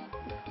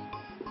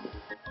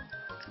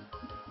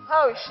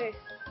 How is she?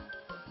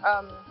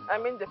 I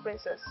mean the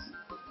princess.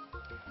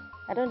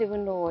 I don't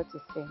even know what to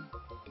say.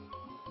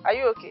 Are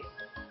you okay?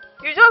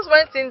 You just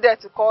went in there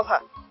to call her,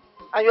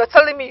 and you're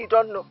telling me you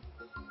don't know.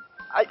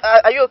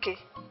 Are you okay?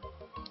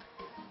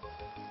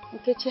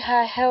 Nkechi,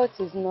 her health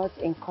is not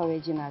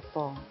encouraging at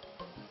all.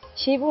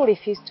 She even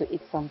refused to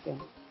eat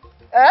something.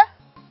 Eh?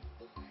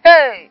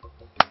 Hey!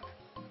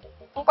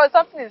 Uncle,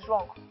 something is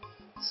wrong.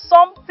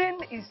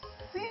 Something is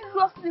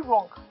seriously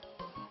wrong.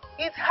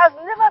 It has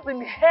never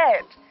been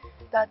heard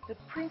that the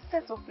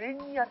princess of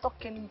any other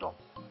kingdom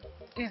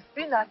is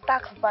being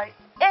attacked by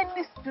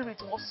any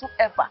spirit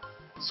whatsoever.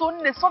 So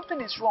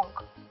something is wrong.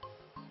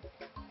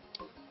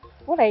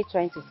 What are you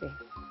trying to say?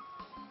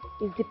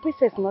 Is the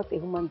princess not a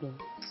human being?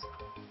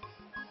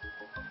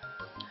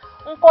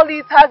 Uncle,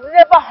 it has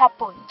never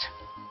happened.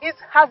 It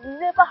has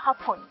never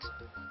happened.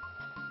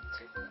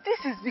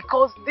 This is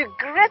because the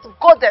great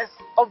goddess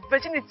of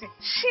virginity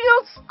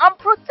shields and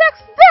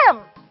protects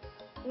them.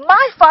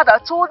 My father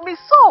told me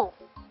so.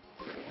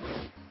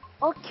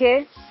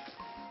 Okay,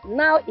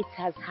 now it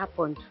has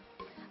happened.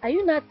 Are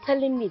you not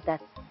telling me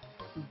that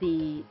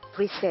the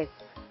princess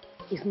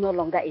is no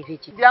longer a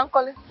virgin? The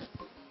uncle,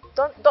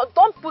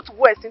 don't put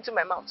words into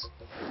my mouth.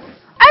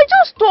 I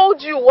just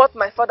told you what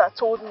my father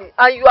told me,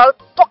 and you are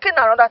talking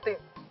another thing.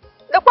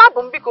 The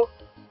problem, Biko.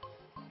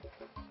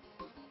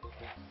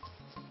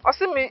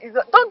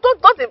 Don't.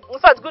 In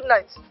fact, good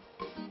night.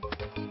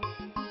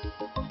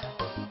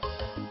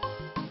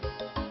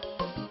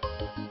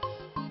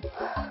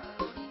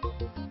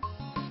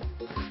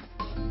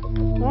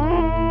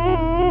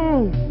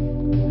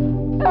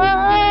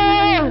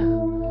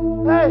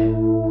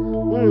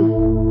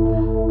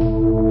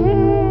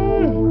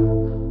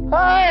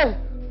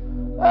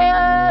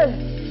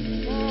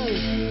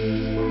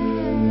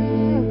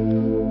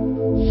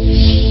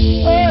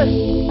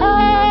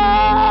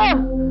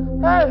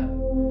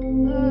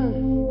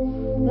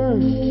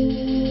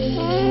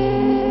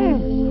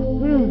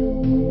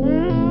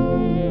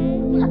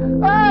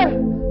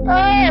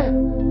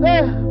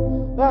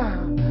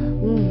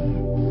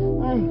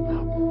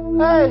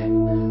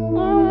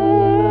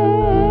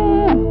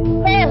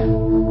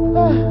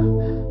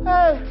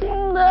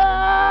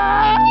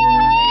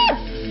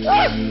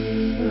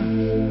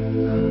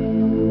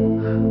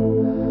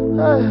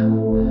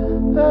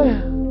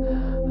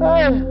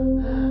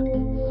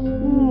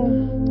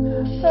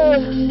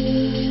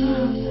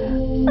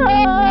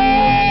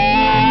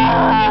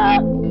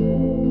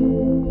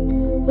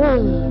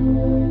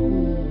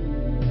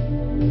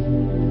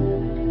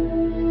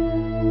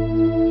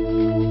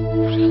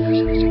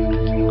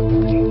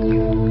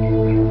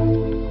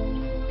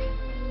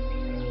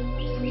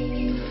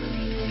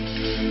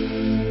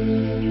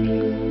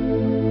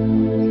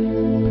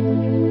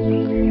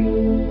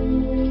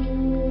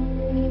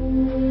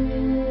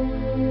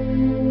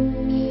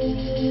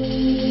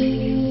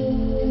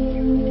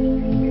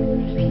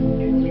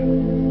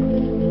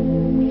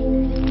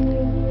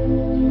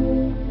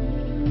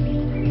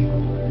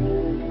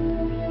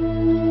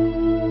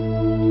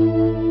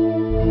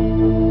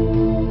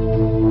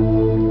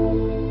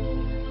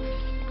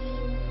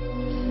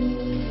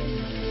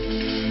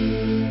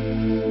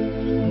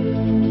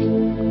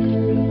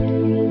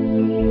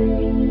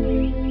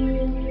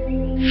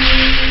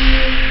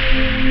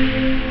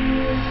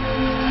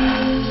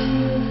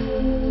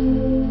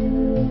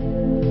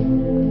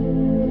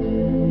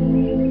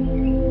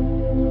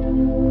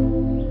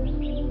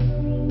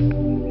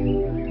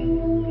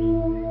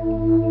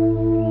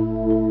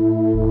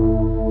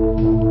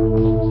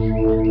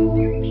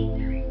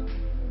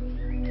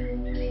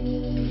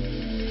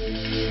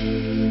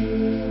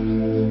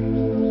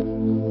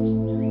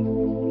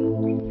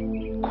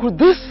 Could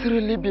this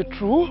really be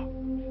true?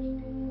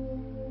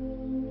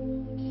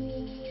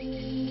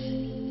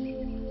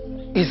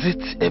 Is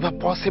it ever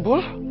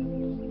possible?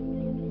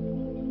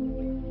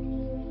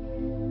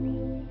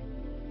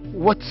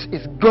 What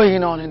is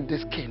going on in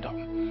this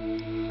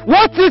kingdom?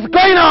 What is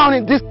going on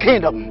in this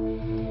kingdom?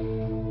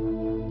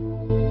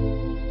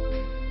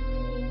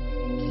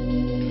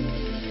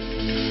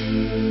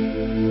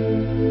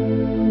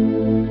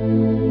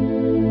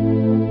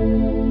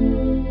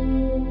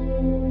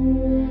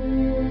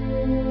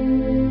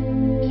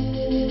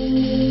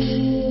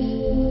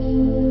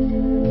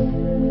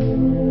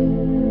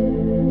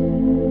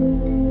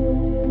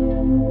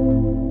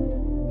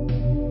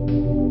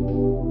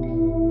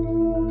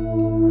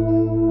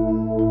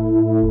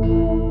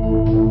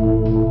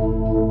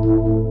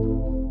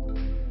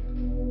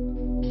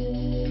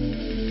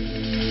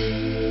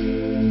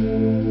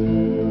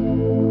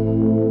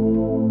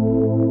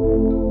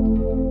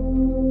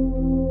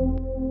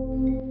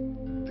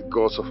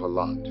 Of her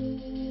land.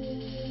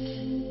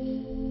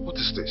 What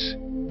is this?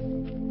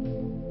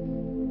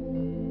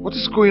 What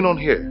is going on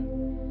here?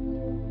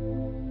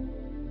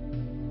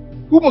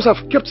 Who must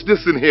have kept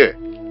this in here?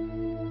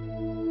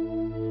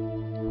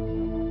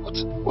 What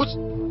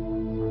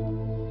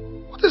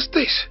is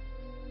this?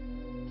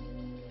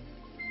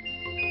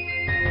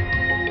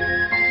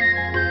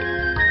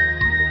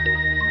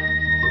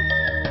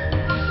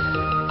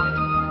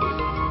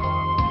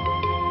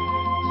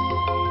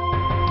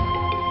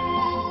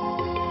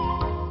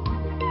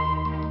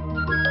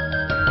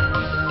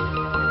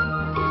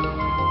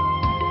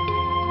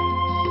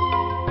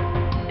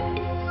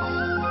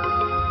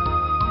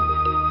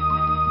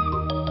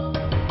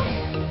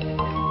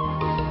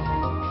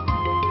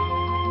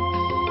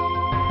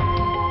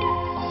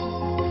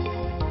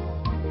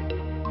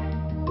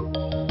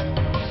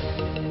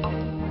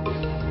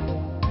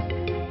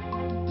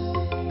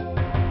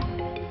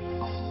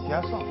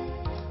 Yes, son.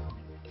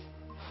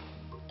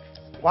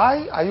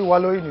 Why are you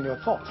wallowing in your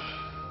thoughts?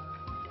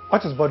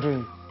 What is bothering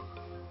you?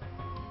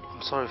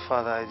 I'm sorry,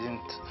 Father.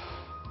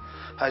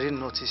 I didn't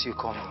notice you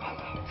coming.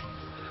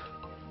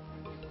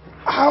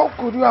 How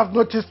could you have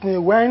noticed me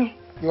when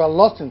you are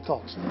lost in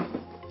thoughts?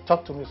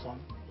 Talk to me, son.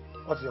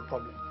 What's your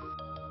problem?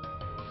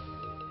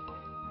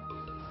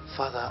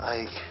 Father,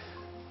 I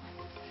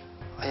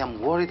am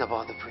worried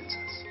about the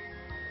princess.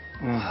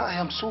 I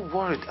am so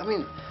worried. I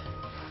mean,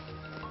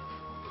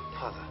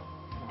 Father,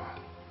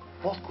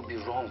 what could be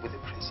wrong with the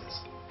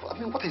princess? I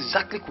mean, what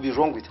exactly could be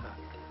wrong with her?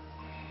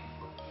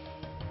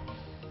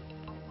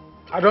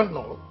 I don't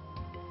know.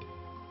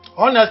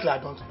 Honestly, I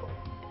don't know.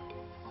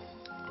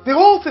 The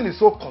whole thing is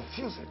so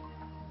confusing.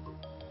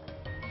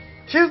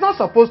 She's not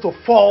supposed to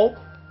fall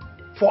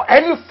for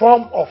any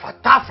form of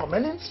attack from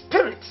any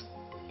spirit.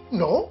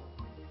 No,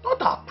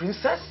 not our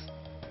princess.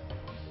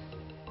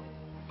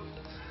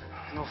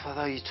 No,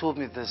 Father, you told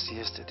me this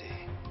yesterday.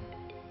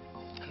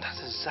 And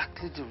that's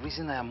exactly the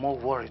reason I am more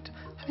worried.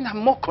 I mean, I'm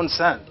more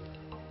concerned.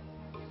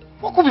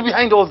 What could be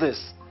behind all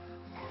this?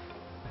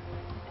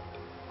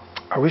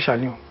 I wish I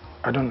knew.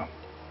 I don't know.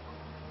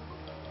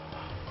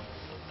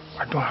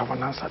 I don't have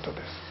an answer to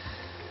this.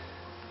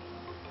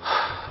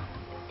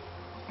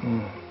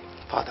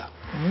 Father,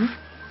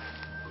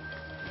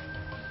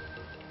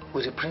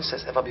 will the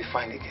princess ever be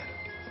fine again?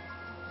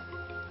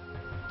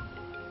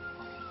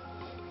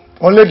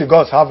 Only the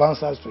gods have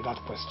answers to that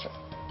question.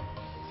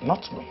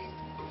 Not me.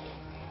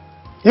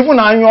 Even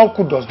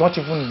Anyoku does not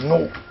even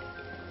know.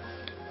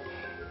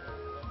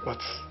 But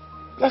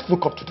let's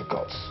look up to the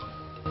gods.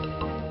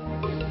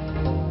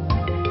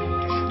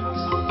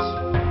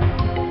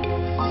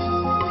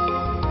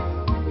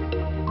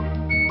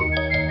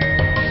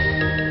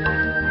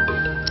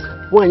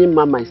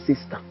 Wanyima, my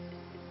sister.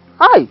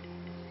 Hi!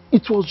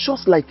 It was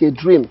just like a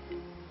dream.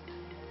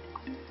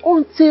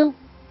 Until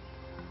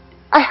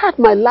I had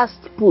my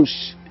last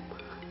push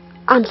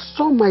and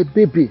saw my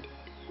baby.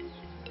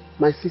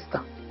 My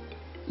sister,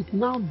 it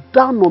now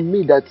dawned on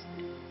me that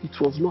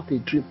it was not a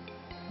dream,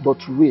 but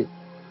real.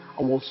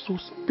 I was so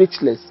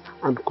speechless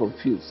and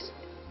confused.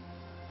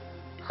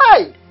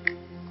 Hi!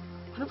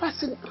 I've never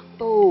seen...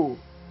 Oh.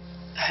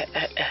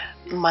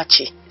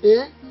 Machi.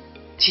 Eh?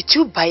 Did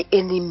you by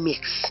any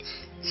mix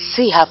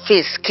see her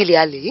face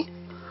clearly?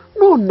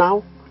 No,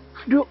 now.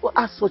 How do you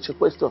ask such a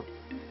question?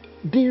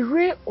 The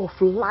ray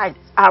of light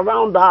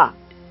around her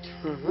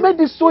made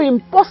it so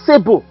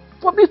impossible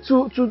for me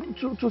to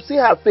see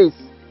her face.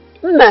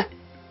 Nah.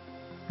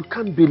 You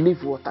can't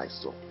believe what I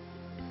saw.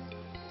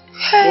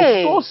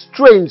 Hey! It was so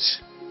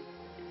strange.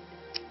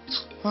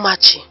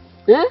 Machi.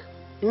 Eh?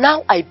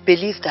 Now I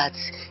believe that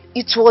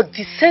it was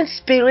the same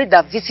spirit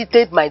that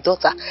visited my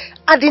daughter.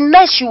 And the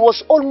night she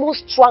was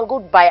almost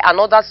strangled by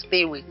another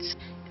spirit.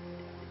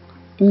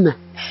 Nah.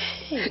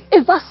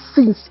 Ever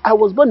since I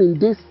was born in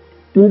this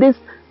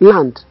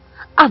land,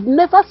 I've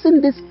never seen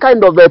this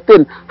kind of a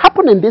thing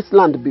happen in this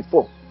land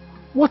before.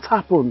 What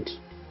happened?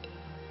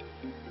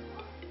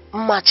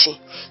 Machi,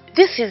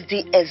 this is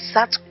the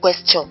exact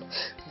question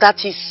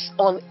that is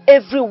on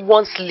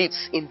everyone's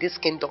lips in this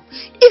kingdom.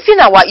 Even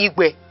our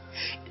Igwe.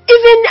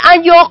 Even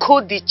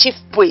Anyoko, the chief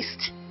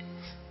priest.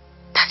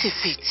 That is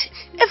it.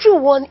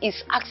 Everyone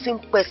is asking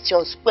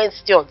questions.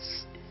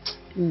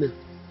 No.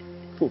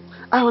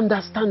 I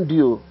understand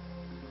you.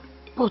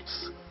 But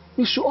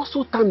we should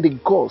also thank the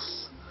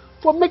gods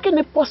for making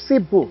it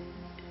possible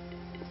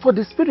for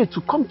the spirit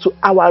to come to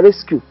our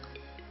rescue.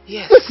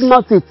 Yes. If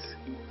not it,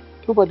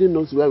 nobody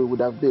knows where we would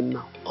have been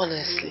now.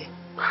 Honestly.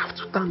 I have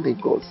to thank the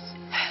gods.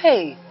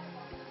 Hey.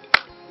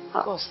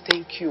 God,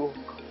 thank you.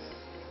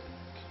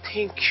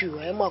 Thank you.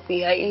 I'm up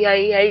here.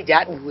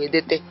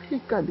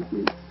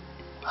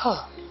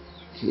 Huh.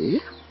 Okay.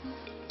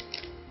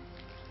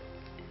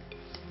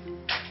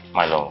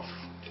 My love.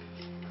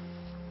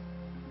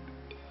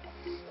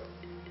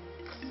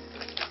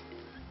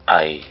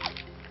 I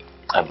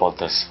bought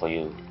this for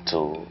you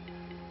to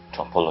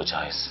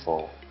apologize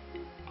for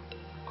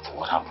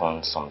what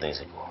happened some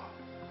days ago.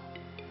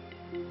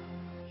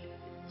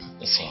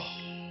 Listen,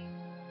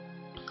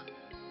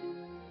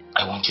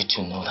 I want you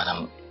to know that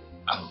I'm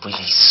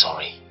really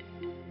sorry.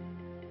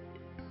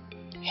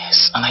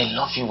 Yes, and I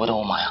love you with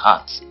all my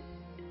heart.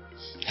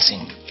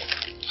 Listen,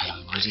 I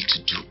am ready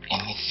to do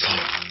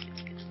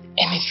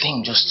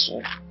anything just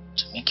to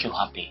make you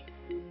happy.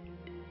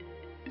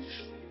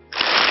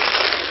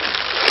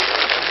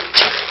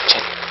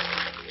 Check.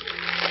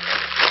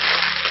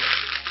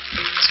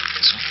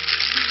 This one.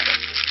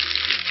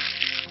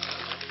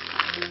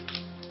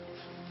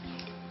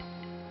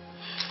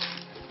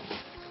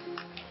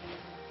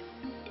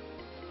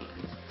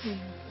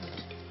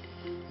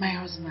 My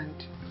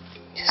husband,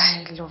 yes.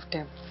 I love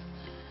them.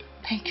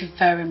 Thank you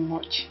very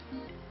much.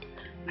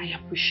 I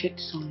appreciate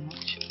so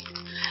much.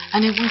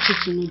 And I want you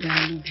to know that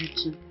I love you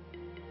too.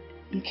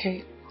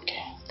 Okay?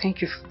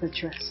 Thank you for the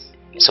dress.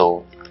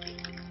 So,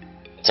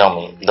 tell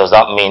me, does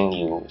that mean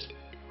you've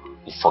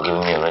forgiven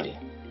me already?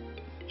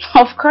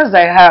 Of course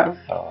I have.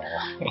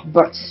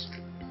 But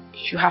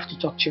you have to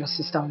talk to your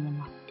sister,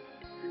 Mama.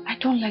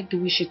 don't like the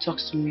way she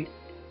talks to me.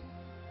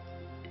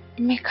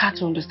 Make her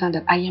to understand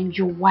that I am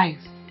your wife.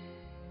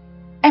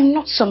 I'm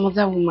not some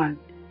other woman.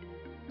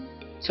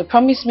 So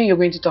promise me you're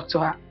going to talk to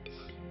her.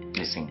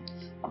 Listen,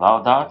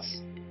 about that,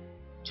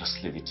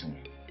 just leave it to me.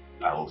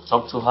 I will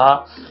talk to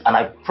her and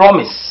I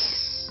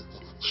promise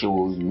she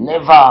will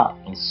never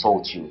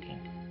insult you again.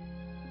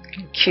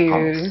 Thank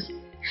you.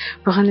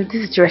 But honey,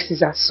 these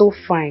dresses are so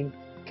fine.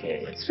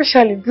 Okay.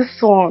 Especially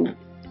this one.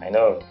 I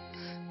know.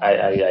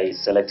 I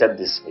selected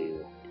this for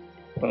you.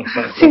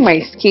 See my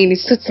skin, it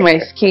suits my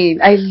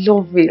skin. I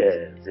love it.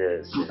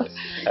 Yes.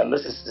 And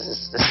this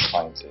is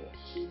fine too.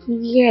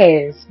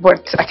 Yes,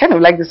 but I kind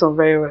of like this one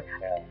very well.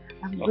 Yeah.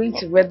 I'm going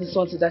to wear this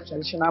one to that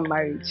traditional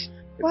marriage.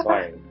 It's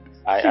fine.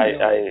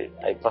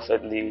 I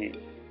perfectly,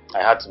 I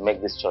had to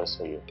make this choice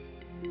for you.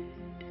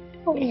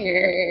 Oh,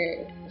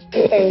 yeah.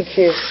 Thank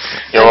you.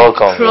 You're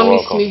welcome.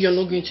 Promise me you're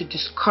not going to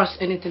discuss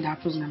anything that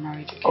happens in the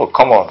marriage. Okay? Oh,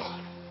 come on.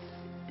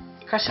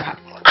 Crush your heart.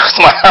 Crush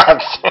my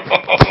heart.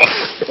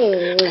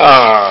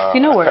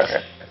 You know what?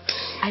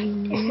 I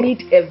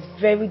made a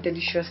very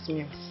delicious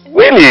meal.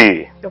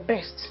 Really? Your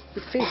best.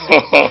 Your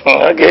favorite.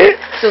 Okay.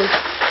 So,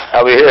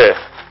 I'll be here.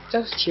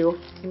 Just chill.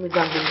 Let me go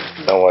and bring the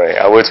food. Don't worry.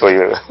 I'll wait for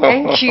you.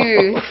 Thank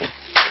you.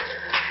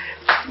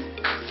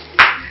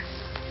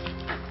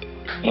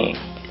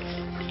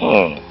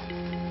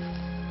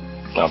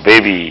 Now,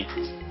 baby.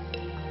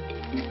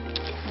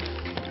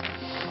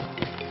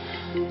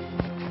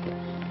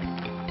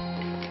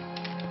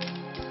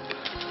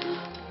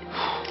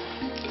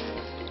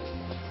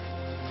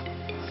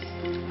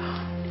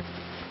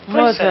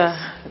 Mother,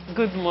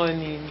 good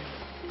morning.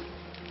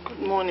 Good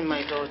morning,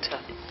 my daughter.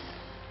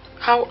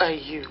 How are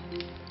you?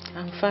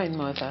 I'm fine,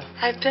 Mother.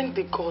 I thank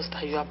the gods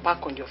that you are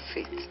back on your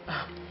feet.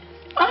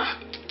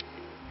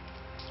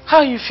 How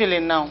are you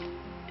feeling now?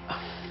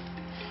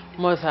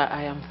 Mother,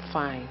 I am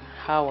fine.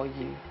 How are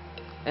you?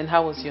 And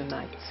how was your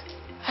night?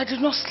 I did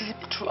not sleep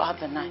throughout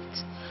the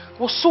night.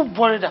 I was so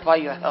worried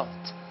about your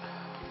health.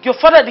 Your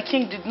father, the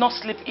king, did not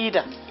sleep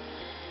either.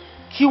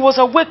 He was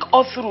awake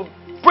all through,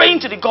 praying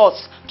to the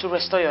gods to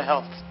restore your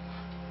health.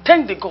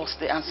 Thank the gods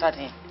they answered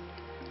him.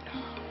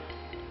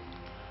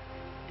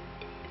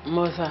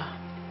 Mother,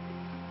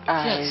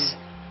 Yes.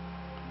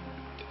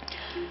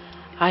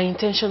 I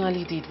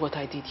intentionally did what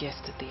I did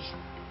yesterday.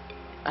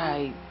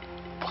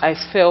 I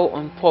fell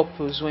on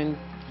purpose when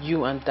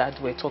you and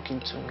Dad were talking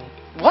to me.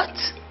 What?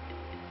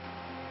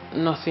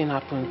 Nothing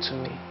happened to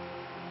me.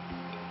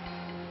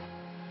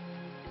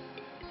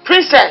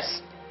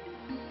 Princess!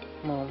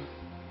 Mom.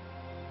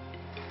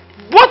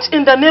 What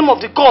in the name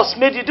of the gods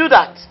made you do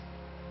that?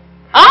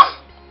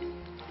 Huh?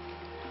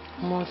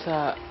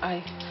 Mother,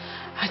 I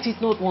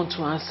did not want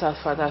to answer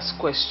Father's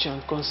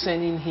question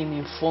concerning him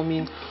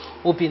informing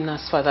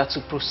Obinna's father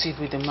to proceed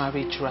with the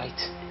marriage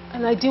rite.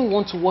 And I didn't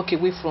want to walk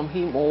away from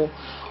him or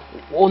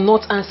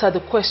not answer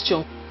the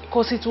question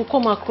because it will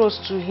come across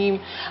to him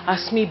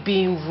as me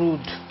being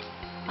rude.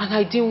 And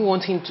I didn't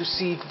want him to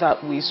see it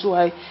that way. So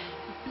I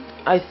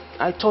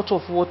thought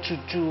of what to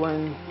do,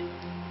 and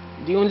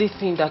the only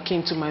thing that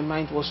came to my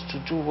mind was to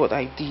do what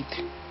I did.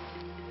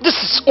 This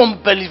is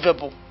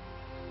unbelievable.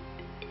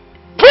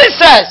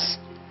 Princess!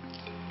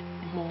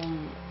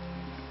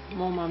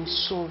 Mom, I'm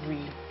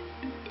sorry.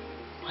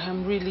 I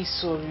am really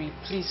sorry.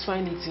 Please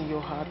find it in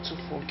your heart to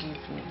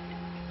forgive me.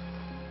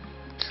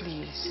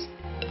 Please.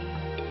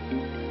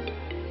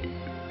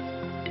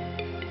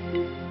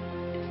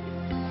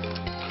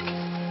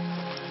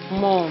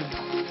 Mom.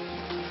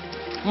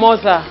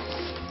 Mother.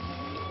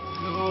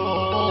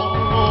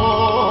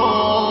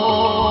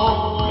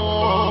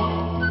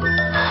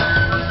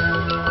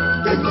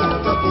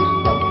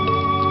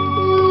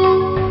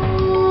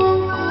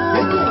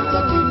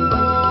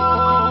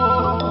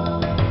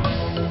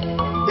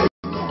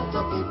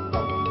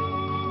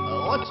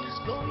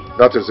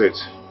 That is it.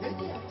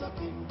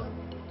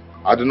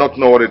 I do not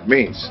know what it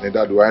means,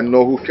 neither do I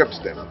know who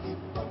kept them.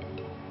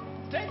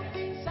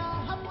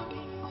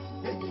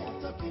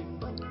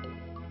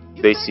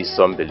 This is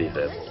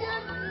unbelievable.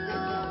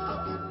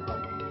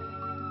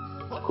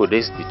 Could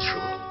this be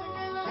true?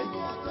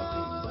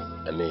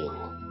 I mean,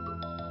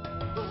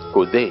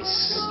 could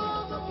this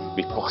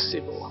be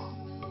possible?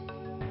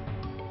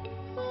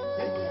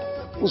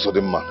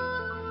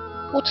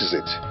 Uzodimma, what is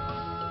it?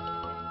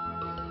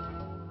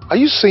 Are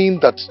you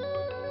saying that,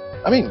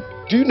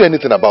 do you know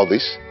anything about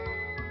this?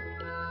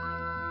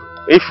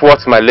 If what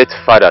my late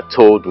father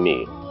told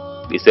me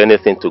is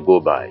anything to go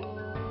by,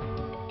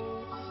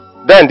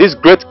 then this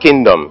great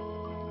kingdom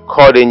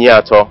called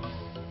Enyato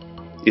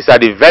is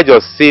at the verge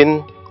of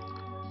seeing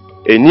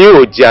a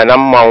new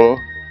Ojianamau,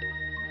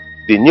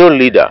 the new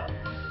leader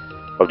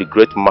of the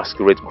great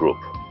masquerade group.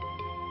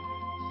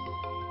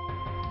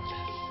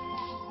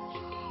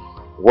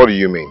 What do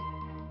you mean?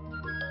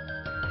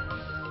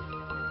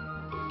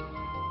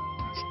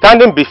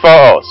 Standing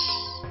before us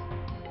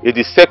is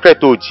the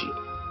sacred Oji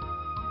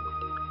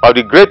of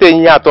the great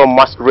Enyato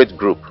masquerade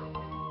group.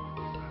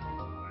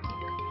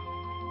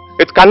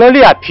 It can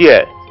only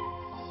appear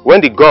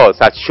when the gods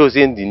have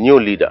chosen the new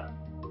leader.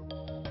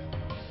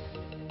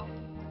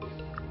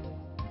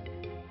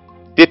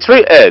 the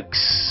 3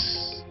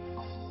 eggs,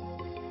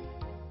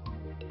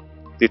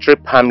 the 3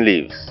 palm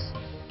leaves,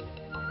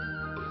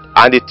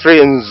 and the 3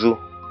 nzu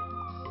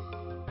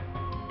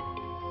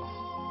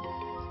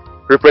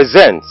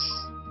represents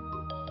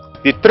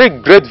the 3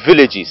 great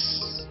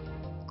villages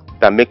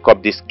that make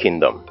up this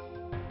kingdom.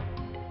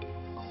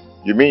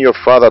 You mean your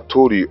father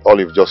told you all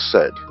you've just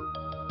said?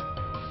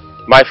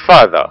 My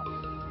father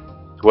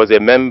was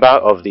a member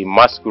of the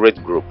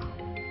masquerade group,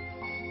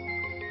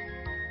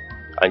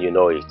 and you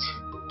know it.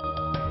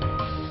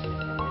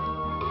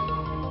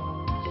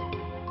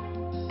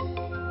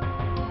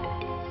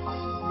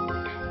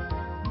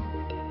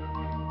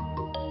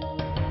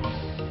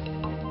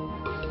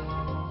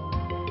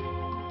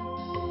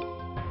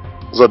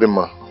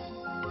 Zodima,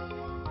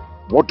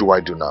 what do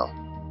I do now?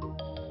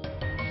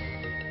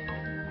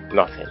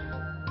 Nothing.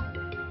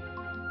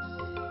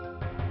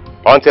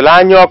 Until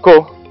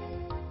Anyoko,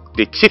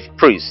 the chief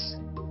priest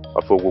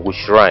of Ogwugwu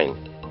Shrine,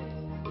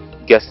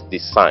 gets the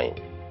sign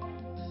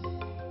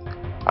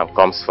and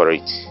comes for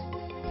it.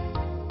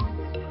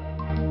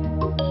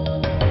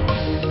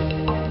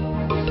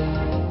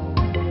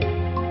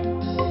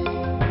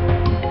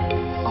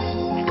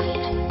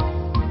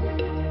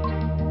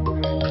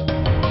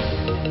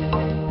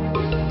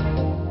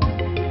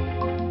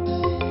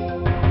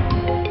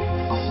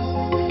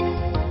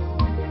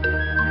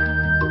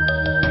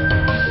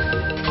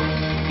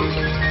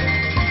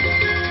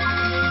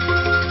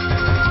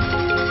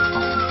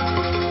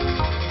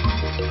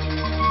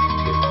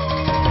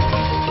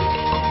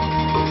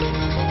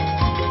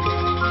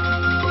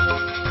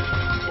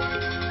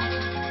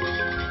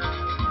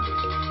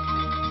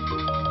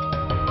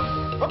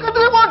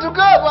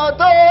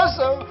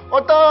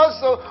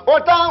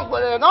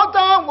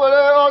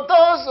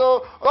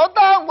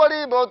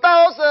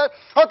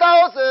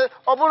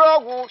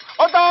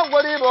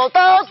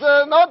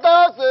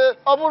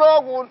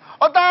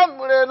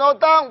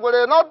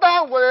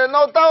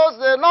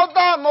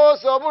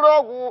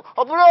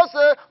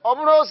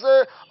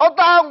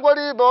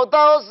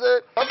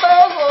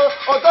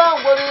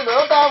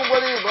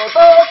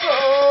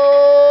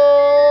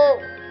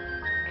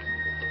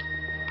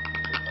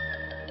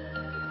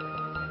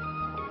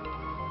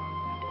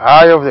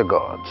 Eye of the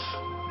gods,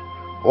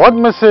 what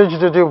message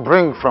did you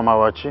bring from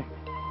Awachi?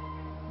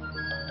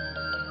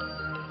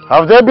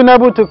 Have they been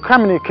able to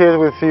communicate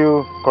with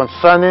you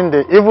concerning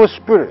the evil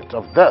spirit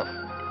of death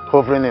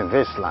hovering in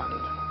this land?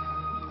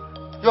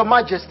 Your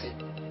Majesty,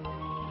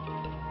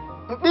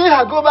 you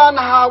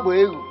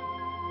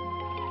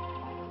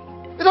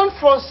don't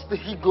force the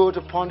he-goat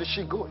upon the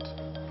she-goat.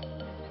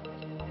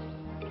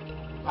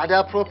 At the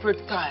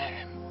appropriate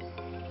time,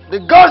 the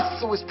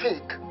gods will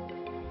speak.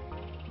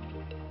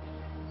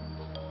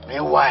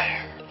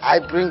 Meanwhile, I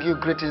bring you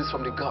greetings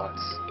from the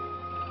gods.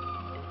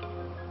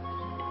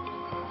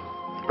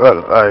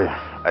 Well,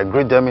 I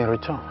greet them in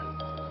return.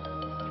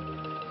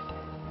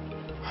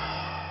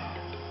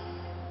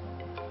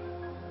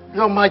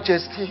 Your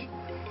Majesty,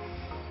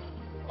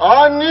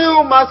 our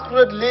new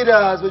masquerade leader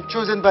has been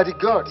chosen by the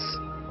gods.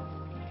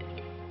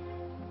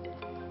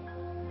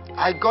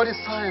 I got a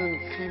sign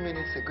a few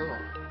minutes ago.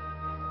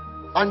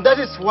 And that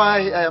is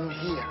why I am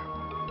here,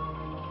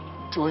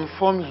 to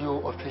inform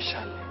you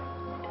officially,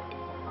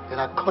 in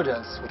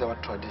accordance with our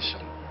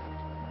tradition.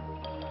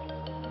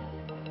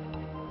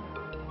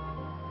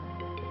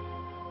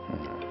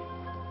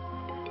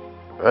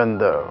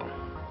 And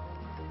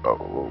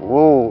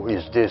who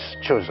is this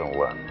chosen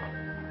one?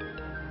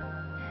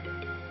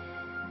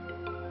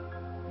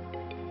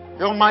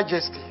 Your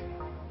Majesty,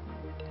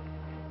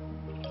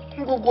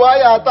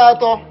 Ngugwaya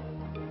Tato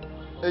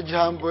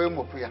Ejambo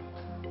Emopuya.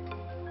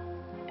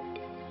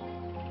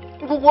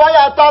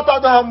 Ngugwaya Tato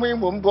Dahamu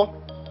Mumbo.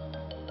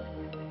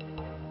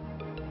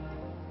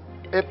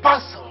 A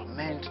parcel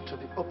meant to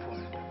be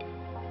opened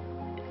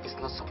is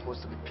not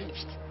supposed to be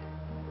pinched.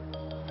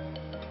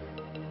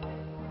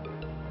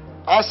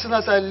 As soon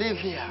as I leave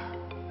here,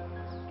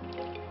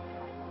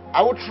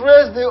 I will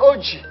trace the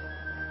OG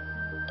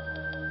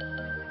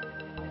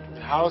to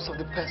the house of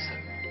the person.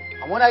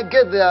 And when I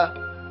get there,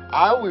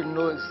 I will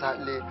know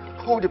exactly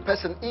who the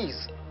person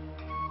is.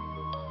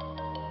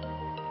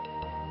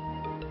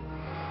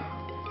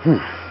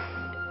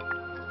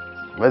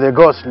 May the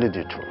gods lead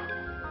you through.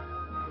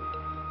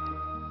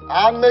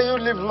 And may you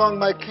live long,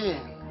 my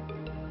king.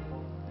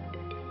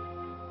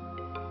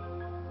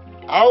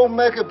 I will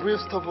make a brief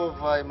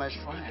stopover in my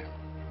shrine.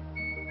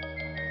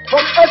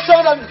 From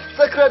ancient and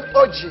sacred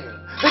OG,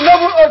 the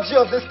noble OG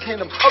of this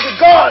kingdom, of the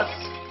gods,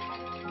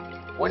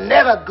 will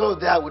never go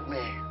there with me.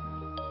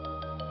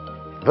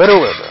 Very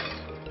well then.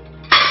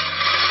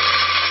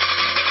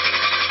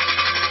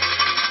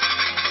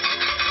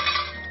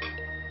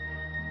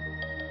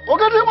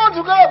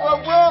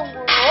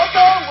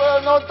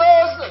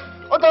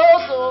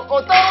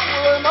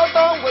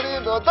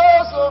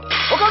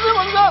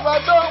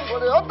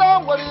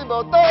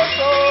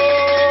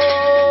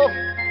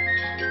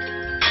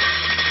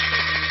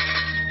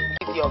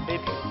 Your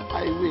baby.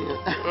 I will.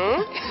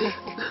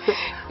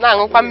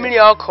 Now,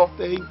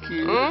 Thank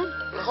you.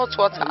 hot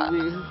water. I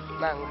will.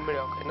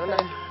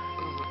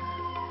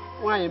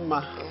 Why,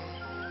 Ma?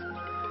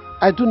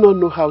 I do not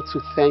know how to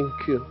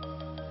thank you.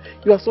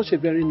 You are such a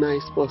very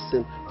nice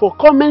person for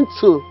coming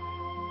to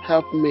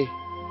help me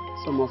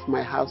some of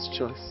my house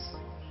chores.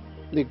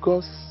 The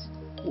gods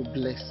will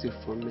bless you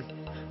for me.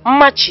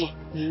 Machi,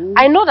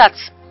 I know that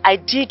I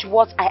did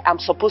what I am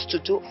supposed to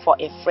do for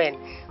a friend.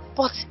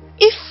 But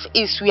if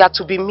it were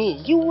to be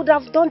me, you would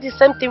have done the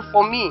same thing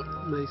for me.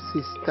 My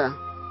sister,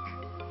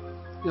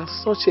 you are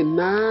such a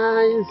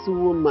nice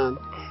woman.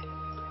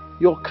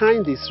 Your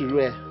kind is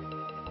rare.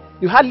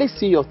 You hardly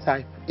see your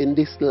type in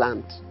this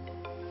land.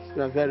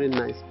 You are a very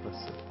nice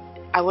person.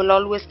 I will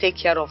always take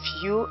care of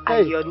you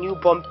and your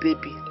newborn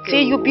baby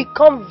till you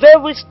become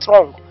very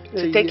strong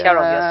to take care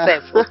of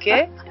yourself,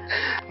 okay?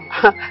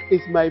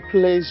 It's my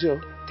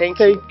pleasure. Thank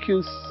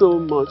you so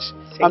much.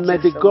 And may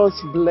the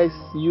gods bless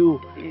you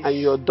and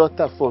your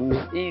daughter for me.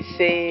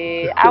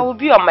 I will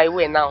be on my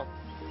way now.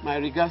 My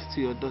regards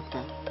to your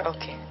daughter.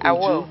 Okay, I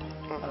will.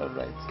 All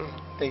right.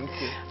 Thank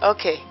you.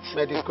 Okay.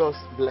 May the gods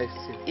bless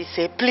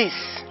you. Please,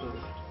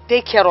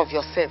 take care of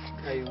yourself.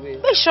 I will.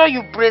 Make sure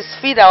you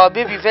breastfeed our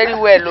baby very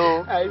well,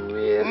 oh. I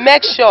will.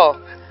 Make sure.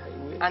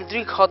 And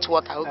drink hot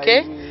water,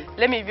 okay?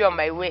 Let me be on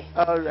my way.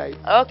 All right.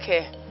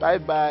 Okay.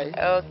 Bye-bye.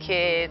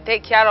 Okay.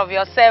 Take care of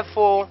yourself,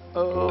 oh.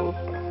 Oh.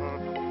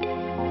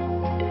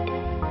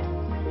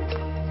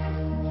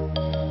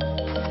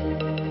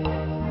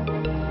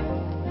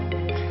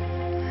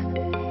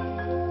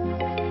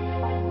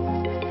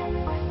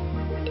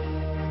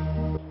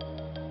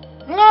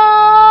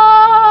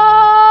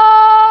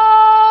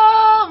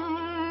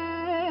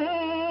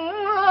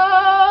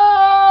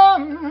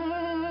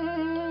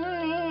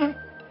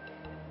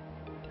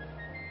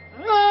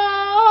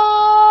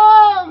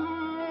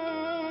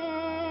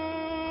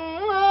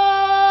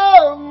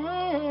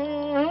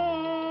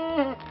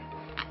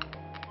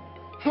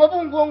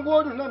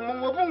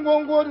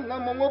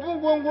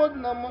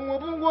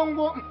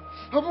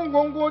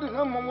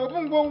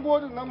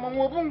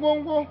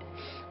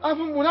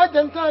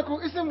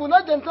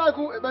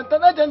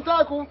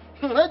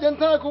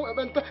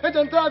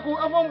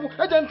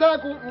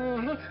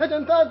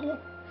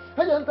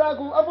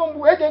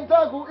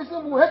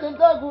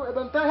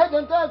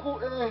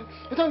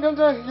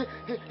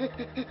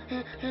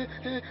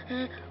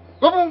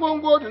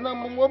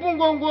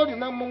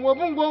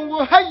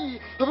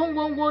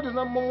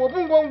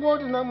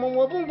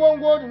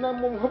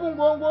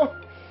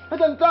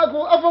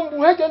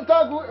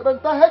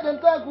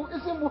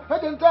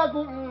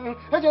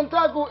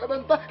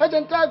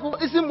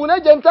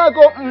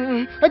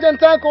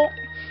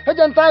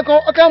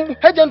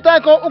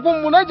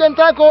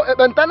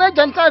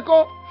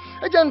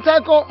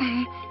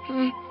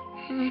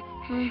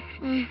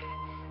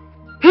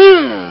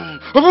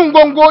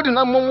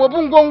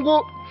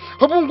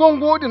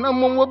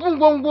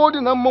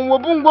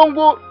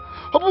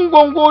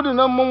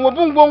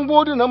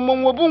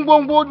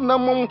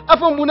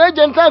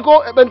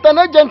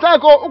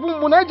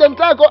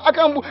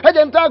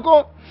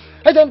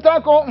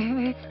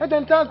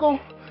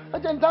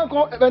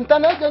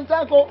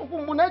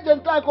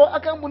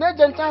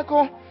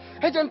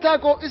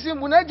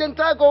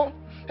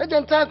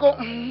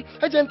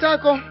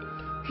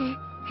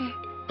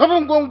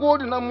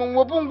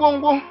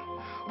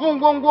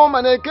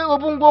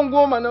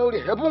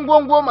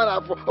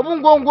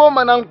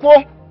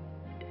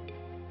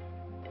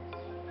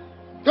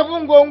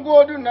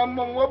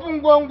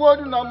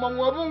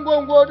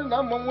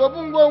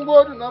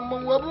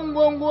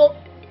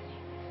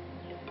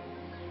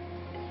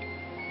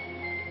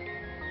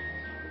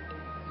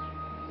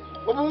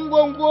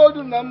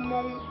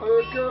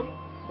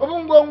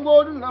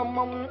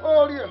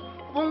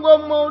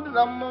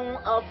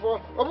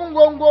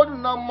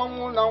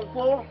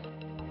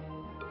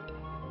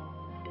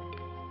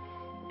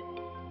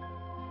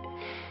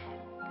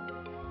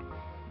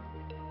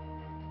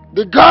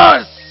 The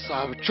gods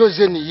have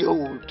chosen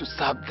you to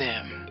serve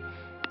them.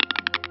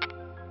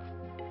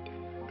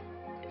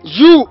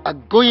 You are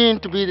going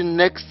to be the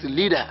next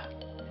leader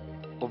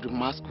of the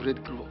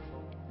masquerade group.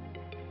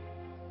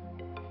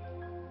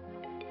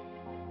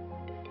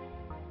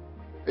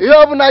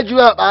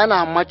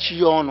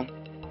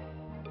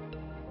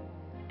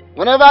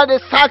 Whenever the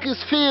sack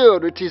is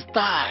filled, it is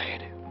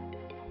tied.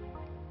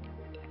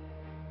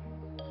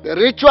 The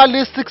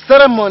ritualistic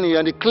ceremony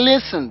and the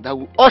cleansing that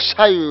will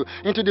usher you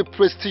into the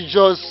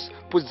prestigious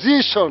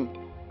position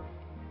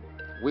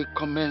will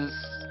commence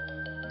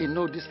in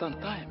no distant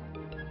time.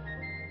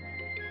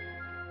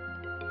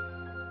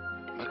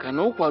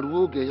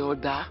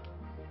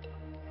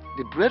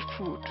 The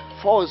breadfruit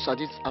falls at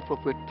its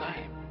appropriate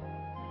time.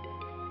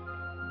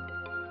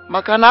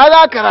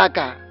 Makanaga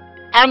karaka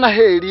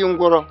anaheri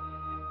ngoro.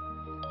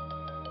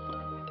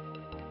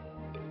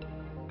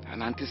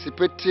 An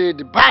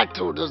anticipated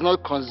battle does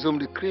not consume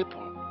the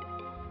cripple.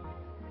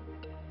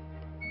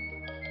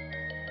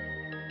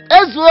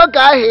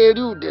 Ezuoka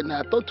aheri ude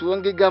na totu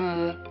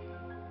ongigamu.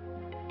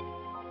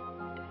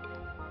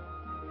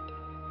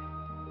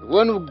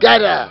 One who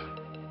gather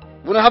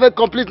When I have a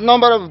complete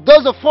number of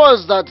those of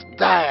us that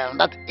die,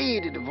 that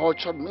eat the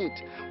vultured meat,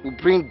 will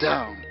bring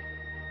down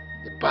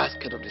the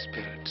basket of the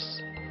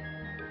spirits.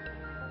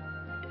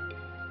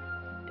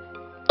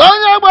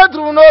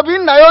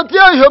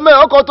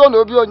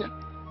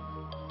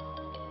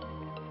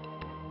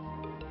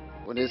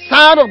 When the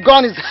sound of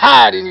gun is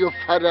heard in your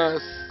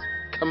father's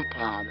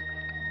compound,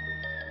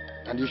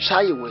 and you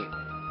shy away,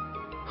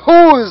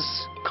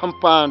 whose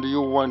compound do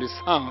you want the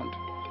sound?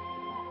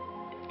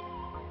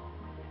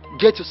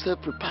 Get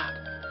yourself prepared.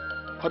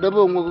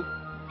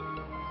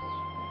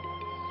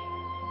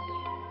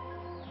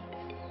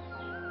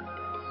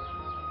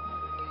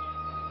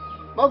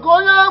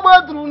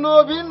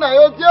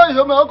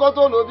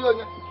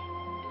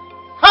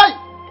 Hey!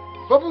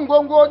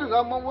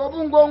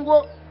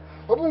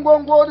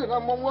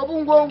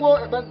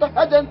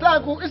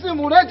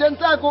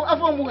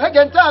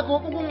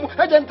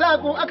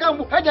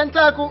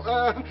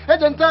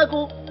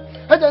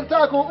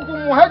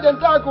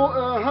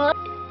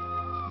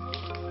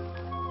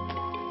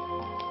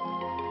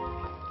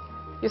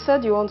 You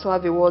said you want to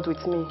have a word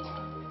with me.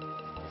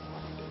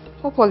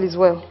 Hope all is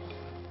well.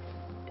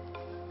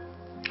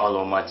 All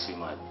over to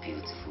my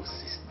beautiful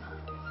sister.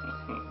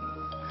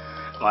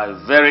 My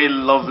very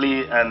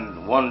lovely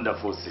and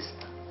wonderful sister.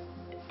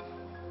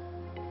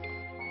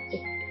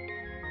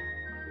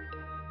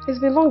 It's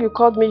been long you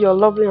called me your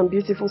lovely and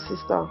beautiful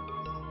sister.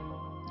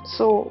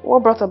 So,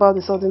 what brought about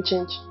the sudden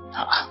change?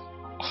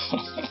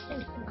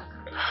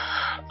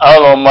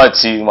 All over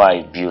to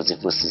my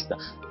beautiful sister.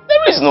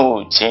 There is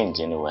no change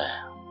anywhere.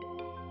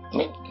 I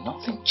mean,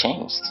 nothing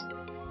changed.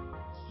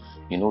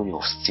 You know,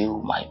 you're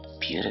still my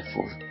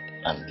beautiful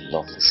and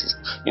lovely sister.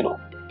 You know,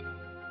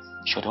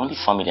 you're the only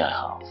family I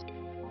have.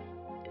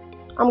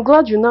 I'm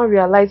glad you now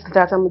realize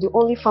that I'm the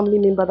only family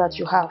member that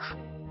you have.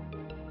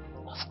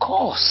 Of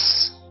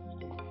course.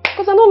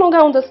 Because I no longer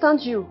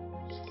understand you.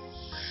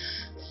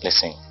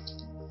 Listen,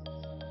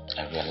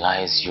 I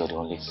realize you're the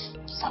only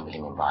family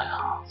member I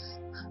have.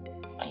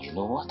 And you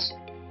know what?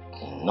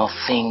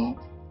 Nothing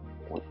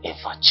will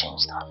ever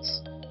change that.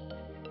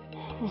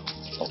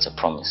 That's a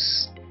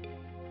promise.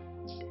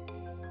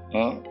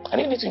 And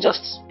you need to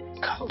just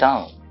calm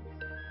down.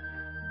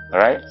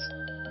 Alright?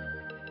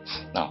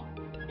 Now,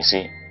 you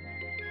see,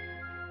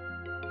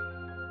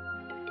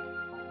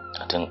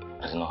 I don't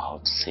know how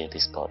to say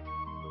this, but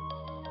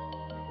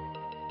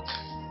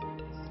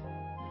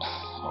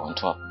I want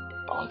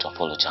to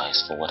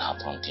apologize for what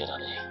happened the other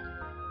day.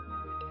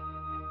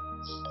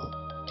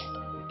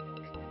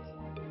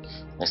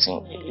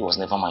 Listen, it was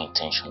never my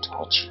intention to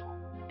hurt you.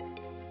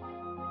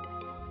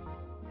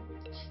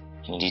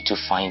 You need to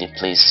find a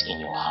place in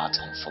your heart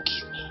and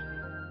forgive me.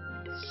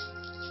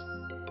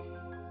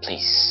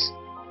 Please.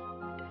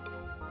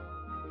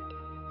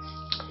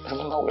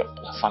 Remember, we're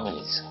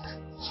families.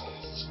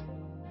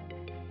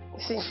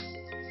 See,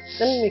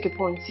 let me make a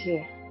point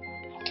here.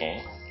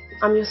 Okay.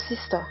 I'm your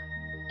sister.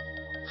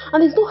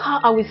 And there's no how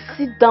I will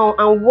sit down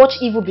and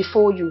watch evil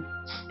before you.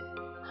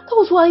 That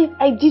was why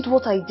I did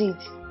what I did.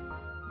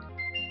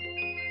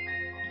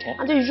 Okay.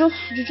 And then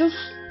you just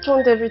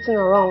turned everything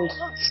around.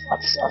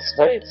 That's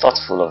very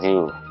thoughtful of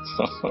you.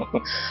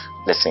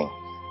 Listen,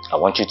 I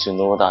want you to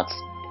know that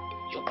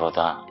your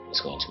brother is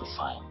going to be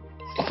fine.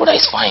 Your brother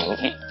is fine.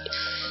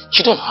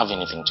 You don't have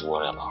anything to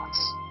worry about.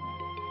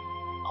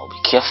 I'll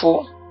be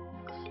careful,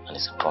 and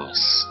it's a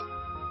promise.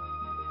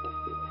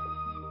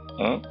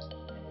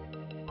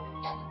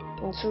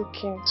 It's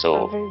okay.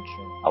 So, I'm very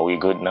true. are we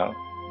good now?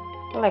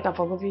 Not like I'm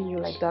forgiving you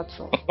like that,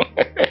 so.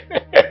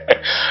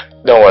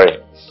 Don't worry.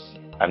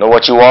 I know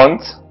what you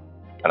want,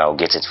 and I'll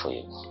get it for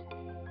you.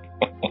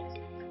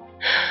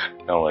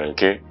 Don't worry,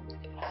 okay?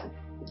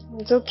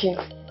 It's okay.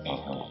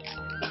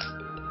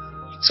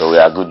 So we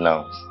are good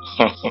now.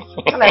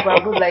 Not like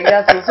we're good like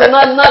that, so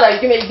now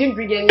that you didn't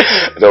bring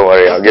anything. Don't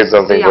worry, I'll get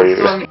something for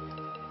you.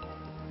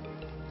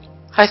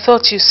 I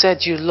thought you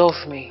said you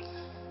love me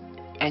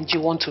and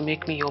you want to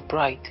make me your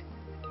bride.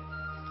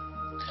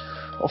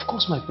 Of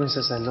course, my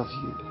princess, I love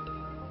you.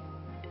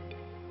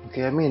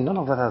 Okay, I mean, none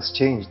of that has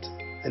changed.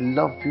 I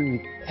love you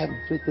with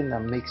everything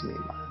that makes me a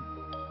man.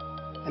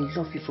 I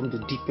love you from the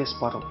deepest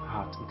part of my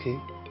heart, okay?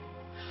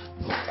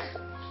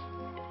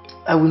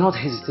 I will not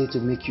hesitate to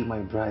make you my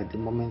bride the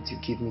moment you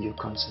give me your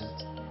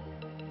consent.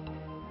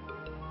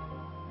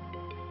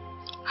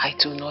 I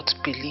do not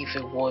believe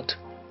a word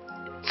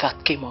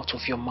that came out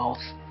of your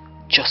mouth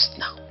just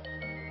now.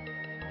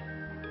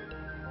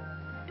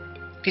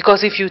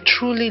 Because if you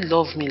truly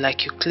love me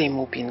like you claim,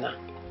 Obina,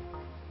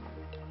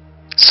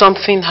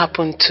 something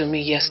happened to me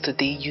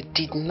yesterday. You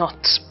did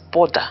not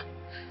bother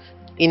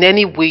in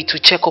any way to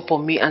check up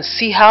on me and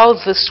see how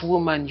this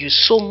woman you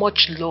so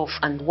much love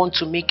and want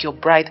to make your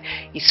bride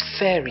is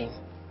faring.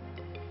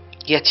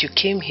 Yet you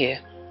came here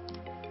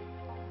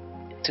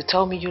to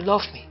tell me you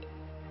love me.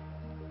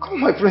 Come on,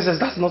 my princess,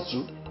 that's not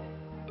true.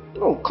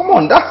 No, come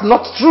on, that's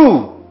not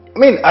true. I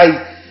mean,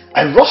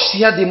 I rushed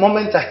here the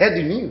moment I heard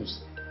the news.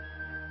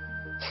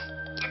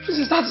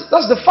 Princess,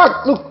 that's the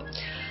fact. Look,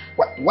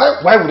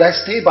 Why would I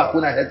stay back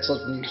when I heard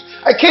such news?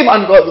 I came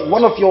and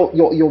one of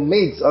your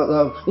maids,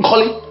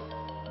 Nkoli,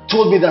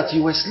 told me that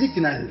you were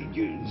sleeping and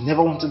you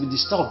never want to be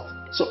disturbed.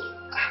 So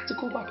I had to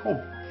go back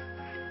home.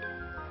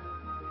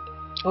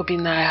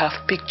 Obinna, I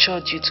have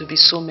pictured you to be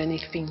so many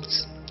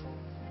things.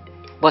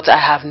 But I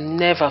have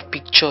never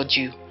pictured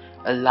you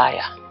a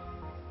liar.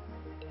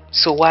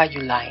 So why are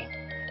you lying?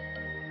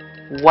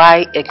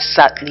 Why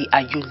exactly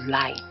are you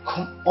lying?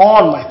 Come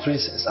on, my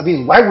princess. I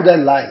mean, why would I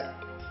lie?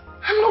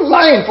 I'm not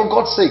lying, for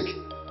God's sake.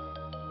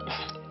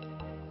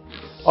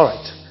 All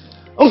right.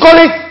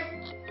 Nkoli!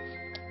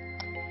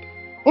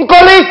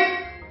 Nkoli!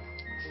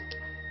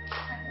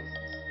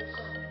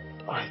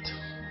 All right.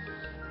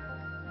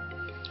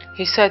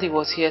 He said he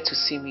was here to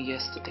see me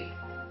yesterday.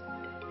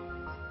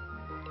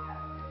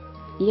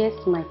 Yes,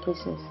 my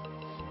princess.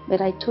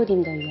 But I told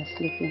him that you were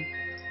sleeping.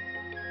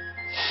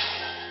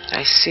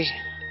 I see.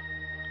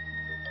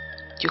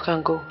 You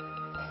can go.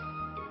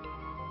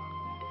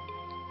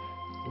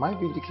 Am I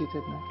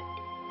vindicated now?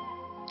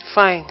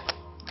 Fine.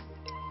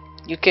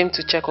 You came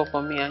to check up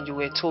on me and you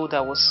were told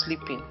I was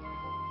sleeping.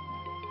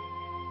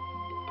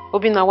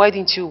 Obinna, why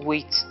didn't you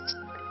wait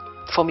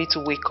for me to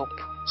wake up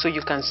so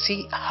you can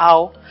see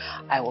how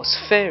I was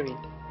faring,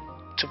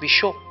 to be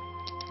sure?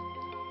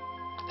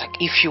 Like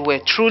if you were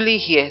truly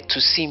here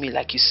to see me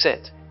like you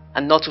said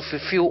and not to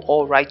fulfill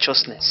all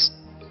righteousness,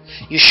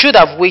 you should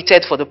have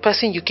waited for the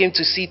person you came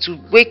to see to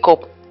wake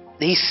up,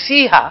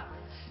 see her,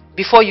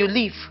 before you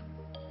leave.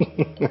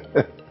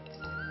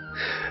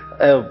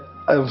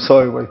 I'm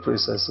sorry, my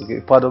princess,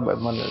 okay? Pardon my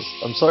manners.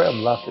 I'm sorry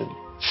I'm laughing.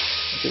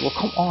 Okay, well,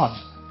 come on.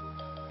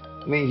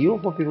 I mean, you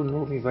people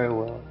know me very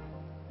well.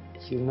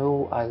 You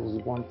know I will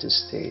want to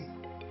stay.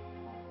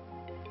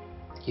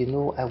 You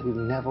know I will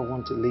never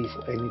want to leave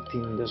for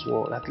anything in this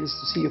world, at least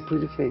to see your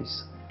pretty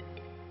face.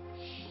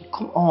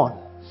 Come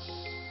on.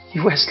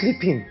 You were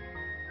sleeping.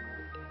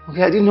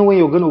 Okay, I didn't know when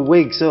you were going to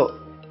wake, so...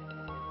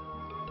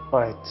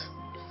 Alright,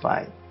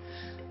 fine.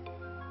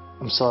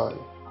 I'm sorry.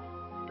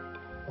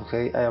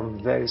 Okay, I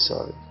am very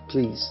sorry.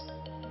 Please,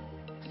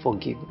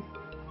 forgive me.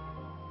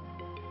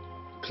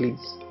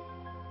 Please.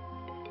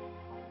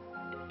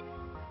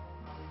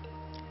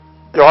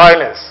 Your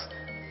Highness,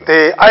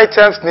 the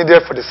items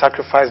needed for the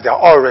sacrifice, they are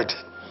all ready.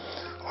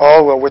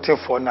 All we're waiting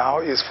for now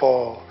is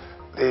for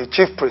the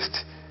chief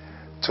priest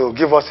to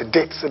give us a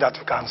date so that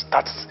we can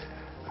start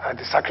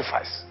the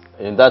sacrifice.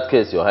 In that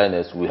case, Your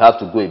Highness, we have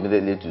to go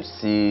immediately to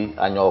see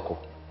Anyoko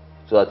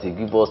so that he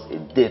give us a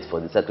date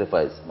for the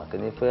sacrifice. The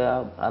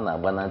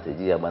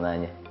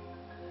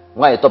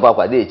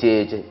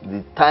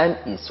time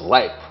is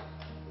ripe.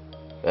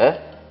 Eh?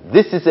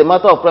 This is a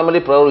matter of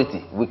primary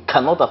priority. We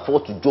cannot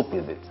afford to joke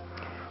with it.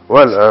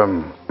 Well,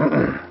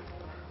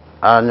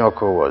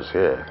 Anyoko was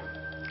here.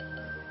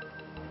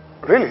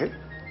 Really?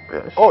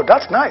 Yes. Oh,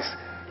 that's nice.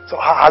 So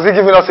has he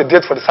given us a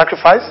date for the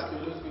sacrifice?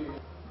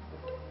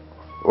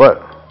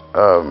 Well,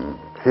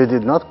 he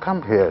did not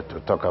come here to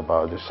talk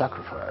about the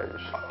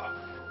sacrifice.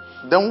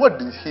 Then what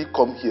did he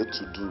come here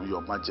to do,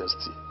 Your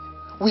Majesty?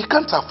 We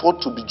can't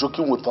afford to be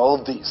joking with all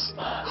this.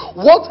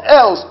 What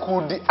else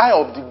could the eye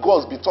of the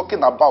gods be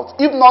talking about,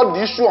 if not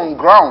the issue on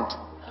ground?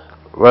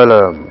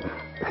 Well,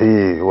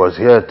 he was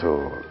here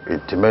to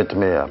intimate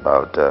me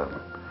about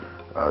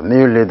a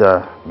new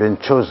leader being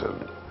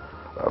chosen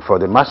for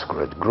the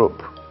masquerade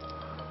group.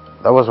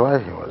 That was why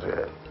he was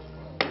here.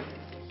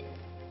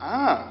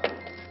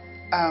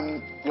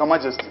 Your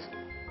Majesty,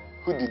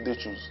 who did they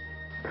choose?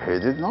 He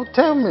did not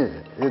tell me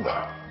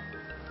either.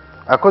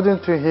 According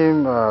to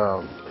him,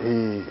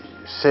 he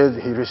said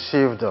he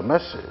received a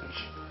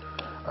message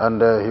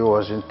and he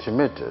was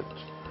intimated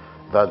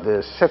that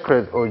the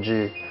sacred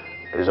OG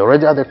is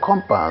already at the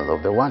compound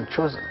of the one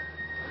chosen.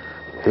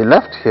 He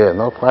left here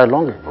not quite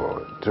long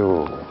ago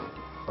to,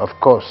 of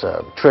course,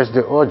 trace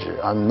the OG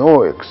and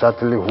know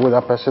exactly who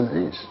that person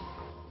is.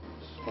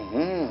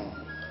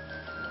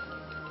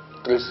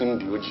 Tracing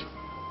the OG.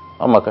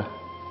 Omaka.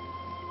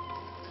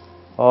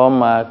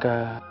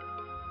 Omaka.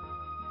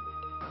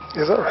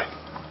 It's alright.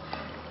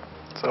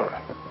 It's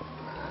alright.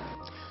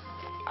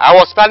 I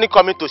was planning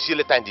coming to see you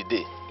later in the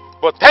day,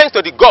 but thanks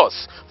to the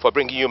gods for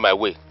bringing you my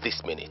way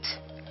this minute.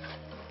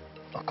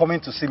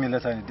 Coming to see me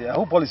later in the day. I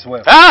hope all is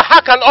well.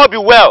 How can all be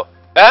well?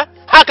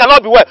 How can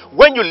all be well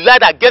when you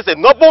lied against a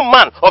noble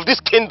man of this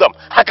kingdom?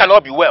 How can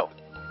all be well?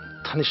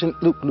 Tanishin,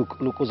 look,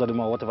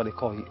 Ozadima, whatever they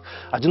call you.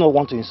 I do not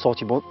want to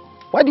insult you, but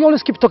why do you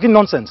always keep talking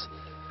nonsense?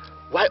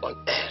 Why on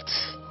earth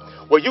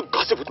will you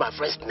gossip with my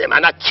friend's name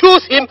and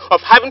accuse him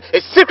of having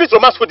a secret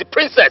romance with the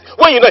princess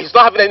when you know he's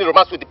not having any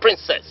romance with the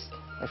princess?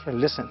 My friend,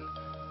 listen.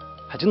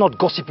 I do not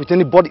gossip with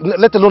anybody,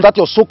 let alone that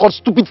your so-called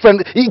stupid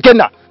friend,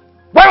 Ikenna.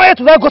 Why on earth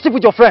would I gossip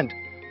with your friend?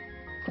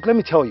 Look, let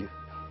me tell you.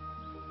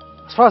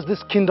 As far as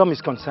this kingdom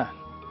is concerned,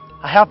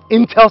 I have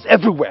intels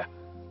everywhere.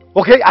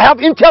 Okay? I have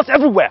intels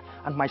everywhere.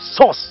 And my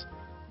source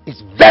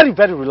is very,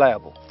 very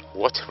reliable.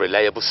 What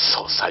reliable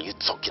source are you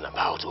talking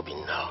about,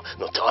 Obinna?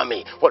 No, tell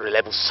me, what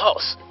reliable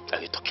source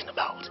are you talking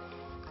about?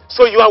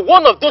 So you are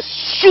one of those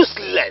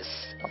useless,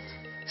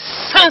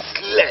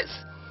 senseless,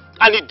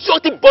 and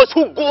idiotic boys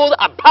who go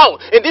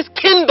about in this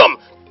kingdom,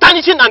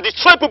 tarnishing and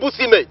destroying people's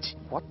image.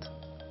 What?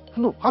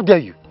 No, how dare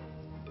you?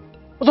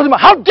 Ozolima,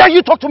 how dare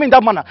you talk to me in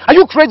that manner? Are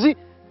you crazy?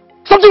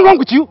 Something wrong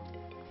with you?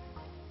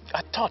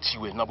 I thought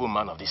you were a noble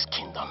man of this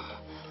kingdom.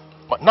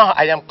 But now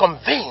I am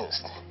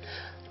convinced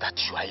that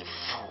you are a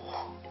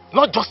fool.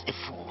 Not just a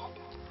fool,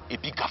 a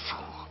bigger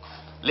fool.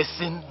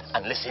 Listen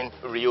and listen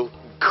real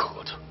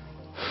good.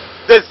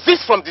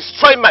 Desist from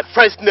destroying my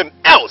friend's name,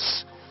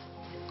 else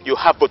you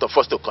have both of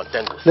us to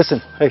contend with.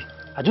 Listen, hey,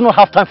 I do not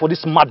have time for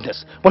this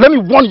madness. But let me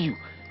warn you,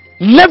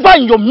 never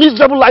in your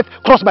miserable life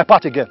cross my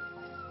path again.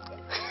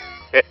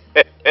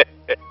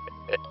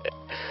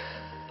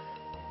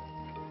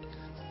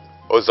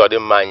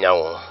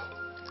 Ozodimanya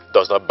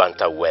does not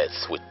banter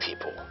words with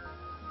people,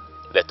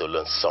 let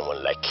alone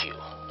someone like you.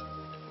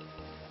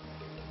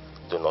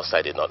 Do not say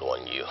I did not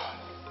warn you.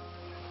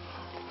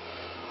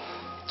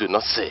 Do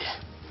not say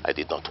I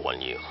did not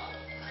warn you.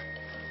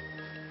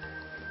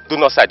 Do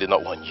not say I did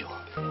not warn you.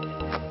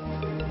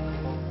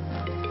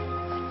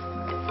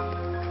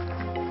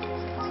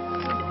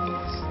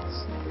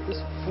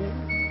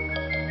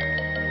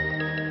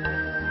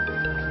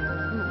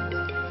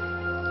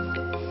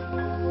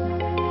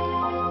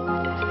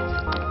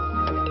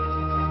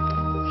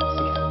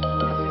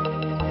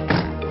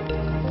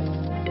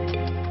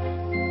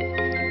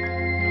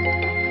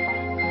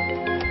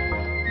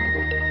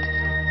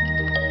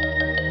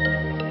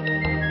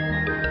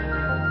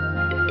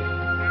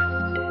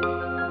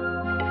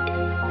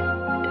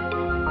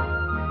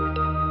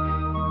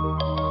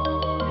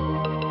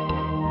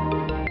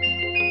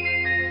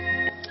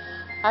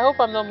 I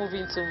hope I'm not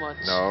moving too much.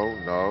 No,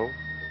 no.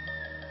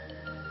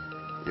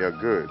 You're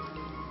good.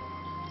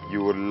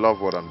 You will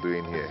love what I'm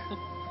doing here.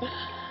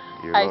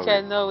 I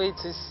cannot wait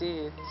to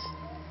see it.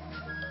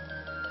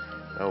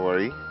 Don't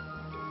worry.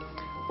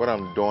 When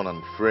I'm done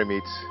and frame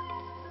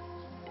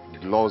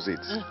it, gloss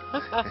it.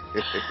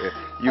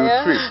 You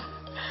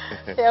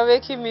trip. You're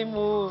making me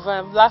move.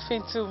 I'm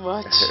laughing too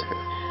much.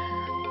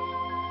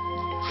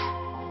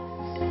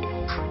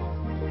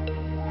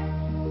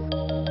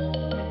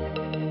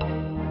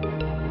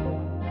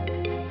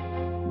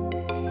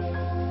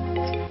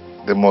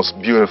 The most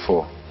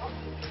beautiful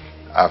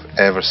I've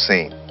ever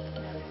seen.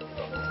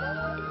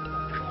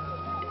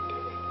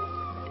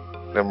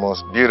 The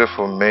most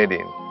beautiful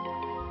maiden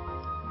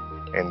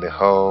in the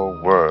whole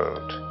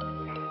world.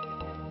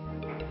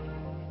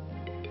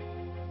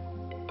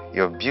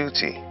 Your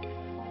beauty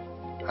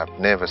I've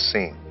never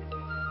seen.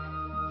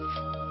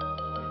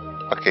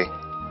 Okay,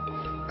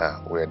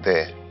 we're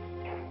there.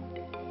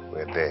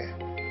 We're there.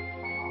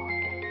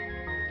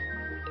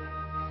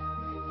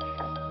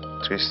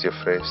 Twist your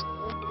face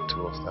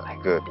towards that.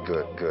 Good,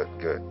 good, good,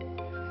 good,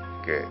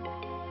 good.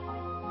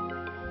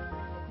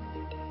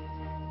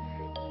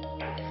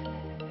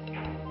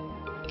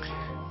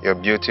 Your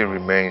beauty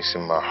remains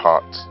in my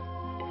heart,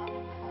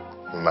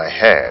 in my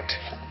head,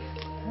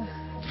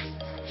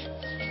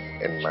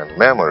 in my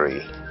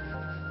memory.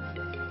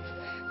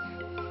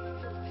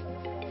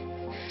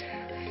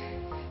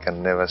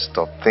 Can never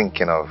stop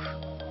thinking of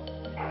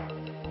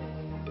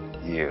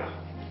you.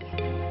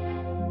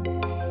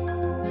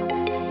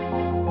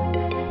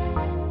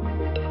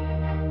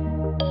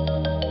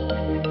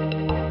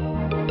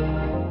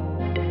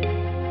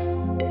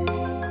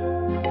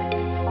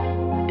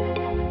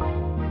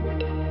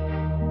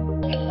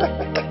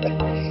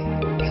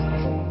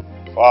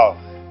 Wow.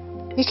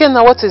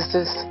 Ikenna, what is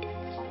this?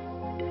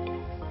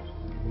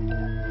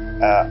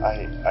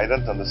 I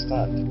don't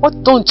understand.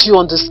 What don't you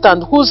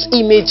understand? Whose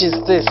image is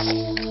this?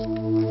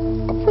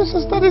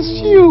 Princess, that is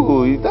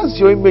you. That's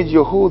your image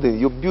you're holding.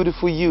 Your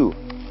beautiful you.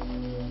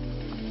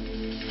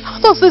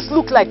 How does this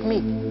look like me?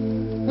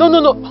 No.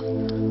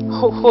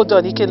 Hold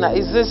on, Ikenna.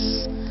 Is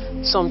this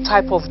some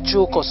type of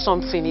joke or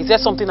something? Is there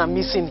something I'm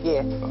missing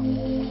here?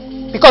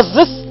 Because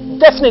this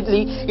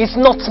definitely is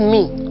not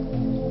me.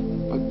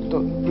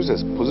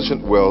 Princess,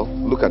 position well.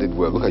 Look at it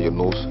well. Look at your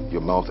nose,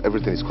 your mouth.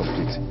 Everything is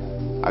complete.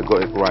 I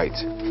got it right.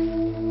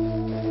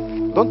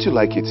 Don't you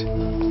like it?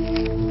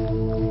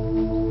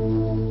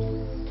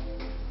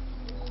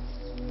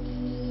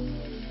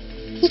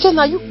 Ikenna,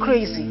 are you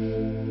crazy?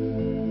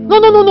 No.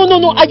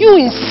 Are you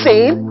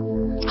insane?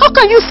 How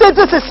can you say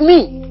this is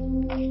me?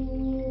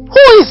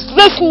 Who is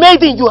this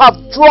maiden you have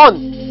drawn?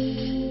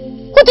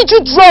 Who did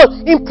you draw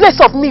in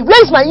place of me? Where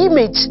is my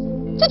image?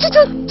 Did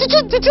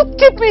you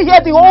keep me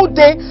here the whole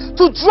day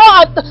to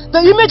draw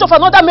the image of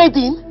another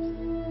maiden?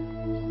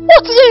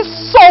 What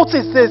insult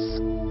is this?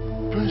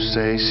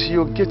 Princess,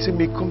 you're getting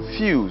me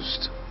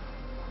confused.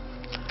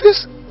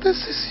 This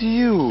is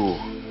you.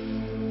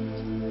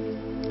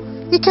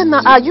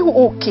 Ikenna, are you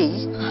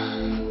okay?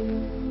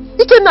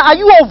 Ikenna, are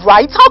you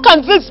alright? How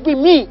can this be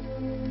me?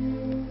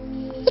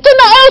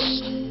 Ikenna,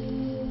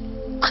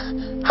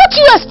 how do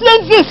you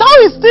explain this? How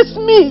is this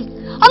me?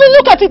 I mean,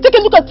 look at it. Take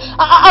a look at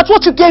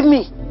what you gave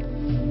me.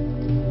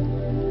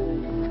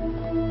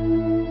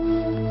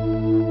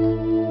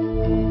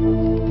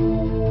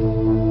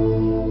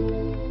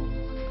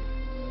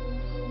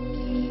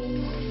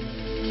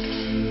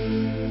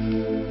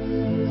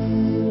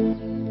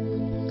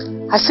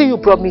 I see you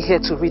brought me here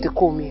to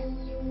ridicule me.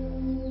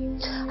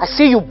 I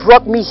see you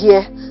brought me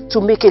here to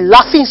make a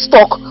laughing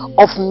stock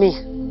of me.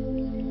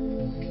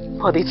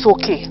 But it's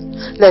okay.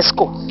 Let's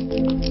go.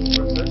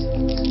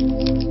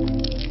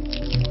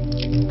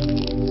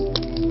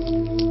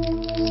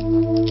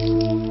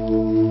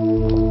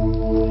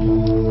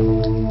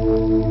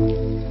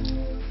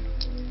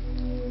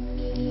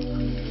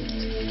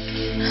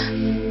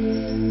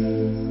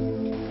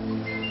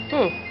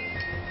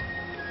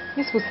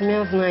 This food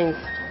smells nice.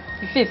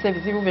 The face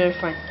is even very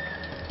fine.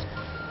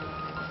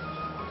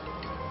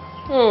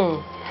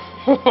 Do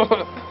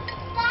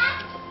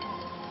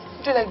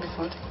you like the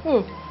food?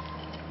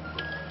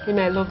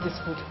 I love this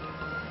food.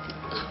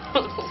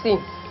 See,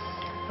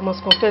 I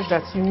must confess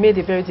that you made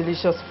a very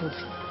delicious food.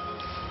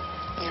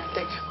 Yeah,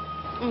 take.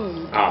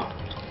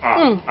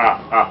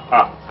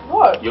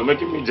 What? You're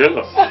making me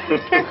jealous.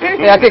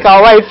 Yeah, take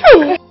our wife.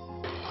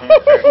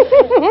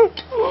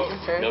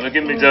 You're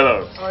making me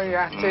jealous. Oh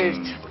yeah,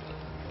 taste.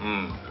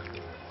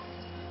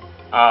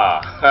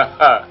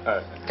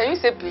 Can you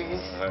say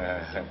please?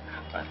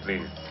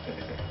 Please.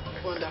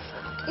 Wonderful.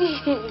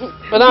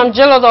 But I'm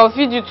jealous, I'll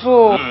feed you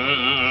too.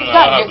 You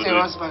can't get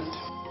your husband.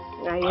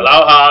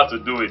 Allow her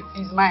to do it.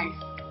 He's mine.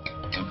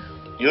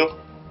 You know,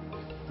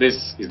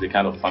 this is the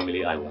kind of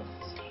family I want.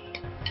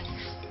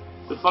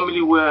 The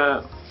family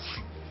where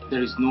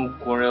there is no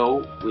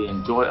quarrel, we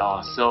enjoy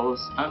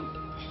ourselves, and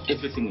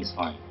everything is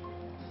fine.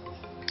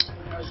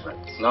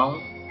 Now,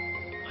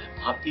 I'm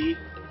happy.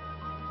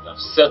 We have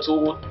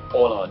settled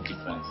all our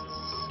differences.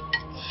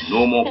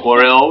 No more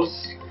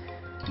quarrels,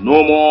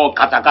 no more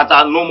kata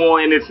kata, no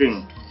more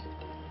anything.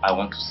 I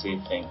want to say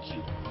thank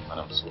you, and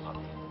I'm so happy.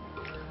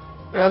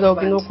 Yeah, there will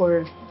be no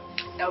quarrel.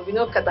 There will be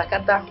no kata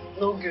kata,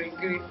 no giri,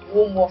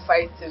 no more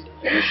fighting.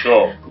 Are you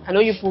sure? I know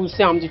you people will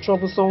say I'm the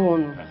troublesome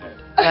one.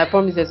 But I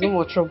promise there's no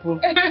more trouble.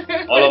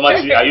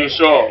 Olomati, are you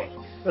sure?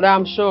 But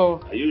I'm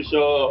sure. Are you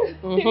sure?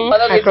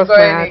 I cross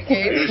my heart. Are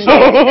you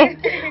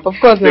sure? Of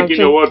course, I'm taking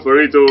sure. your word for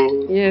it,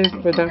 oh. Yes,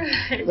 brother.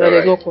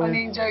 There's no quarrel.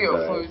 Enjoy your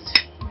food.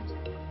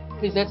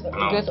 Please,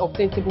 let's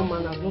obtain table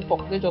manners. No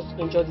talk. Let's just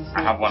enjoy this.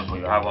 I have one for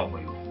you. I have one for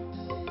you.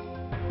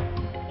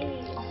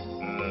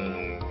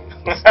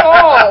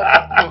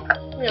 Stop!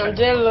 I'm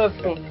jealous.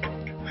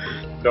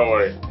 Don't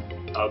worry.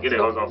 I'll get a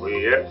husband for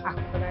you, yeah?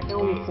 But I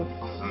can't wait to.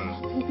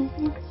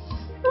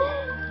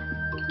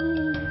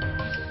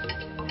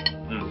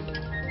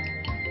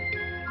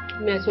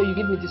 So you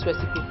give me this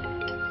recipe.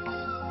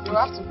 You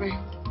have to pay.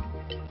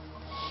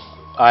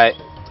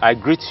 I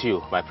greet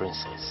you, my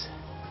princess.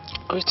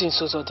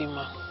 Greetings,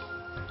 Ozodima.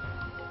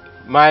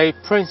 My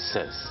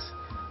princess,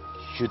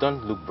 you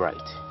don't look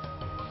bright.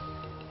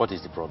 What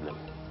is the problem?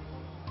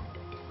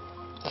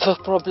 The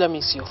problem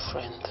is your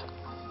friend.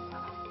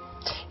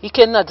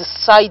 Ikenna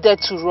decided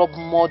to rub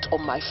mud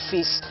on my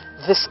face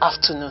this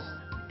afternoon.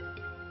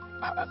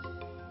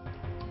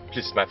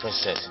 Please, my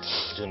princess,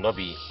 do not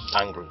be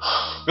angry.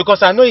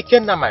 Because I know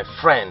Ikenna, my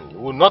friend,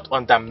 will not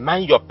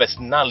undermine your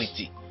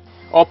personality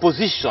or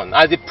position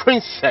as the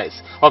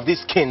princess of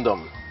this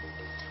kingdom.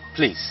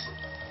 Please,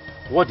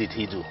 what did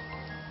he do?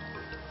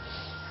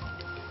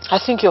 I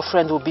think your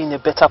friend will be in a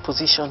better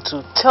position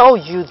to tell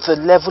you the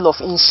level of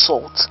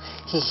insult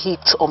he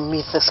heaped on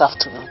me this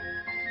afternoon.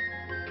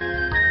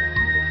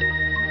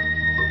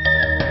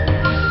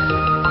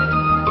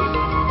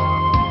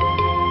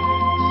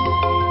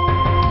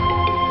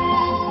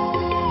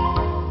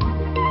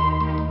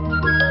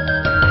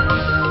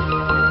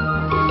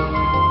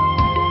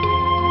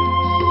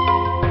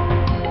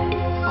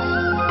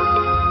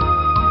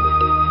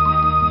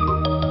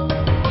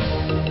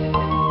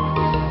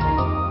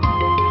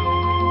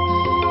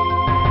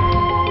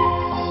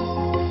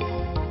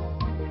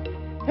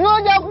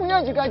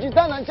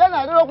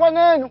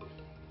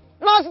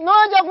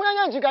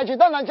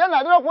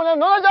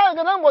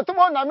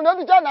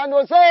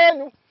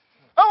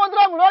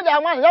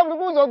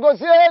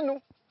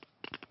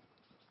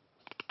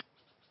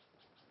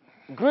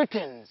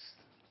 Greetings,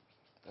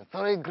 the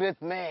three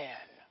great men.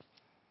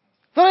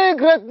 Three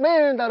great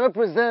men that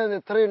represent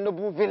the three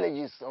noble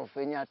villages of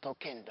Enyato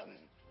Kingdom.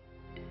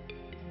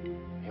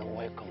 You're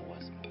welcome,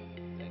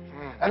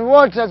 Westman. And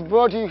what has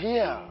brought you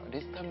here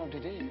this time of the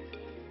day?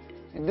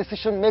 The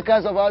decision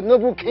makers of our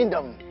noble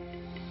kingdom.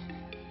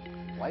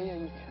 Why are you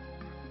here?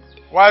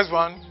 Wise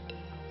one,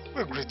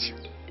 we greet you.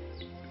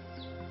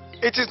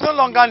 It is no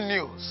longer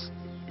news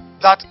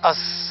that a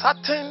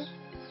certain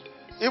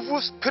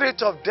evil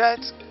spirit of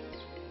death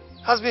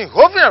has been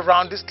hovering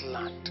around this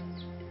land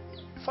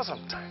for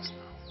some time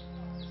now.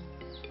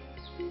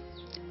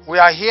 We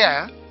are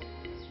here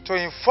to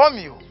inform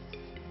you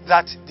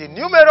that the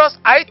numerous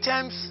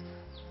items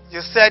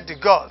you said the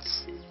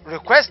gods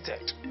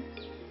requested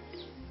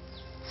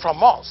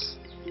from us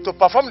to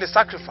perform the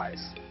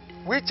sacrifice,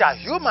 which are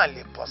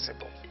humanly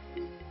possible,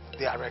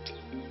 they are ready.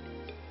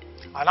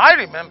 And I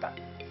remember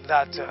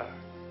that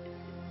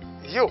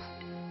you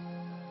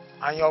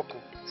and Yoku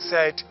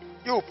said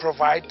you will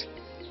provide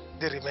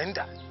the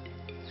remainder.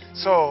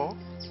 So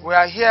we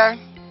are here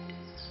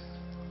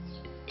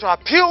to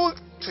appeal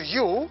to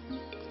you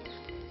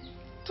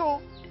to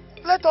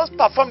let us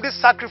perform this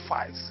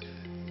sacrifice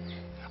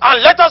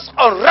and let us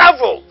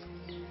unravel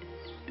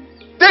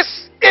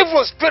this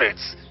evil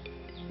spirits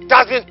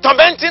that has been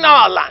tormenting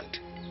our land.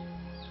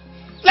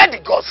 Let the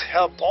gods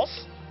help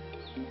us.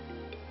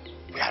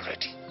 We are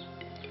ready.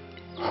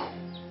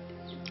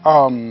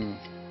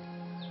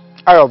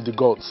 Eye of the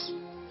gods.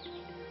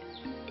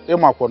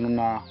 Ịmakwanụ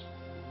na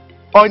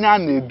onye a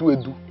na-edu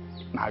edu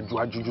na-ajụ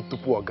ajụjụ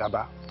tupu ọ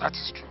gaba. That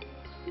is true.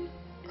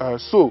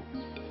 So,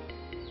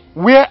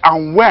 where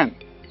and when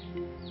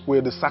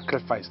will the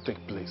sacrifice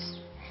take place?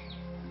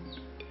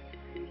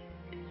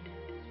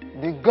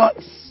 The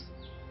gods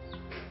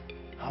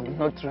have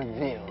not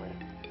revealed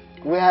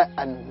where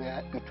and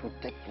where it will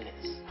take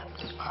place.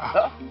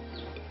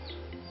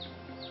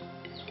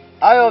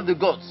 Eye of the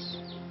gods.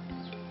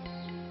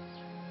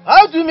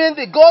 How do you mean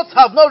the gods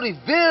have not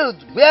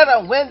revealed where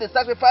and when the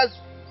sacrifice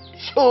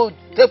should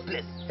take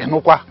place?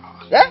 Enukwa.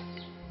 Yeah?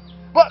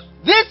 But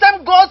these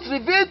same gods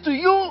revealed to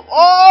you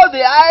all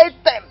the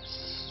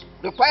items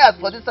required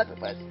for this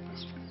sacrifice.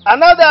 And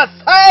now they are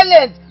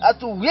silent as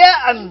to where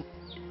and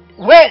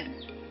when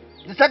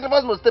the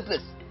sacrifice must take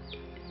place.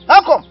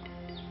 How come?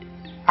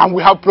 And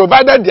we have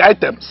provided the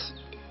items.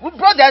 We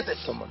brought the items.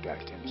 Some of the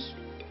items.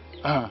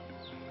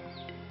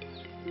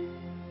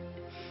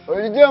 The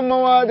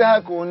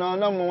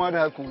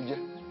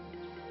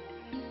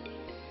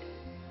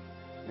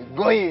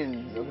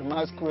goings of the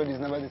masquerade is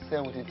never the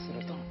same with its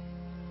return.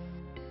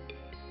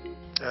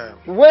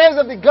 The ways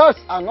of the gods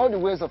are not the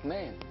ways of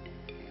men.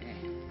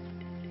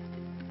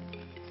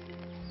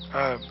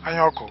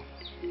 Anyoko,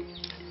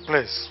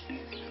 please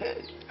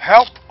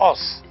help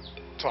us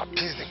to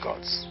appease the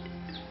gods.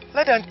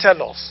 Let them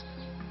tell us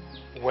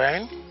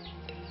when,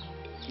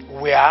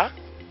 where,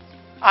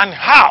 and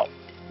how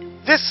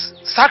this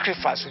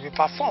sacrifice will be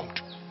performed.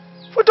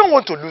 We don't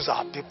want to lose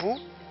our people.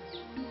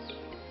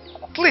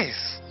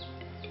 Please.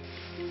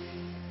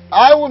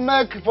 I will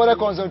make further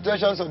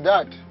consultations on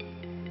that.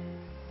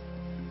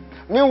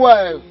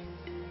 Meanwhile,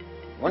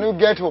 when you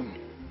get home,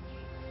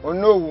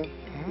 Onowu,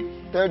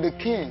 tell the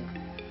king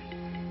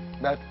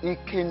that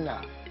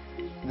Ikenna,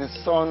 the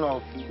son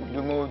of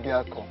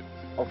Udumobiako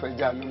of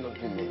Ejanolo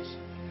village,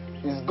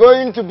 is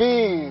going to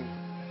be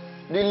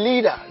the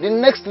leader, the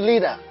next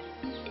leader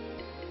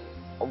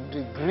of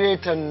the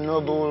great and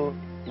noble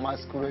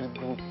masquerade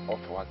group of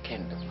our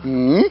kingdom.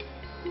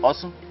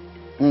 Awesome.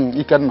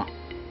 Ikenna.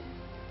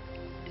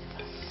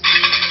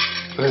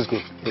 Let's go.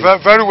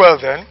 Very well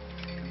then.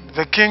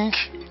 The king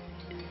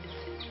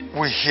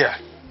will hear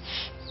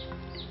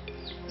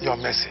your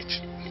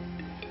message.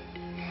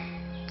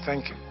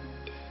 Thank you.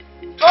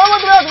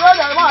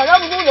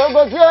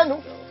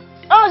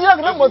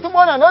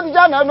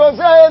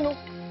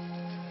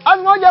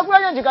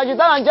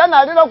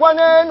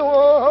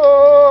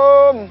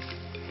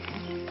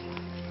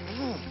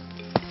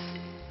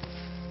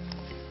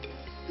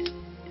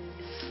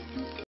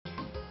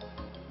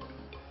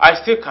 I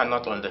still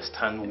cannot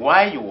understand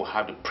why you will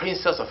have the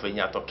princess of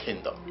Enyato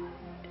kingdom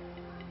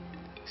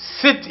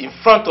sit in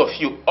front of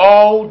you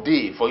all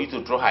day for you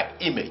to draw her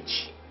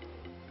image,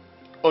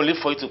 only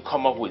for you to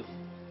come up with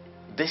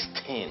this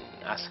thing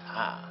as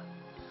her.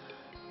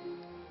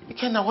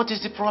 Ikenna, what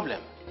is the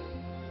problem?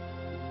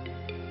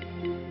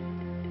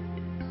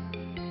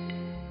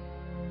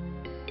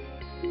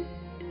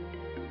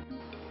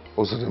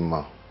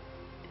 Ozodema,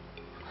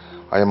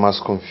 I am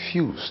as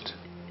confused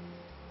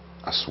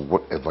as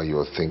whatever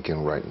you're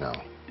thinking right now.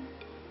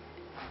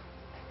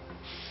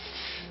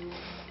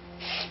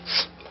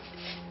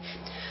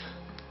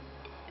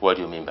 What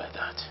do you mean by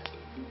that?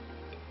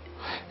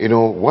 You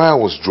know, while I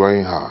was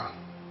drawing her,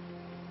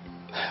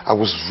 I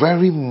was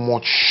very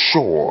much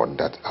sure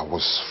that I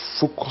was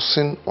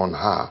focusing on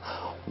her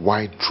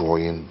while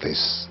drawing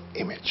this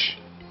image.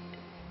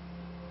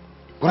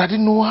 But I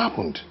didn't know what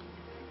happened.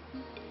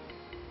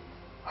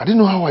 I didn't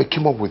know how I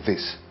came up with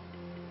this.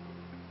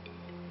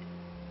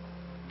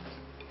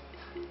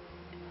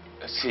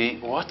 See,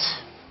 what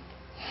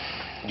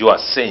you are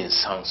saying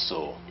sounds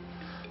so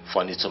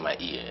funny to my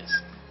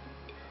ears.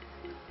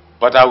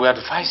 But I will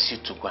advise you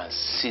to go and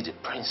see the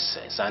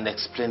princess and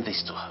explain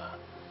this to her.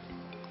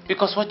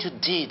 Because what you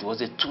did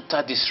was a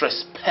total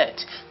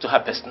disrespect to her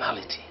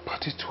personality.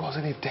 But it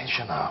wasn't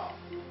intentional.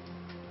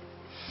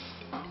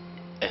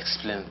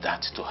 Explain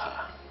that to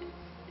her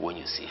when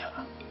you see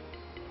her.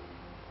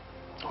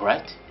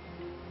 Alright?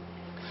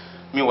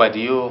 Meanwhile, do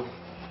you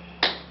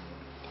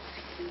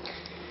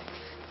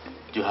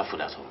have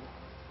food at home?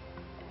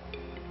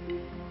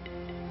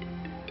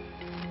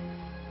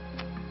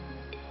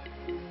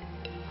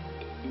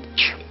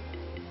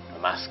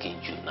 I'm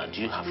asking you now, do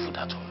you have food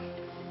at home?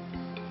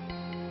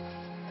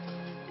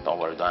 Don't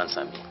worry, don't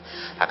answer me.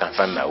 I can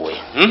find my way.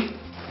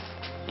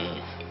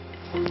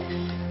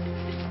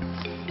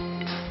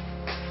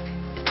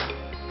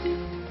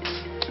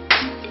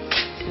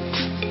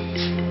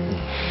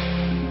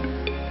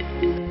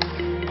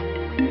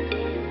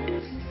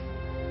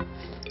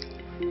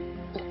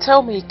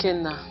 Tell me,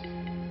 Ikenna,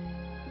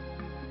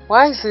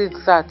 why is it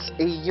that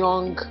a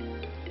young,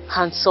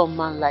 handsome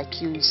man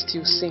like you is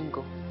still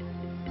single?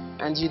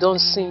 and you don't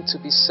seem to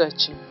be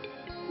searching.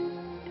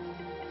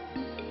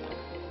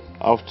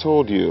 I've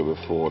told you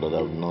before that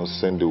I've not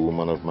seen the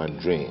woman of my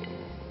dream.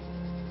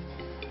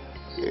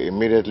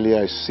 Immediately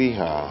I see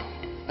her,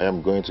 I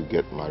am going to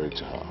get married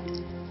to her.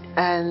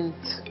 And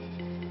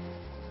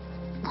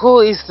who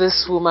is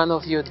this woman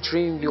of your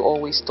dream you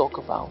always talk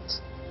about?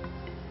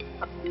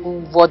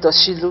 What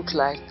does she look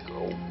like?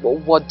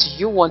 What do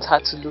you want her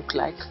to look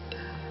like?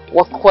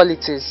 What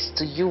qualities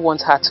do you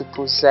want her to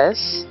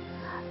possess?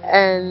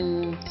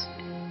 And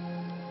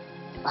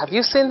have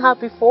you seen her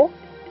before?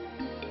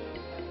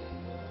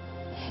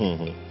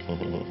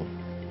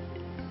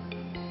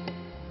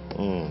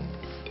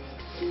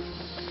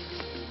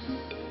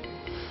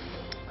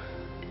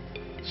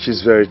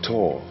 She's very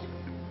tall,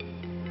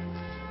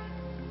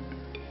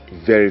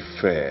 very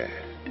fair,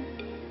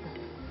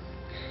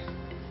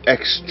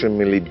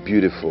 extremely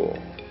beautiful,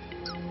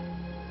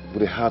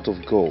 with a heart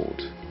of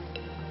gold.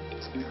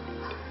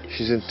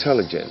 She's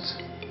intelligent.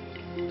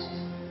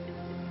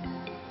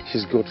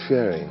 She's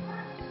God-fearing.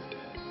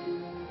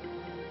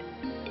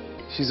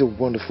 She's a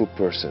wonderful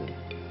person.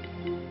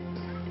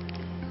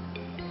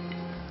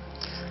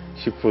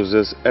 She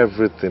possesses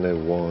everything I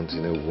want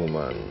in a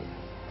woman.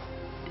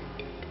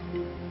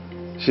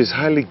 She's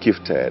highly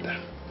gifted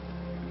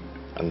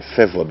and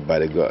favored by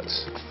the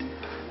gods.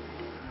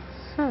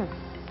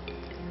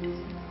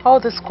 All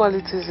these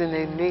qualities in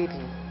a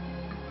lady.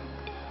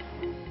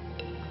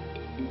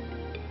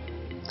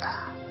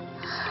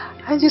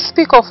 And you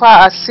speak of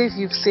her as if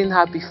you've seen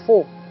her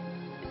before.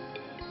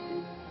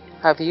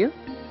 Have you?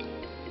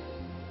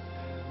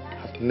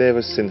 I've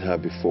never seen her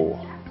before.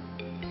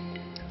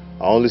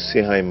 I only see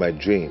her in my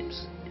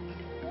dreams.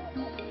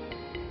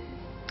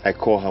 I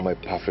call her my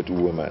perfect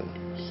woman,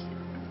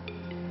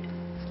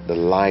 the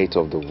light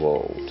of the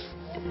world.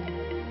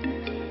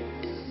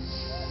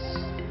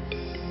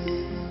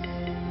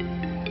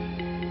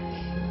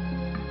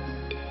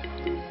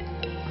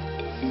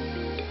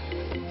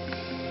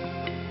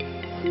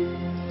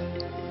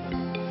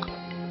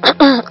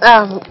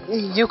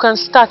 You can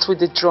start with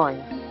the drawing.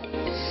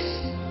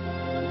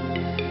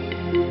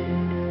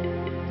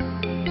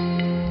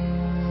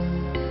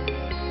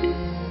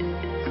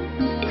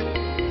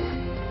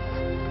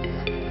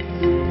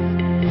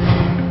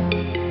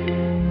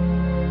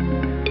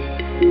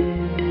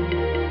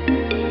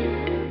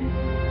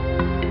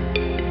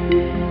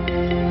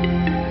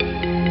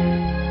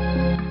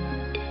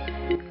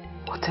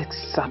 What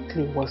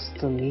exactly was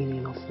the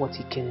meaning of what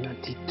Ikenna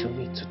did to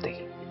me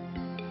today?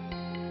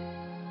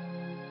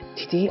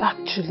 Did he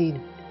actually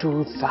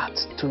do that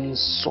to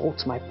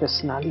insult my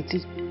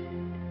personality?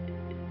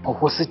 Or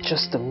was it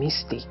just a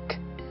mistake?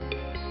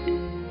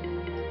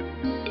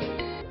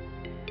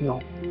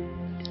 No.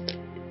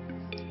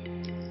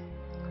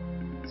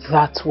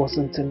 That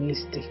wasn't a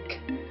mistake.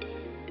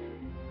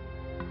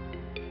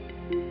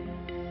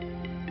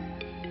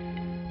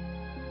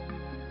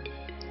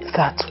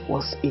 That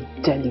was a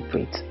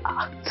deliberate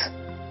act.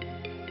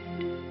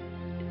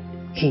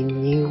 He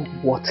knew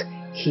what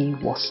he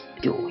was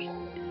doing.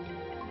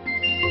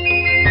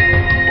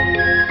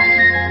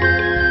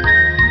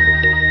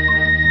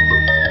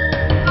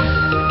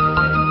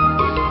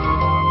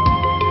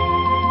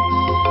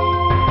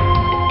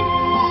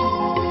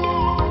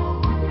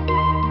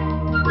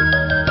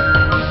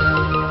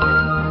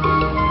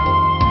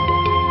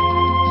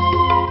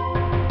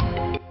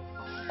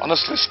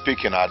 Honestly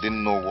speaking, I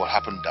didn't know what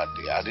happened that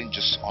day. I didn't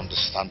just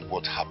understand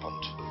what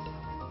happened.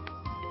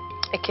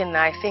 Ikenna,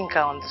 I think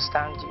I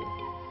understand you.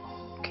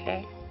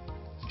 Okay?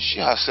 She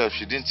herself,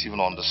 she didn't even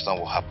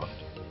understand what happened.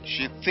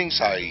 She thinks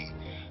I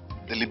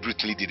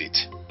deliberately did it.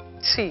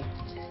 See,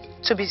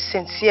 to be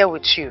sincere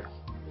with you,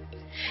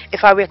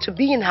 if I were to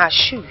be in her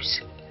shoes,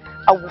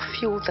 I would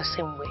feel the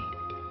same way.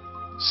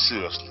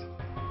 Seriously?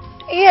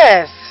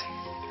 Yes.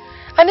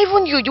 And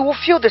even you will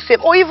feel the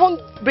same, or even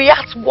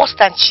react worse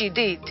than she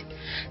did.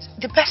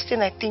 The best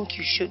thing I think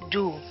you should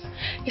do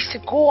is to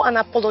go and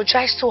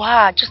apologize to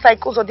her, just like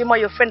Uzodima,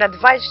 your friend,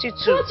 advised you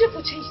to. Can't you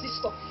change this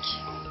topic?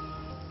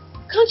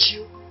 Can't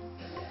you?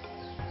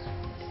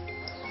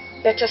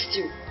 Better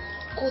still,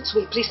 go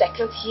to a place I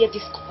can't hear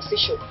this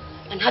conversation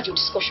and have your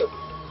discussion.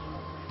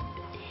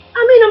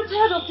 I mean, I'm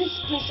tired of this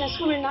Princess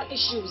Serena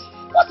issues.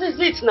 What is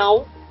it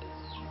now?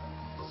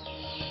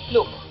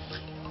 Look,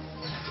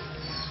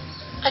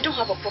 I don't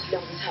have a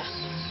problem with her.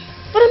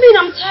 But I mean,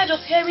 I'm tired of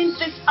hearing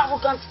this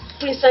arrogant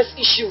princess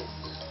issue.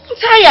 I'm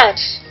tired.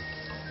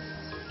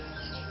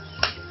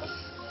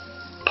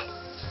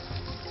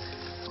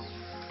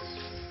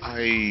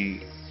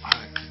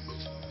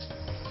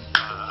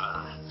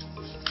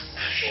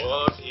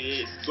 What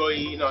is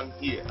going on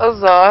here?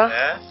 Ozo.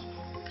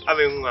 I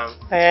mean,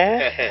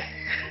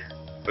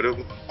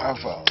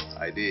 Alpha.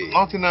 I did.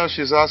 Nothing else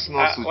she's asking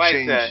us to why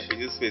change. Why is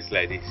this face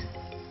like this?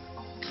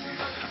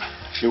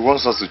 She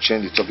wants us to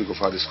change the topic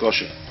of our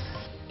discussion.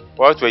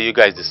 What were you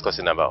guys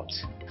discussing about?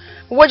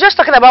 We're just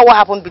talking about what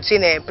happened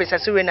between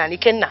Princess Serena and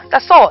Ikenna.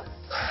 That's all.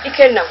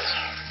 Ikenna,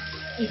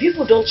 if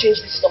people don't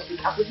change this topic,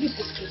 I will leave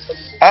this place for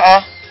you.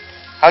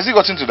 Has it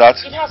gotten to that?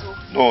 It has.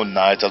 No,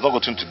 it has not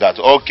gotten to that.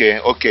 Okay.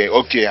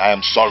 I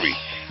am sorry.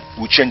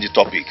 We'll change the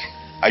topic.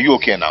 Are you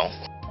okay now?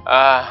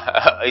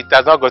 It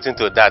has not gotten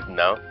to that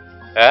now.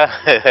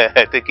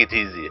 Take it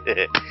easy.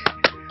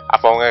 I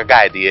found a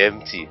guy the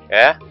empty.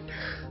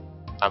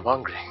 I'm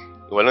hungry.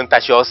 You will not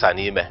touch your son,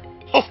 Hurry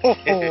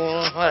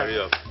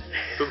up.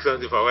 Cook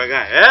something for my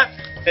guy,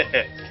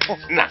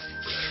 Nah.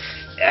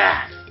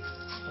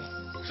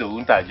 So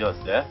won't I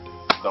just,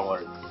 Don't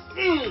worry.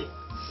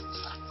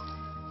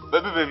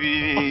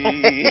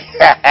 Baby.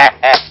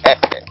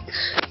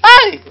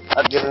 Hi.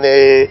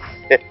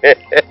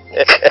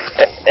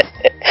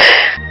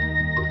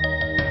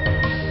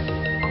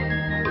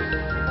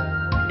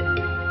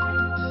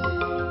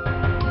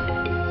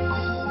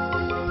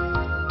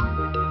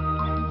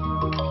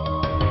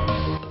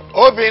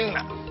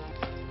 Obinna,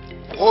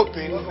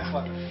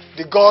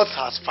 the gods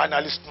has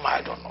finally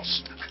smiled on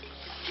us.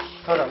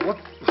 Father, what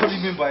do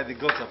you mean by the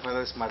gods have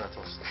finally smiled at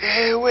us?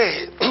 Hey,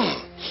 wait.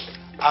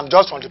 I'm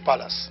just from the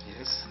palace.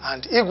 Yes.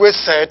 And Igwe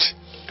said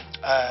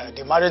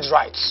the marriage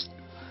rites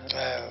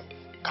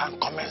can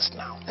commence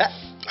now.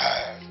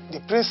 The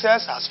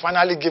princess has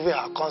finally given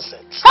her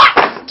consent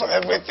to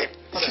everything.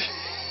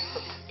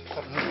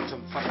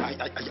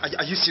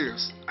 Are you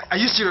serious? Are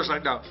you serious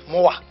right now?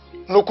 Moa,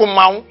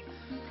 Nukumau.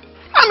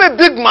 I'm a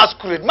big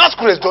masquerade.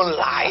 Masquerades don't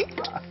lie.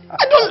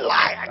 I don't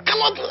lie. I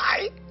cannot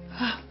lie.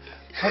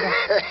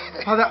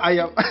 Father, I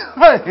am.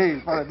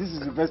 Hey, Father, this is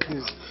the best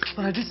news.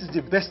 Father, this is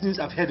the best news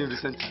I've heard in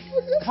recent time.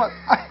 Father,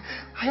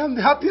 I am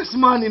the happiest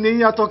man in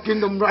Eyato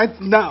Kingdom right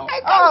now.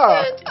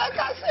 I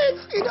can say it.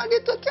 You don't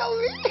need to tell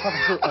me.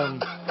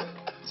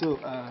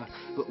 Father,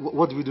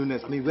 what do we do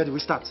next? I mean, where do we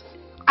start?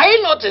 Are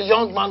you not a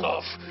young man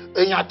of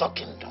Eyato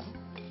Kingdom?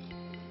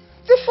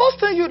 The first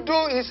thing you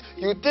do is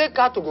you take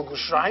her to Gogo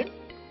Shrine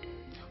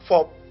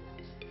for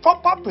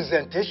proper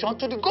presentation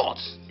to the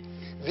gods.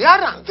 There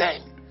and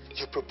then,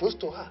 you propose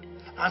to her,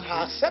 and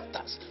her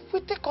acceptance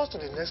will take us to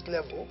the next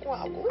level.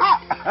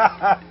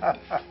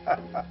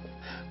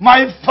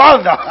 My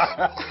father!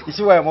 You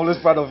see why I'm always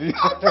proud of you?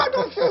 I'm proud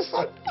of you,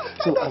 son.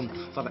 So,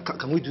 Father,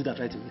 can we do that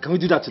right away? Can we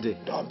do that today?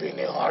 Don't be in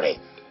a hurry.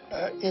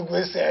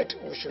 Igwe said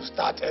we should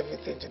start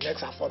everything the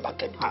next Afro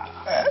market day.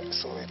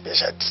 So be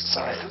patient.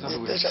 Sorry,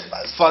 be patient.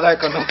 Father, I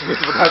cannot wait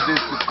for that day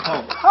to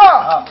come.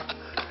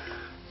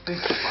 Thank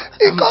you,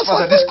 Father.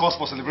 Father, this calls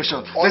for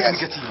celebration. Let me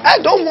get in.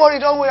 Hey, don't worry.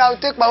 I'll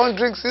take my own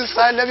drinks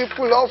inside. Let me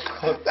pull off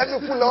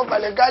my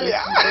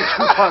legalia.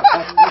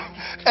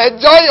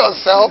 Enjoy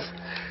yourself.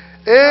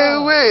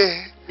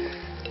 Anyway,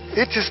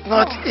 it is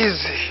not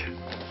easy.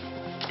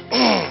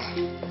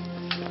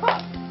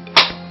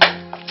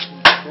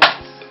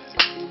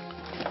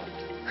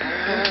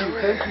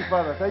 Thank you,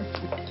 Father. Thank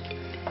you.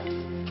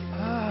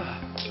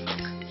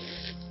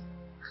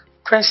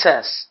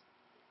 Princess,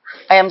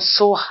 I am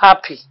so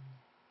happy.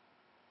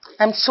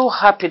 I'm so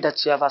happy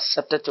that you have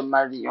accepted to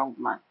marry the young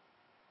man.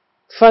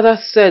 Father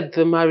said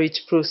the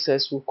marriage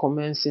process will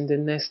commence in the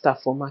next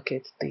Afro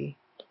market day.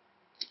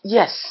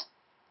 Yes.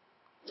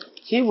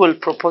 He will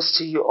propose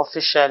to you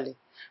officially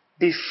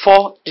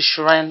before the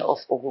shrine of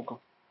Ogogo.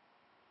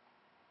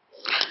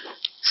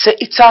 So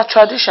it's our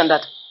tradition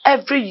that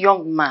every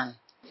young man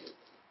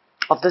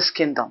of this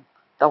kingdom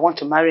that want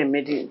to marry a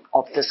maiden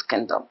of this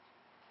kingdom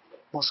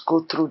must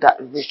go through that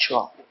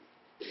ritual.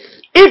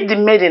 If the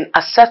maiden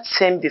accepts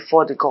him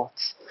before the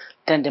gods,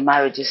 then the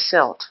marriage is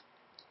sealed.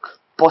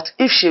 But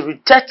if she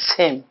rejects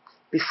him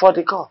before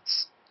the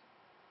gods,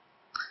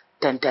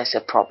 then there's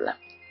a problem.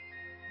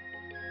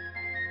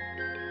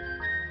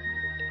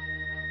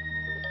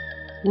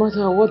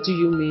 Mother, what do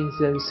you mean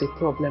there is a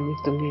problem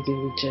if the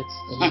maiden rejects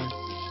the man?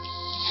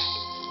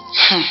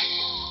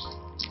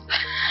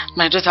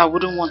 My daughter, I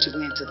wouldn't want to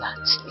go into that.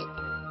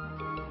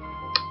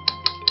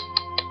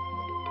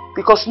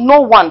 Because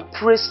no one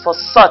prays for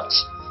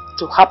such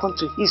to happen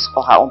to his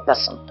or her own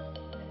person.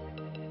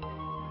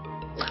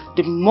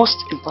 The most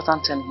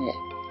important thing here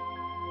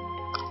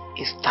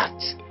is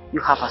that you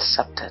have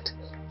accepted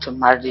to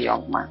marry the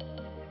young man.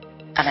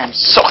 And I'm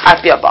so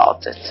happy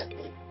about it.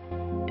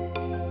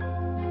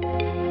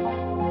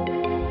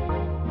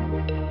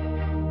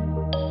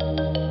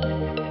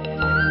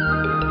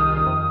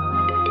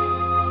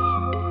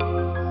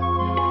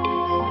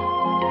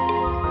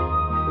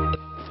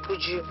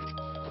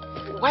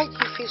 Why do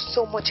you feel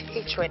so much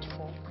hatred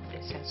for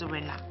Princess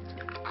Zuela?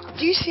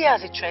 Do you see her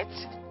as a threat?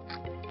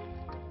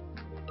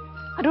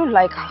 I don't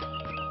like her.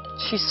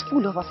 She's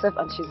full of herself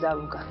and she's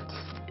arrogant.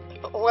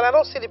 Well, I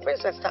don't see the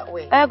princess that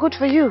way. Good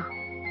for you.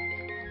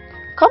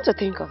 Come to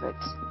think of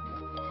it,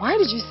 why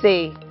did you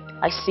say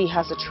I see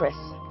her as a threat?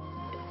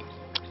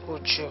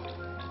 Uju,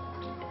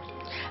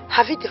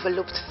 have you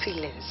developed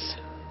feelings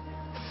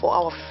for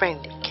our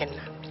friend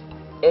Ikenna?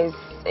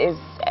 Is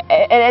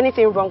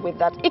anything wrong with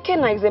that?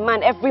 Ikenna is a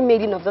man every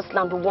maiden of this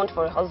land will want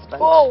for a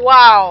husband. Oh,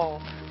 wow.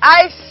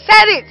 I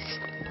said it.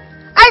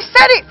 I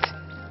said it.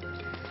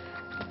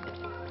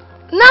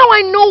 Now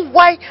I know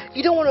why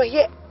you don't want to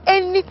hear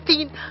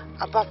anything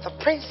about the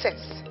princess.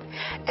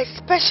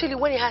 Especially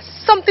when it has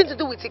something to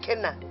do with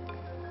Ikenna.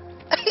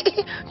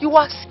 You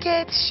are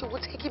scared she will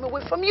take him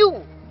away from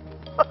you.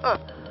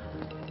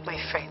 My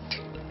friend,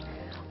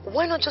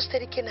 why not just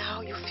tell Ikenna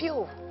how you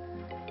feel?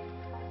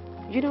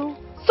 You know,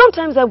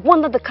 sometimes I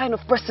wonder the kind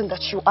of person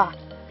that you are.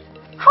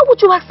 How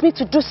would you ask me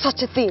to do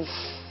such a thing?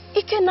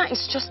 Ikenna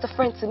is just a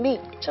friend to me,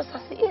 just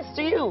as he is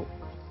to you.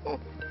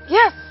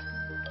 Yes.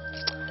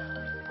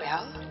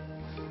 Well,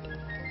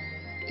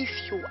 if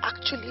you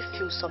actually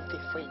feel something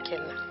for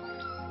Ikenna,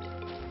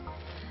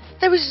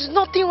 there is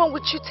nothing wrong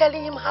with you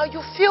telling him how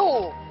you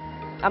feel.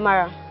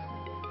 Amara,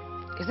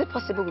 is it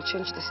possible we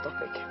change this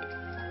topic?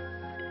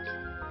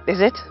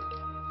 Is it?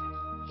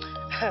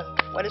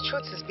 Well, the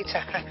truth is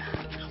bitter,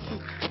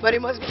 but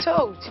it must be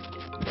told.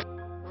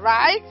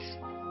 Right?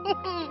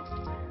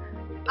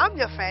 I'm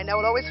your friend. I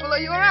will always follow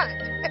you around.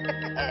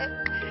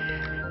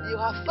 You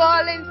are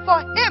falling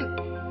for him.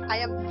 I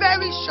am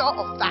very sure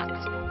of that.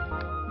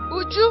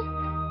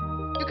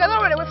 Uju, you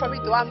cannot run away from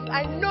it though.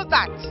 I know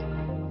that.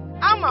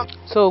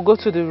 So go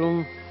to the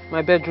room,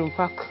 my bedroom,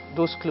 pack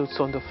those clothes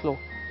on the floor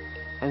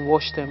and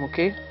wash them,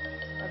 okay?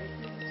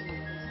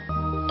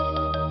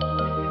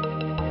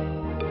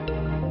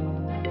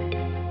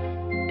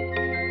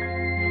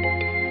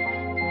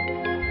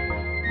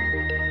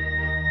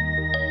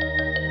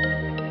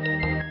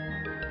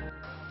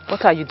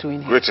 What are you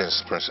doing here?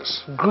 Greetings,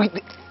 Princess.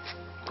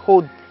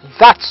 Hold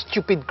that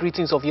stupid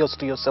greetings of yours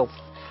to yourself.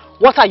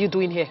 What are you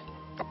doing here?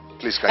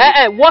 Please, can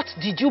you... What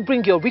did you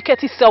bring your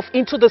rickety self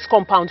into this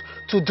compound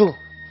to do?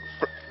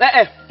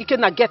 You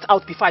cannot get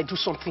out before I do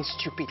something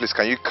stupid. Please,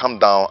 can you calm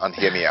down and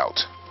hear me out?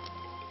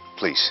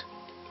 Please.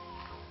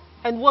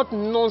 And what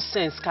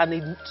nonsense can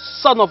a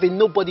son of a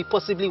nobody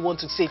possibly want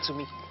to say to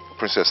me?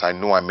 Princess, I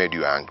know I made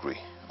you angry,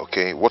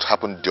 okay? What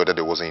happened the other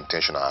day wasn't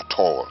intentional at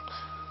all.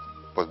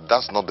 But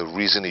that's not the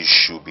reason it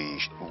should be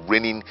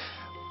raining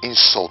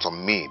insult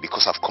on me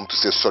because I've come to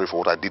say sorry for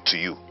what I did to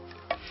you.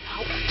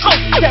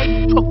 How dare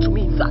you talk to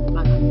me in that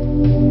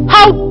manner?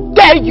 How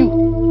dare you?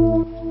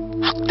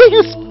 How dare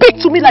you speak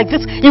to me like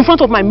this in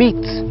front of my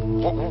mates?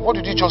 What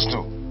did you just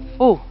do?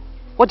 Oh,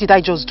 what did I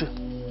just do?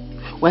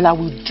 Well, I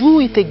will do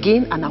it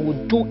again and I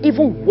will do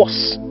even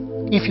worse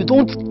if you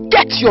don't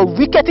get your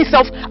rickety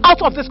self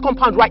out of this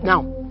compound right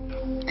now.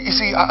 You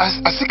see,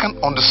 I still can't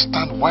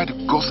understand why the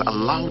gods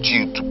allowed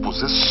you to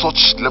possess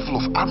such level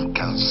of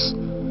arrogance.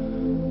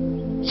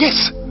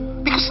 Yes,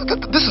 because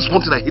this is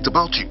one thing I hate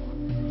about you.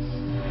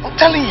 I'm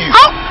telling you.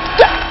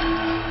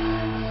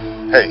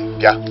 Hey,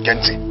 yeah,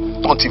 Kenty,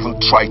 don't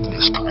even try it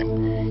next time.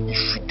 If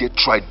you dare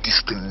try this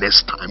thing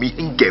next time,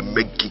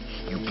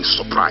 you'll be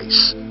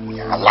surprised.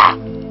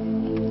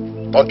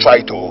 Don't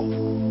try it, oh.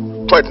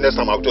 Try it next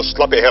time, I'll just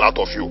slap a hair out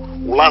of you.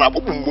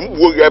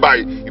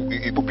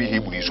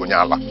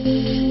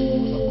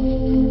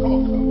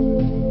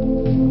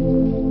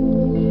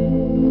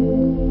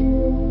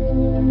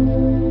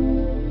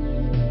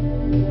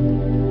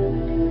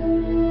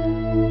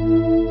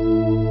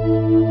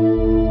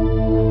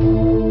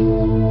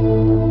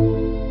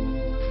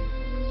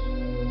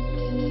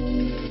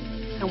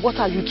 And what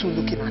are you two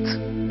looking at?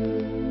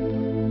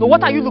 No,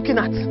 what are you looking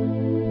at?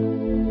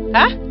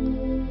 Huh?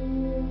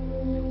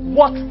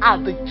 What are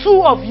the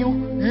two of you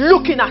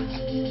looking at?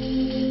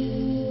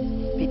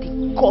 May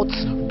the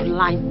gods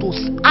blind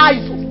those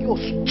eyes of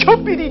yours,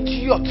 stupid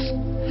idiots!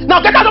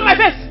 Now get out of my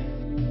face!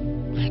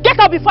 Get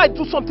out before I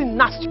do something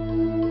nasty!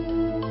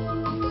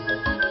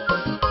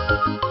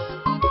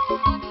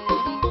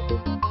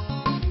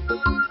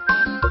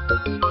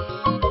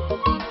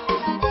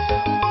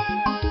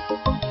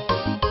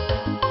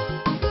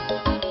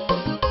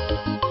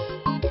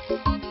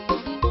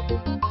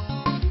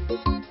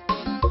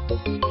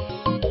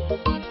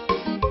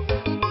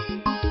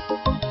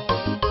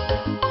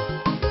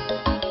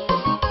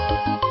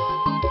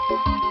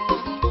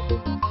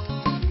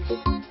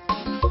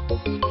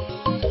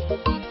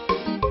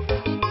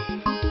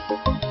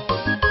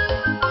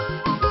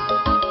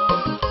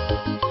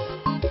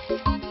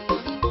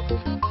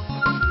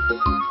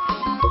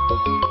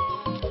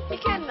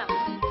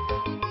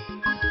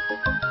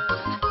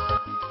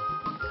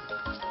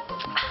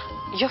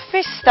 Your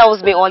face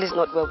tells me all is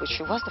not well with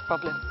you. What's the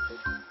problem?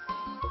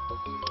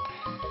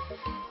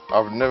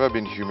 I've never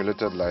been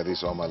humiliated like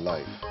this all my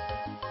life.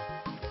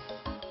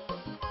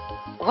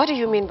 What do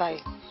you mean by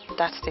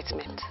that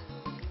statement?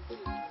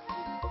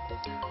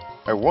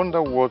 I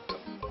wonder what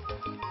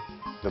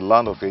the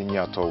land of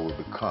Enyato will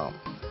become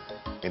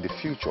in the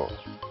future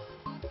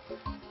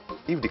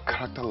if the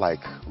character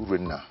like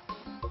Urena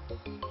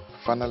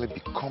finally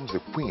becomes the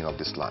queen of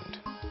this land.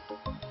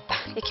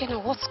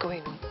 Ikenna, what's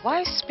going on?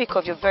 Why speak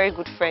of your very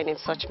good friend in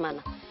such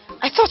manner?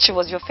 I thought she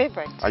was your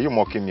favorite. Are you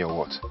mocking me or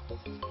what?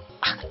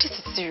 This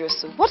is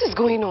serious. What is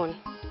going on?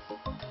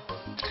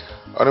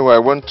 Anyway, I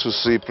went to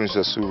see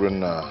Princess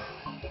Urena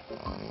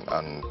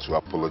and to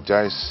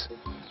apologize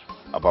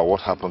about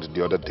what happened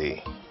the other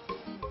day.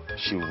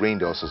 She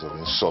rained all sorts of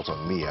insults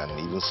on me and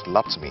even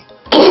slapped me.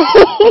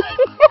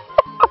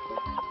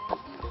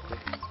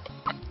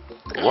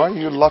 Why are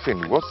you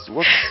laughing? What's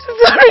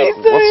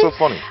so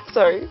funny?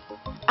 Sorry.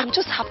 I'm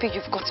just happy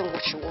you've gotten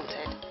what you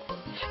wanted.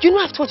 You know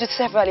I've told you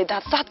severally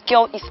that that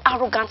girl is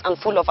arrogant and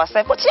full of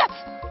herself, but yet,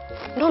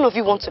 none of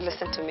you want to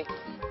listen to me.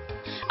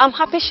 I'm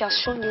happy she has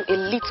shown you a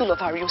little of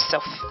her real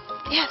self.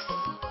 Yes.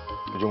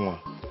 Ujungwa,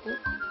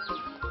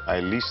 I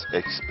least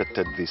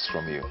expected this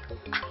from you.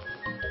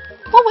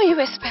 What were you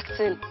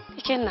expecting,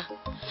 Ikenna?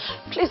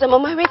 Please, I'm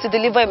on my way to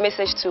deliver a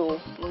message to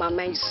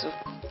Mama Isu.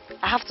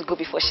 I have to go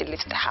before she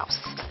leaves the house.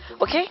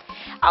 Okay?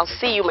 I'll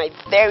see you, my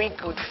very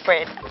good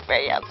friend.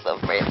 Very handsome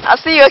friend. I'll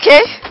see you,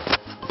 okay?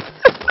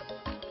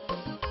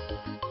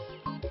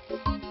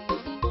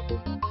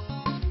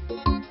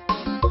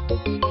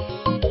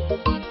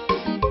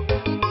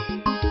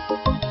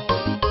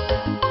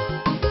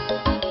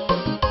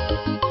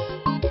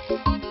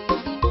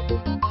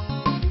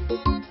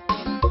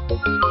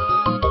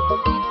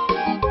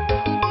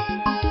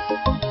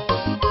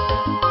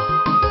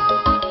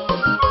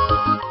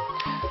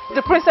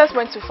 The princess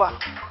went too far.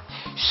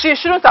 She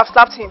shouldn't have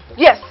slapped him.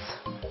 Yes.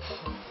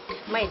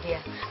 My dear,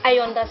 I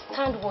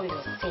understand what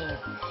you're saying.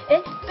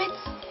 But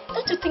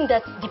don't you think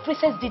that the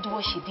princess did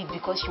what she did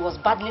because she was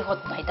badly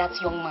hurt by that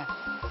young man?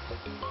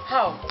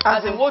 How?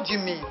 As in, what do you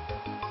mean?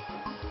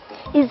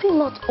 Is it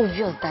not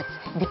obvious that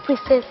the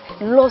princess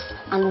lost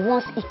and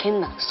wants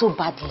Ikenna so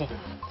badly?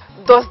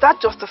 Does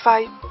that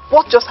justify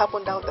what just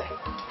happened out there?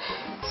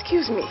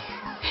 Excuse me.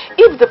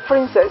 If the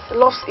princess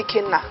loves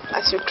Ikenna,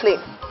 as you claim,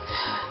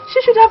 she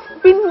should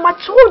have been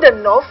matured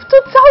enough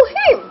to tell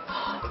him.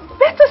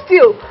 Better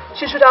still,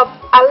 she should have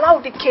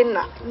allowed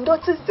Ikenna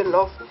notice the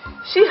love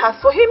she has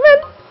for him,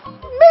 and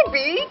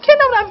maybe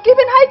Ikenna would have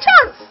given her a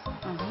chance.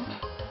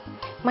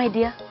 My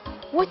dear,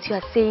 what you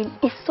are saying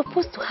is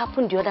supposed to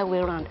happen the other way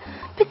around.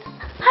 But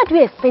how do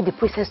you expect the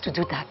princess to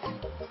do that?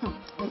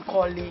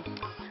 OKOLI,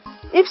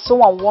 if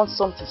someone wants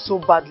something so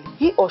badly,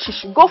 he or she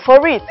should go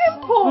for it.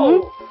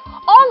 Simple.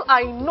 All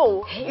I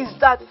know is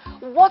that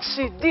what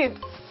she did,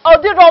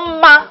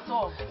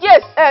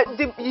 yes,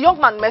 the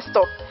young man messed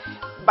up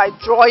by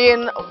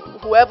drawing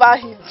whoever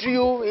he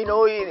drew, you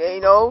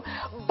know,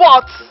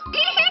 but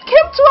he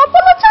came to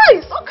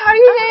apologize. Okay,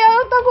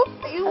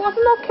 it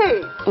wasn't okay.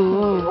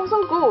 It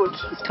wasn't good.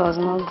 It was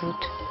not good.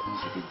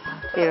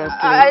 Seriously,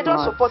 I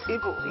don't support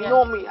evil. You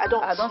know me. I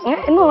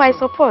don't. No, I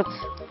support.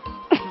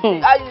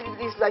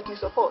 It's like you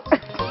support.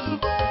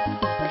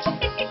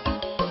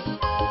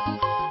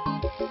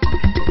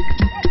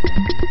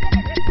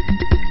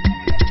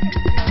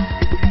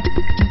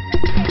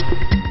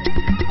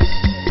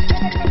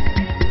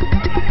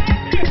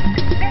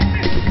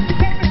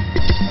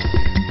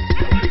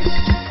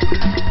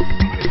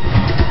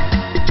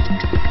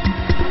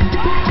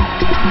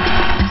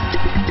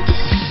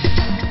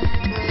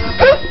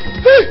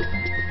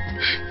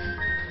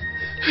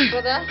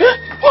 Brother?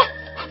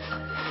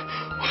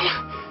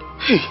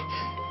 Hey.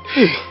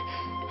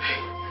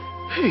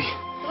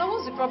 Brother,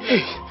 what's the problem?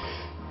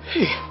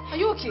 Hey. Are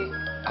you okay?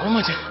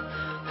 Alamaji,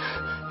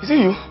 is it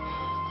you?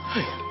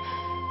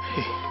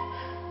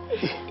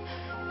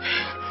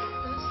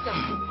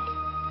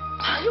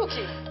 Are you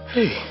okay?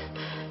 Hey.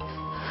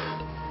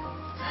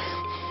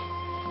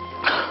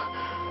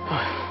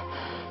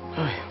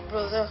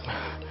 Brother,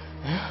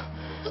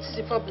 what is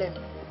the problem?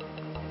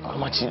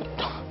 Alamaji,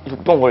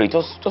 look, don't worry,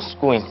 just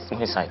go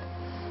inside.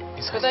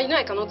 Brother, you know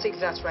I cannot take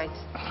that, right?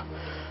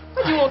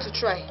 Why do you want to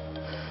try?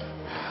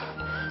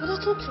 Brother,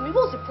 talk to me.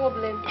 What's the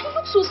problem? You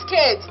look so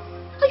scared.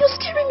 Are you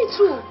scaring me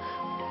too?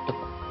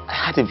 I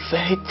had a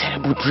very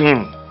terrible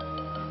dream.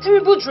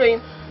 Terrible dream?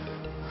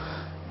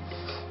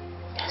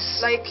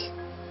 Yes. Like,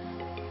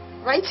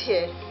 right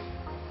here?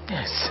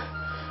 Yes.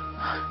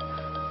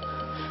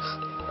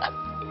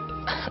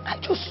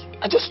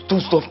 I just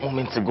dozed off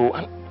moments ago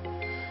and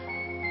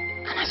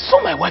I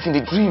saw my wife in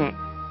the dream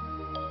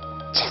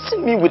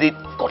chasing me with a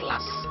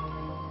cutlass.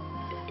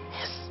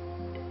 Yes.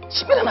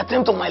 She made an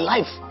attempt on my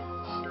life.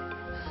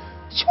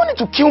 She wanted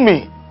to kill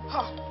me.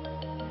 Huh.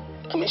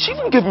 I mean, she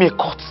even gave me a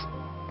cut.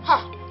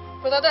 Huh.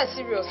 Brother, that's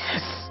serious.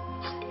 Yes.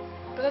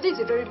 Brother, this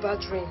is a very bad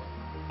dream.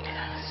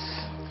 Yes.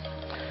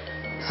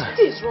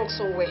 Something is wrong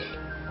somewhere.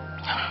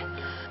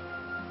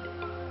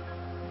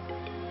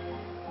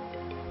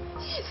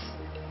 Yes.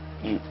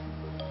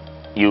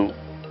 You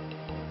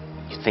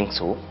think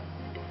so?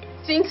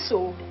 Think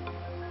so?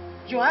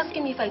 You're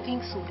asking me if I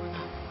think so, brother.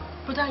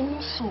 Brother, I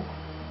know so.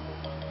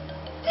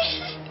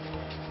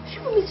 If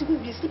you want me to go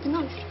be sleeping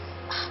now,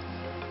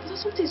 brother,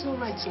 something is not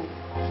right, so.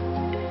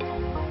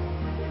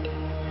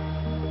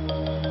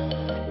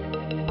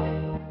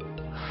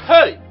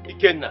 Hey,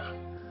 Ikenna.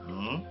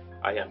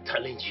 I am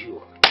telling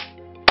you.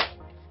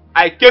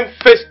 I came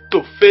face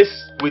to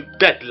face with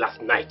death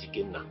last night,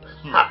 Ikenna.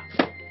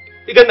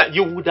 Ikenna,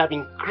 you would have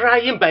been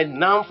crying by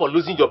now for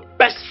losing your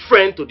best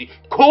friend to the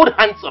cold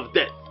hands of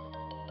death.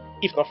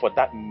 If not for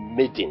that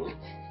maiden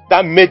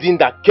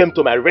that came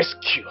to my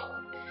rescue.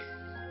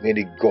 May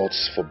the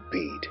gods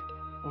forbid.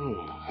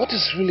 What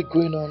is really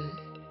going on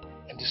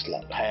in this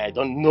land? I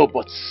don't know,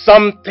 but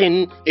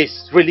something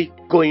is really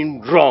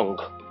going wrong.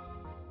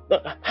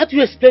 How do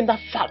you explain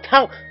that fact?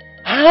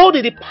 How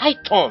did the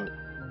python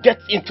get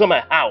into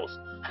my house?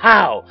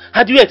 How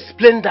do you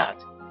explain that?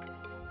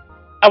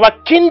 Our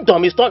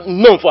kingdom is not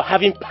known for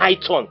having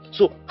python.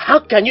 So how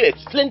can you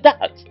explain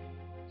that?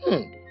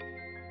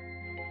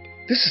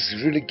 This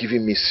is really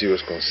giving me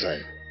serious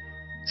concern.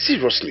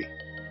 Seriously.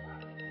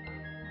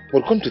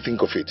 But come to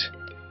think of it,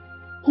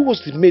 who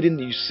was the maiden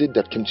you said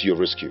that came to your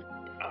rescue?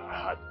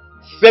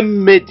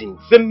 Same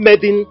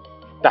maiden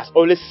that's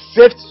always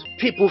saved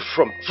people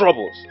from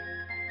troubles.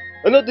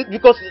 You know,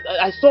 because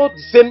I saw the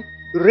same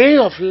ray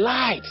of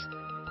light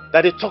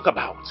that they talk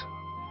about.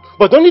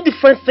 But the only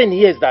different thing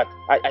here is that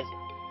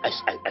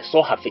I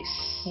saw her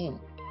face.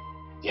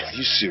 Yeah, are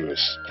you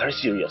serious? Very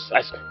serious.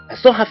 I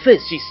saw her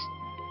face.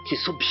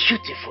 She's so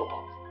beautiful.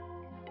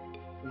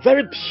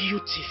 Very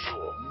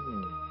beautiful.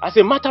 As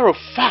a matter of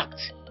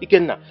fact,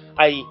 Ikenna,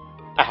 I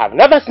have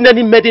never seen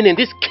any maiden in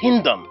this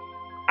kingdom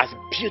as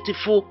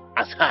beautiful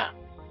as her.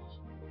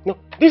 No,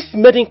 this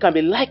maiden can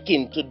be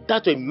likened to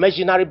that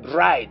imaginary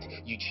bride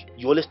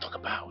you always talk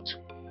about.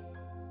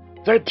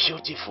 Very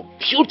beautiful,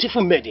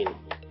 beautiful maiden.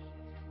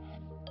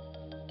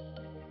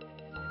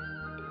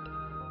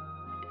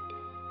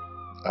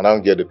 I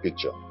don't get the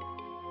picture.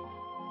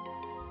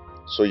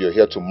 So you're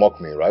here to mock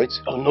me, right?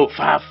 Oh no,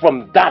 far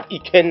from that,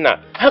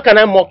 Ikenna. How can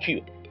I mock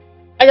you?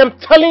 I am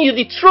telling you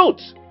the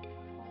truth.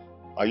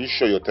 Are you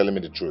sure you're telling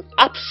me the truth?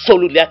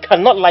 Absolutely, I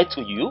cannot lie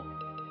to you.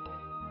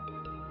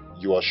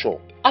 You are sure?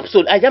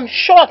 Absolutely, I am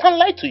sure I can't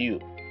lie to you.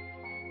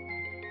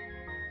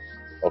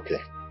 Okay.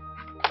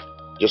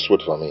 Just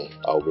wait for me.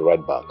 I'll be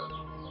right back.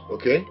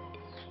 Okay?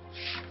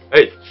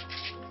 Hey,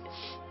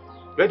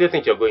 where do you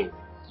think you're going?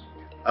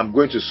 I'm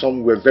going to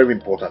somewhere very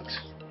important.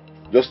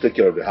 Just take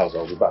care of the house.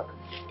 I'll be back.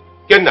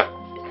 Ikenna!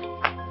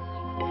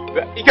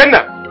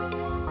 Ikenna!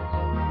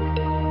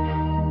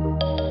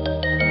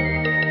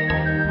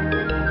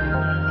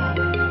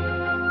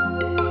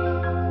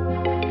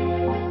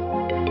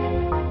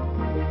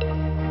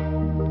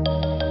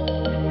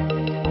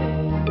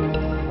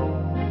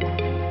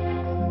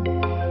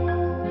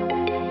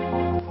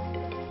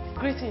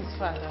 Greetings,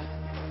 Father.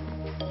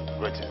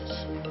 Greetings.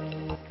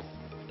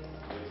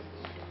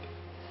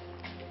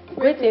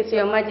 Greetings,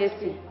 Your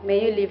Majesty.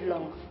 May you live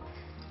long.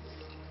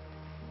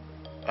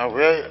 And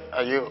where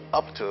are you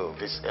up to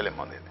this early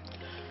morning?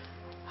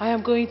 I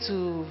am going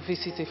to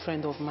visit a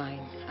friend of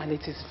mine, and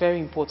it is very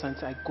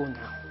important I go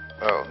now.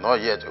 Oh,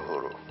 not yet,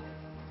 Uhuru.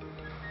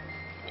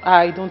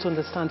 I don't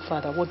understand,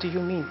 Father. What do you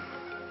mean?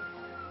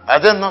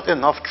 Are there not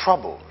enough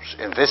troubles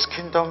in this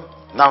kingdom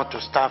now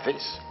to start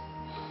this?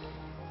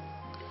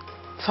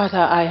 Father,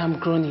 I am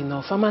grown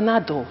enough. I'm an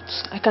adult.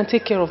 I can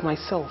take care of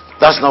myself.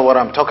 That's not what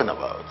I'm talking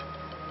about.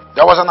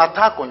 There was an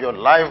attack on your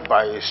life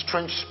by a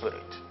strange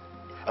spirit.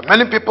 And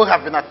many people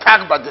have been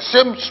attacked by the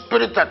same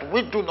spirit that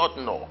we do not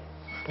know.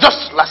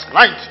 Just last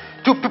night,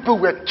 2 people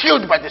were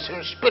killed by the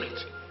same spirit.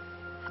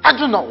 I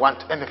do not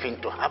want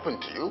anything to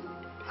happen to you.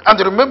 And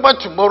remember,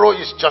 tomorrow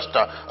is just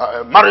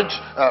a marriage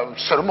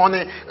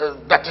ceremony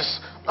that is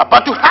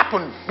about to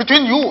happen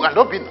between you and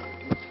Obina.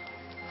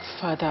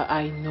 Father,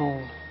 I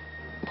know.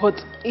 But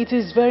it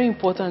is very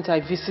important I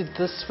visit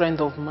this friend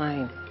of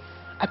mine.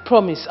 I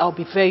promise I'll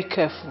be very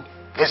careful.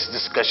 This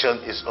discussion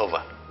is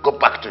over. Go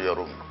back to your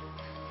room.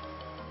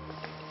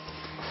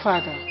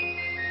 Father.